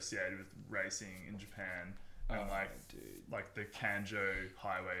associated with racing in Japan and like the Kanjo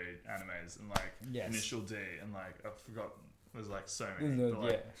Highway animes and like Initial D and like I forgot there's like so many. But,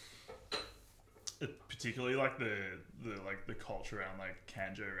 like, particularly like the culture around like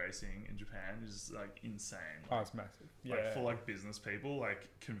Kanjo racing in Japan is like insane. Oh, it's massive. Yeah. Like for like business people, like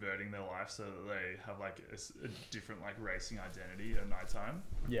converting their life so that they have like a different like racing identity at nighttime.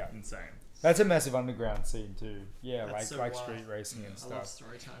 Yeah. Insane. That's a massive underground scene too. Yeah, That's like so street racing and I stuff. love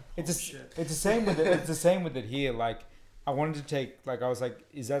story time. It's the same with it. It's the same with it here. Like I wanted to take I was like,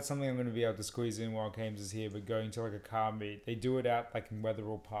 is that something I'm going to be able to squeeze in while Kames is here? But going to like a car meet, they do it out like in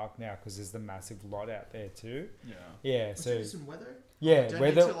Wetherall Park now because there's the massive lot out there too. Yeah. Yeah. So some weather. yeah, Don't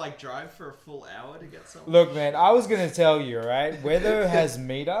weather. need to like drive for a full hour to get somewhere. Look, man, I was gonna tell you, right? Weather has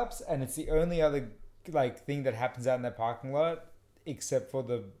meetups, and it's the only other like thing that happens out in that parking lot, except for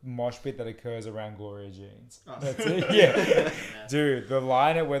the mosh pit that occurs around Gloria Jeans. Oh. That's it. Yeah, dude, the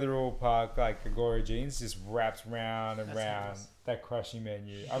line at Wetherall Park, like the Gloria Jeans, just wraps round and That's round. nice. That crushing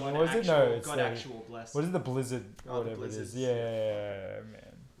menu. I God mean, what is it? No, it's God the, actual bless. what is it, the Blizzard or Oh, the whatever it is? Blizzards. Yeah,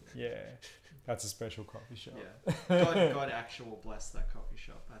 man. Yeah, that's a special coffee shop. Yeah. God actual bless that coffee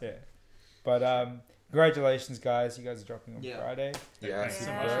shop. I think. Yeah. But congratulations, guys! You guys are dropping on Yeah. Friday. Yeah. Thanks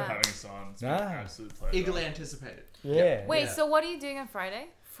so much for having us on. It's been Nah. an absolute pleasure. Eagerly anticipated. Yeah. Wait, Yeah. so what are you doing on Friday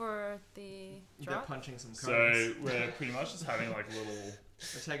for the They're drop? punching some So cones. we're pretty much just having like little.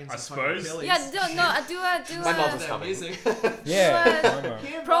 They're taking I some fucking suppose- pillies. Yeah, do My mom a was coming. Music. Yeah. Do promo.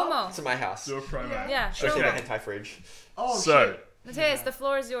 Here, promo. To my house. Do a promo. Yeah, Show me the promo. hentai fridge. Oh So shit. Matthias, the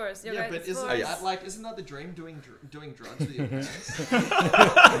floor is yours. Yeah, but isn't Oh, yeah. that like isn't that the dream doing drugs with your parents?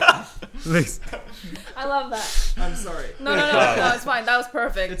 I love that. I'm sorry. No, it's fine. That was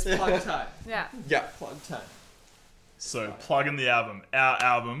perfect. It's plug time. Yeah. Yeah. Plug time. So plugging the album. Our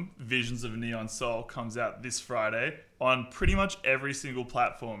album, Visions of a Neon Soul, comes out this Friday on pretty much every single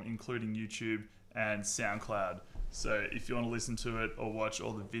platform, including YouTube and SoundCloud. So if you want to listen to it or watch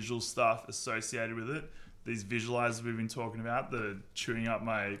all the visual stuff associated with it, these visualizers we've been talking about, the chewing up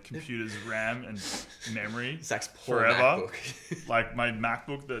my computer's RAM and memory Zach's poor forever. MacBook. Like my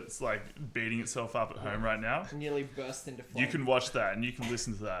MacBook that's like beating itself up at home right now. Nearly burst into flame. You can watch that and you can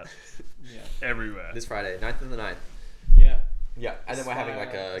listen to that Yeah. everywhere. This Friday, 9th and the 9th. Yeah. Yeah. And then we're having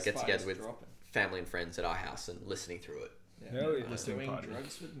like a Aspire's get together with dropping. family and friends at our house and listening through it. Yeah. Hell yeah. Listening Doing party.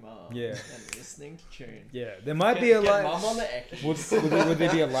 drugs with mom. Yeah. And listening to tunes. Yeah, there might be a Get mom live. on the X. Would there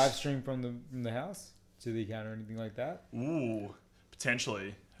be a live stream from the house to the account or anything like that? Ooh,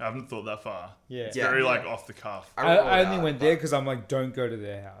 potentially. I haven't thought that far. Yeah. It's Yeah. very like off the cuff. I only went there because I'm like, don't go to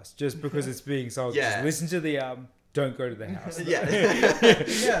their house just because it's being sold. Yeah. Just listen to the album. Don't go to the house. Yeah.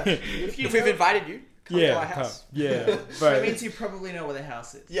 Yeah. If If we've invited you, come to our Yeah, house. yeah, That but means you probably know where the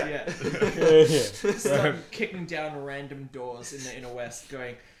house is. Yeah. yeah. Start kicking down random doors in the inner west,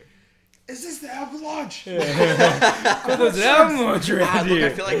 going, "Is this the album launch?" Well, there's an album launch Ah, around look, I here.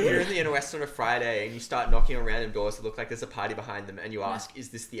 feel like you're in the inner west on a Friday and you start knocking on random doors that look like there's a party behind them and you ask, is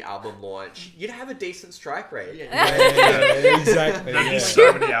this the album launch? You'd have a decent strike rate. Yeah. Yeah, exactly. There'd be Yeah.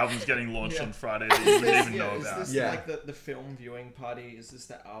 so many albums getting launched Yeah. on Friday that you wouldn't even know Is about. this Yeah. like the film viewing party? Is this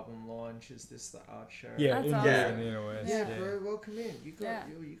the album launch? Is this the art show? Yeah, That's in awesome. the inner west. Yeah, Yeah. bro, welcome in. You got Yeah.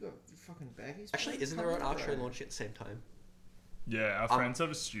 you got fucking baggies. Actually, bro? isn't Come there an on, art show bro. launching at the same time? Yeah, our friends have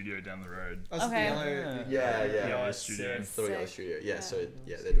a studio down the road. Oh, it's the Okay. yellow- Yeah, yeah. Yellow studio. sick. The Yellow Sick. Studio. Yeah, Yeah. so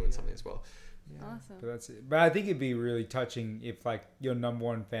yeah, they're doing something as well. Awesome. But that's it. But I think it'd be really touching if like your number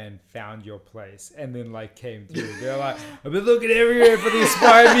one fan found your place and then like came through. They're like, I've been looking everywhere for the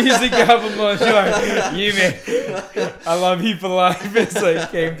Aspire music album launch. You're like, you man, I love you for life. It's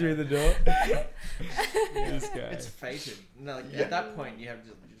like came through the door. This guy. It's fated. No, like, Yeah. at that point you have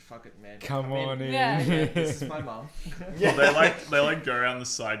to fuck it, man. Come on in. Yeah. This is my mom. Well, they go around the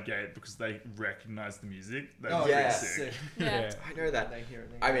side gate because they recognize the music. That's Oh pretty yeah. sick. Yeah. Yeah. I know that. They hear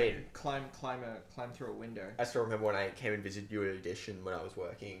it. I mean- climb through a window. I still remember when I came and visited you at Audition when I was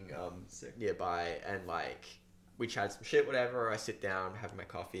working Sick. nearby, and like we chatted some shit, whatever. I sit down, having my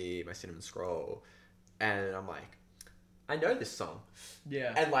coffee, my cinnamon scroll, and I'm like, I know this song.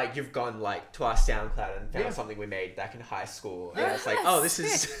 Yeah. And like you've gone like to our SoundCloud and found Yeah. something we made back in high school, and Yeah. it's like, oh, this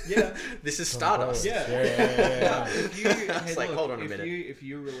is Yeah. this is Stardust. Yeah. Yeah. If you, hey, It's like, look, hold on a if minute. if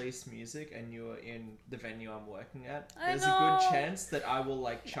you release music and you're in the venue I'm working at, I there's a know. good chance that I will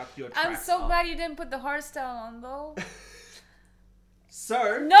like chuck your tracks I'm so up. glad you didn't put the hardstyle on though.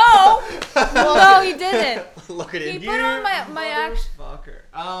 So No, no, he didn't. Look at He him. put on my action.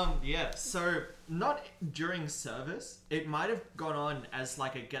 motherfucker. Yeah. So not during service. It might have gone on as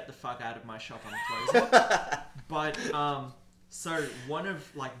like a get the fuck out of my shop, I'm closing. But so one of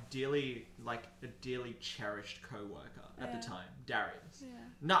like dearly cherished co-worker at the time, Darius. Yeah.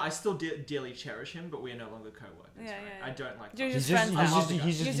 No, I still dearly cherish him, but we are no longer co-workers. Yeah, right? yeah. I don't like. You're He's just just, friends.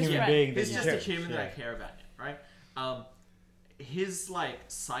 he's just a human friend. being. He's that just you a cherish, human that I yeah. care about, right? His like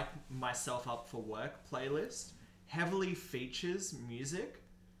psych myself up for work playlist heavily features music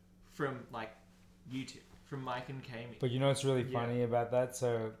from like YouTube, from Mike and Kami. But you know what's really funny about that?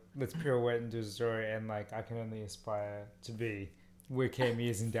 So let's pirouette into a story, and like I can only aspire to be where Kami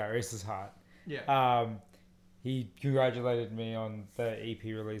is in Darius's heart. Yeah. He congratulated me on the EP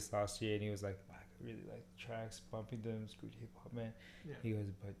release last year, and he was like, "I really like the tracks, bumping them, it's good hip hop, man." Yeah. He goes,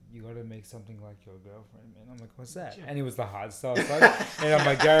 "But you gotta make something like your girlfriend, man." I'm like, "What's that?" Yeah. And he was the hard style, and I'm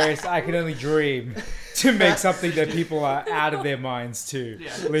like, "Darius, I can only dream to make something that people are out of their minds to,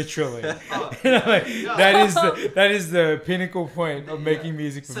 literally." Oh, And I'm like, yeah. that is the pinnacle point of making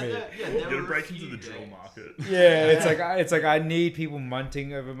music for me. There You're were a breaking few into the drill days. market. Yeah, it's like I need people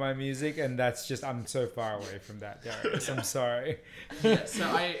munting over my music, and that's just I'm so far away from that, Darius. I'm sorry. Yeah, so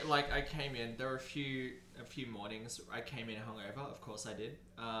I came in. There were a few mornings I came in hungover. Of course I did.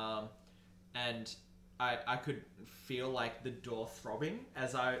 And I could feel like the door throbbing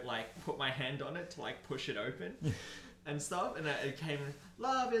as I like put my hand on it to like push it open and stuff. And it came,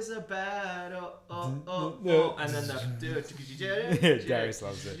 love is a bad and then the Darius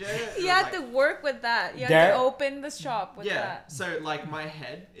loves it. You had to work with that. You had to open the shop with that. So like my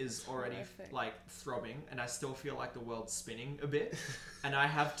head is already Perfect. like throbbing, and I still feel like the world's spinning a bit, and I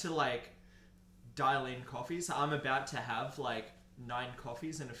have to like dial in coffee. So I'm about to have like 9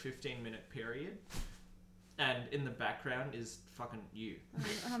 coffees in a 15-minute period, and in the background is fucking you.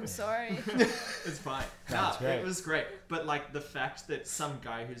 I'm sorry. It's fine. That's great. It was great. But like the fact that some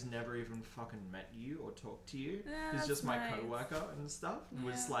guy who's never even fucking met you or talked to you, Yeah, who's that's just my nice. co-worker and stuff, Yeah,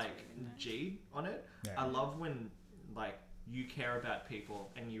 was that's like really nice. G on it. Yeah. I love when like you care about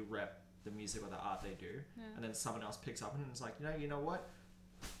people and you rep the music or the art they do, and then someone else picks up and is like, you know what?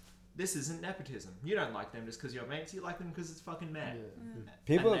 This isn't nepotism. You don't like them just because you're mates. You like them because it's fucking mad.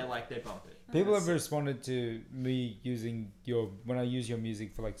 People and they bump it. People have responded to me using when I use your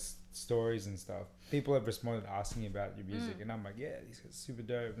music for like stories and stuff. People have responded asking about your music, and I'm like, yeah, these guys are super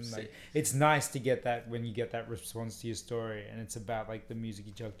dope. And like, it's nice to get that when you get that response to your story, and it's about like the music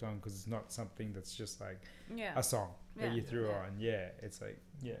you chucked on, because it's not something that's just like a song that you threw on. Yeah, it's like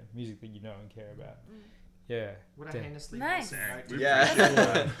music that you know and care about. Yeah. What a heinously Nice. Yeah.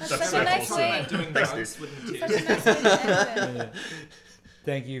 That's such a nice way. Doing drugs with Such the a nice way to end it.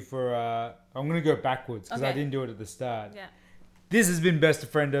 Thank you for. I'm gonna go backwards because I Okay. didn't do it at the start. Yeah. This has been Best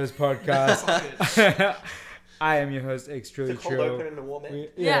of Friendos podcast. I am your host, It's a Extremely cold Trill. open and a warm end.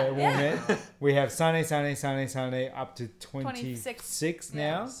 Warm end. We have Sunday up to 26 26.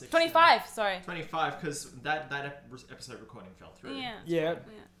 now. 25, sorry. 25, because that episode recording fell through. Yeah.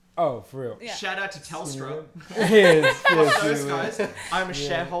 Oh, for real. Yeah. Shout out to Telstra. Yes, Those yes, guys. I'm a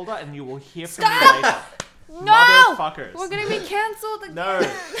shareholder, and you will hear from Stop! me later. No! Motherfuckers. We're gonna be cancelled again. No.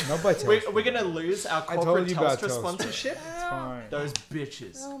 Not by Telstra. We're gonna lose our I told corporate you about Telstra Telstra. sponsorship. It's fine. Those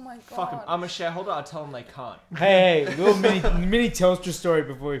bitches. Oh my god. Fuck 'em. I'm a shareholder. I tell them they can't. Hey, little mini Telstra story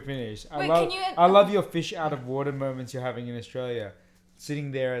before we finish. Wait, can you- I love your fish out of water moments you're having in Australia.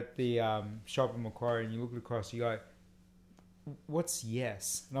 Sitting there at the shop in Macquarie, and you look across, you go, "What's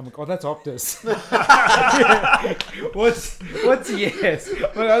yes?" And I'm like, "Oh, that's Optus." What's yes? I'm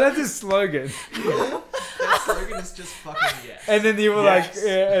like, "Oh, that's a slogan." That slogan is just fucking yes. And then you were Yes. like,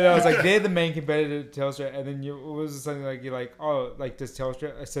 and I was like, they're the main competitor to Telstra. And then it was something like, you're like, oh, like, does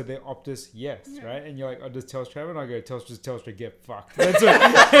Telstra? I said, they're Optus, yes, right? And you're like, oh, does Telstra have it? And I go, Telstra, get fucked. That's what.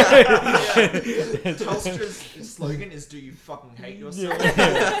 Telstra's slogan is, "Do you fucking hate yourself?"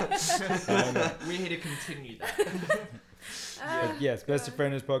 We're here to continue that. But yes, Best of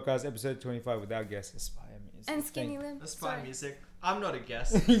Friendos podcast, episode 25 with our guest, Aspire Music. And Skinny Lim. Aspire Sorry. Music. I'm not a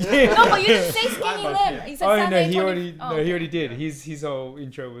guest. Yeah. No, but you didn't say Skinny I'm Lim. okay. You said Oh no, Sunday he 20 already oh, no, okay. he already did. His whole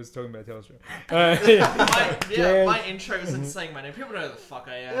intro was talking about Telstra. Yeah, my intro isn't saying my name. People know who the fuck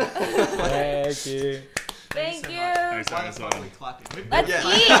I am. Thank you. Thank so you. much. Thanks, Why the fuck are Simon. we clapping? Let's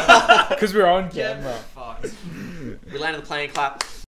Yeah. eat. Because we're on Get camera. fucked. We landed the plane clap.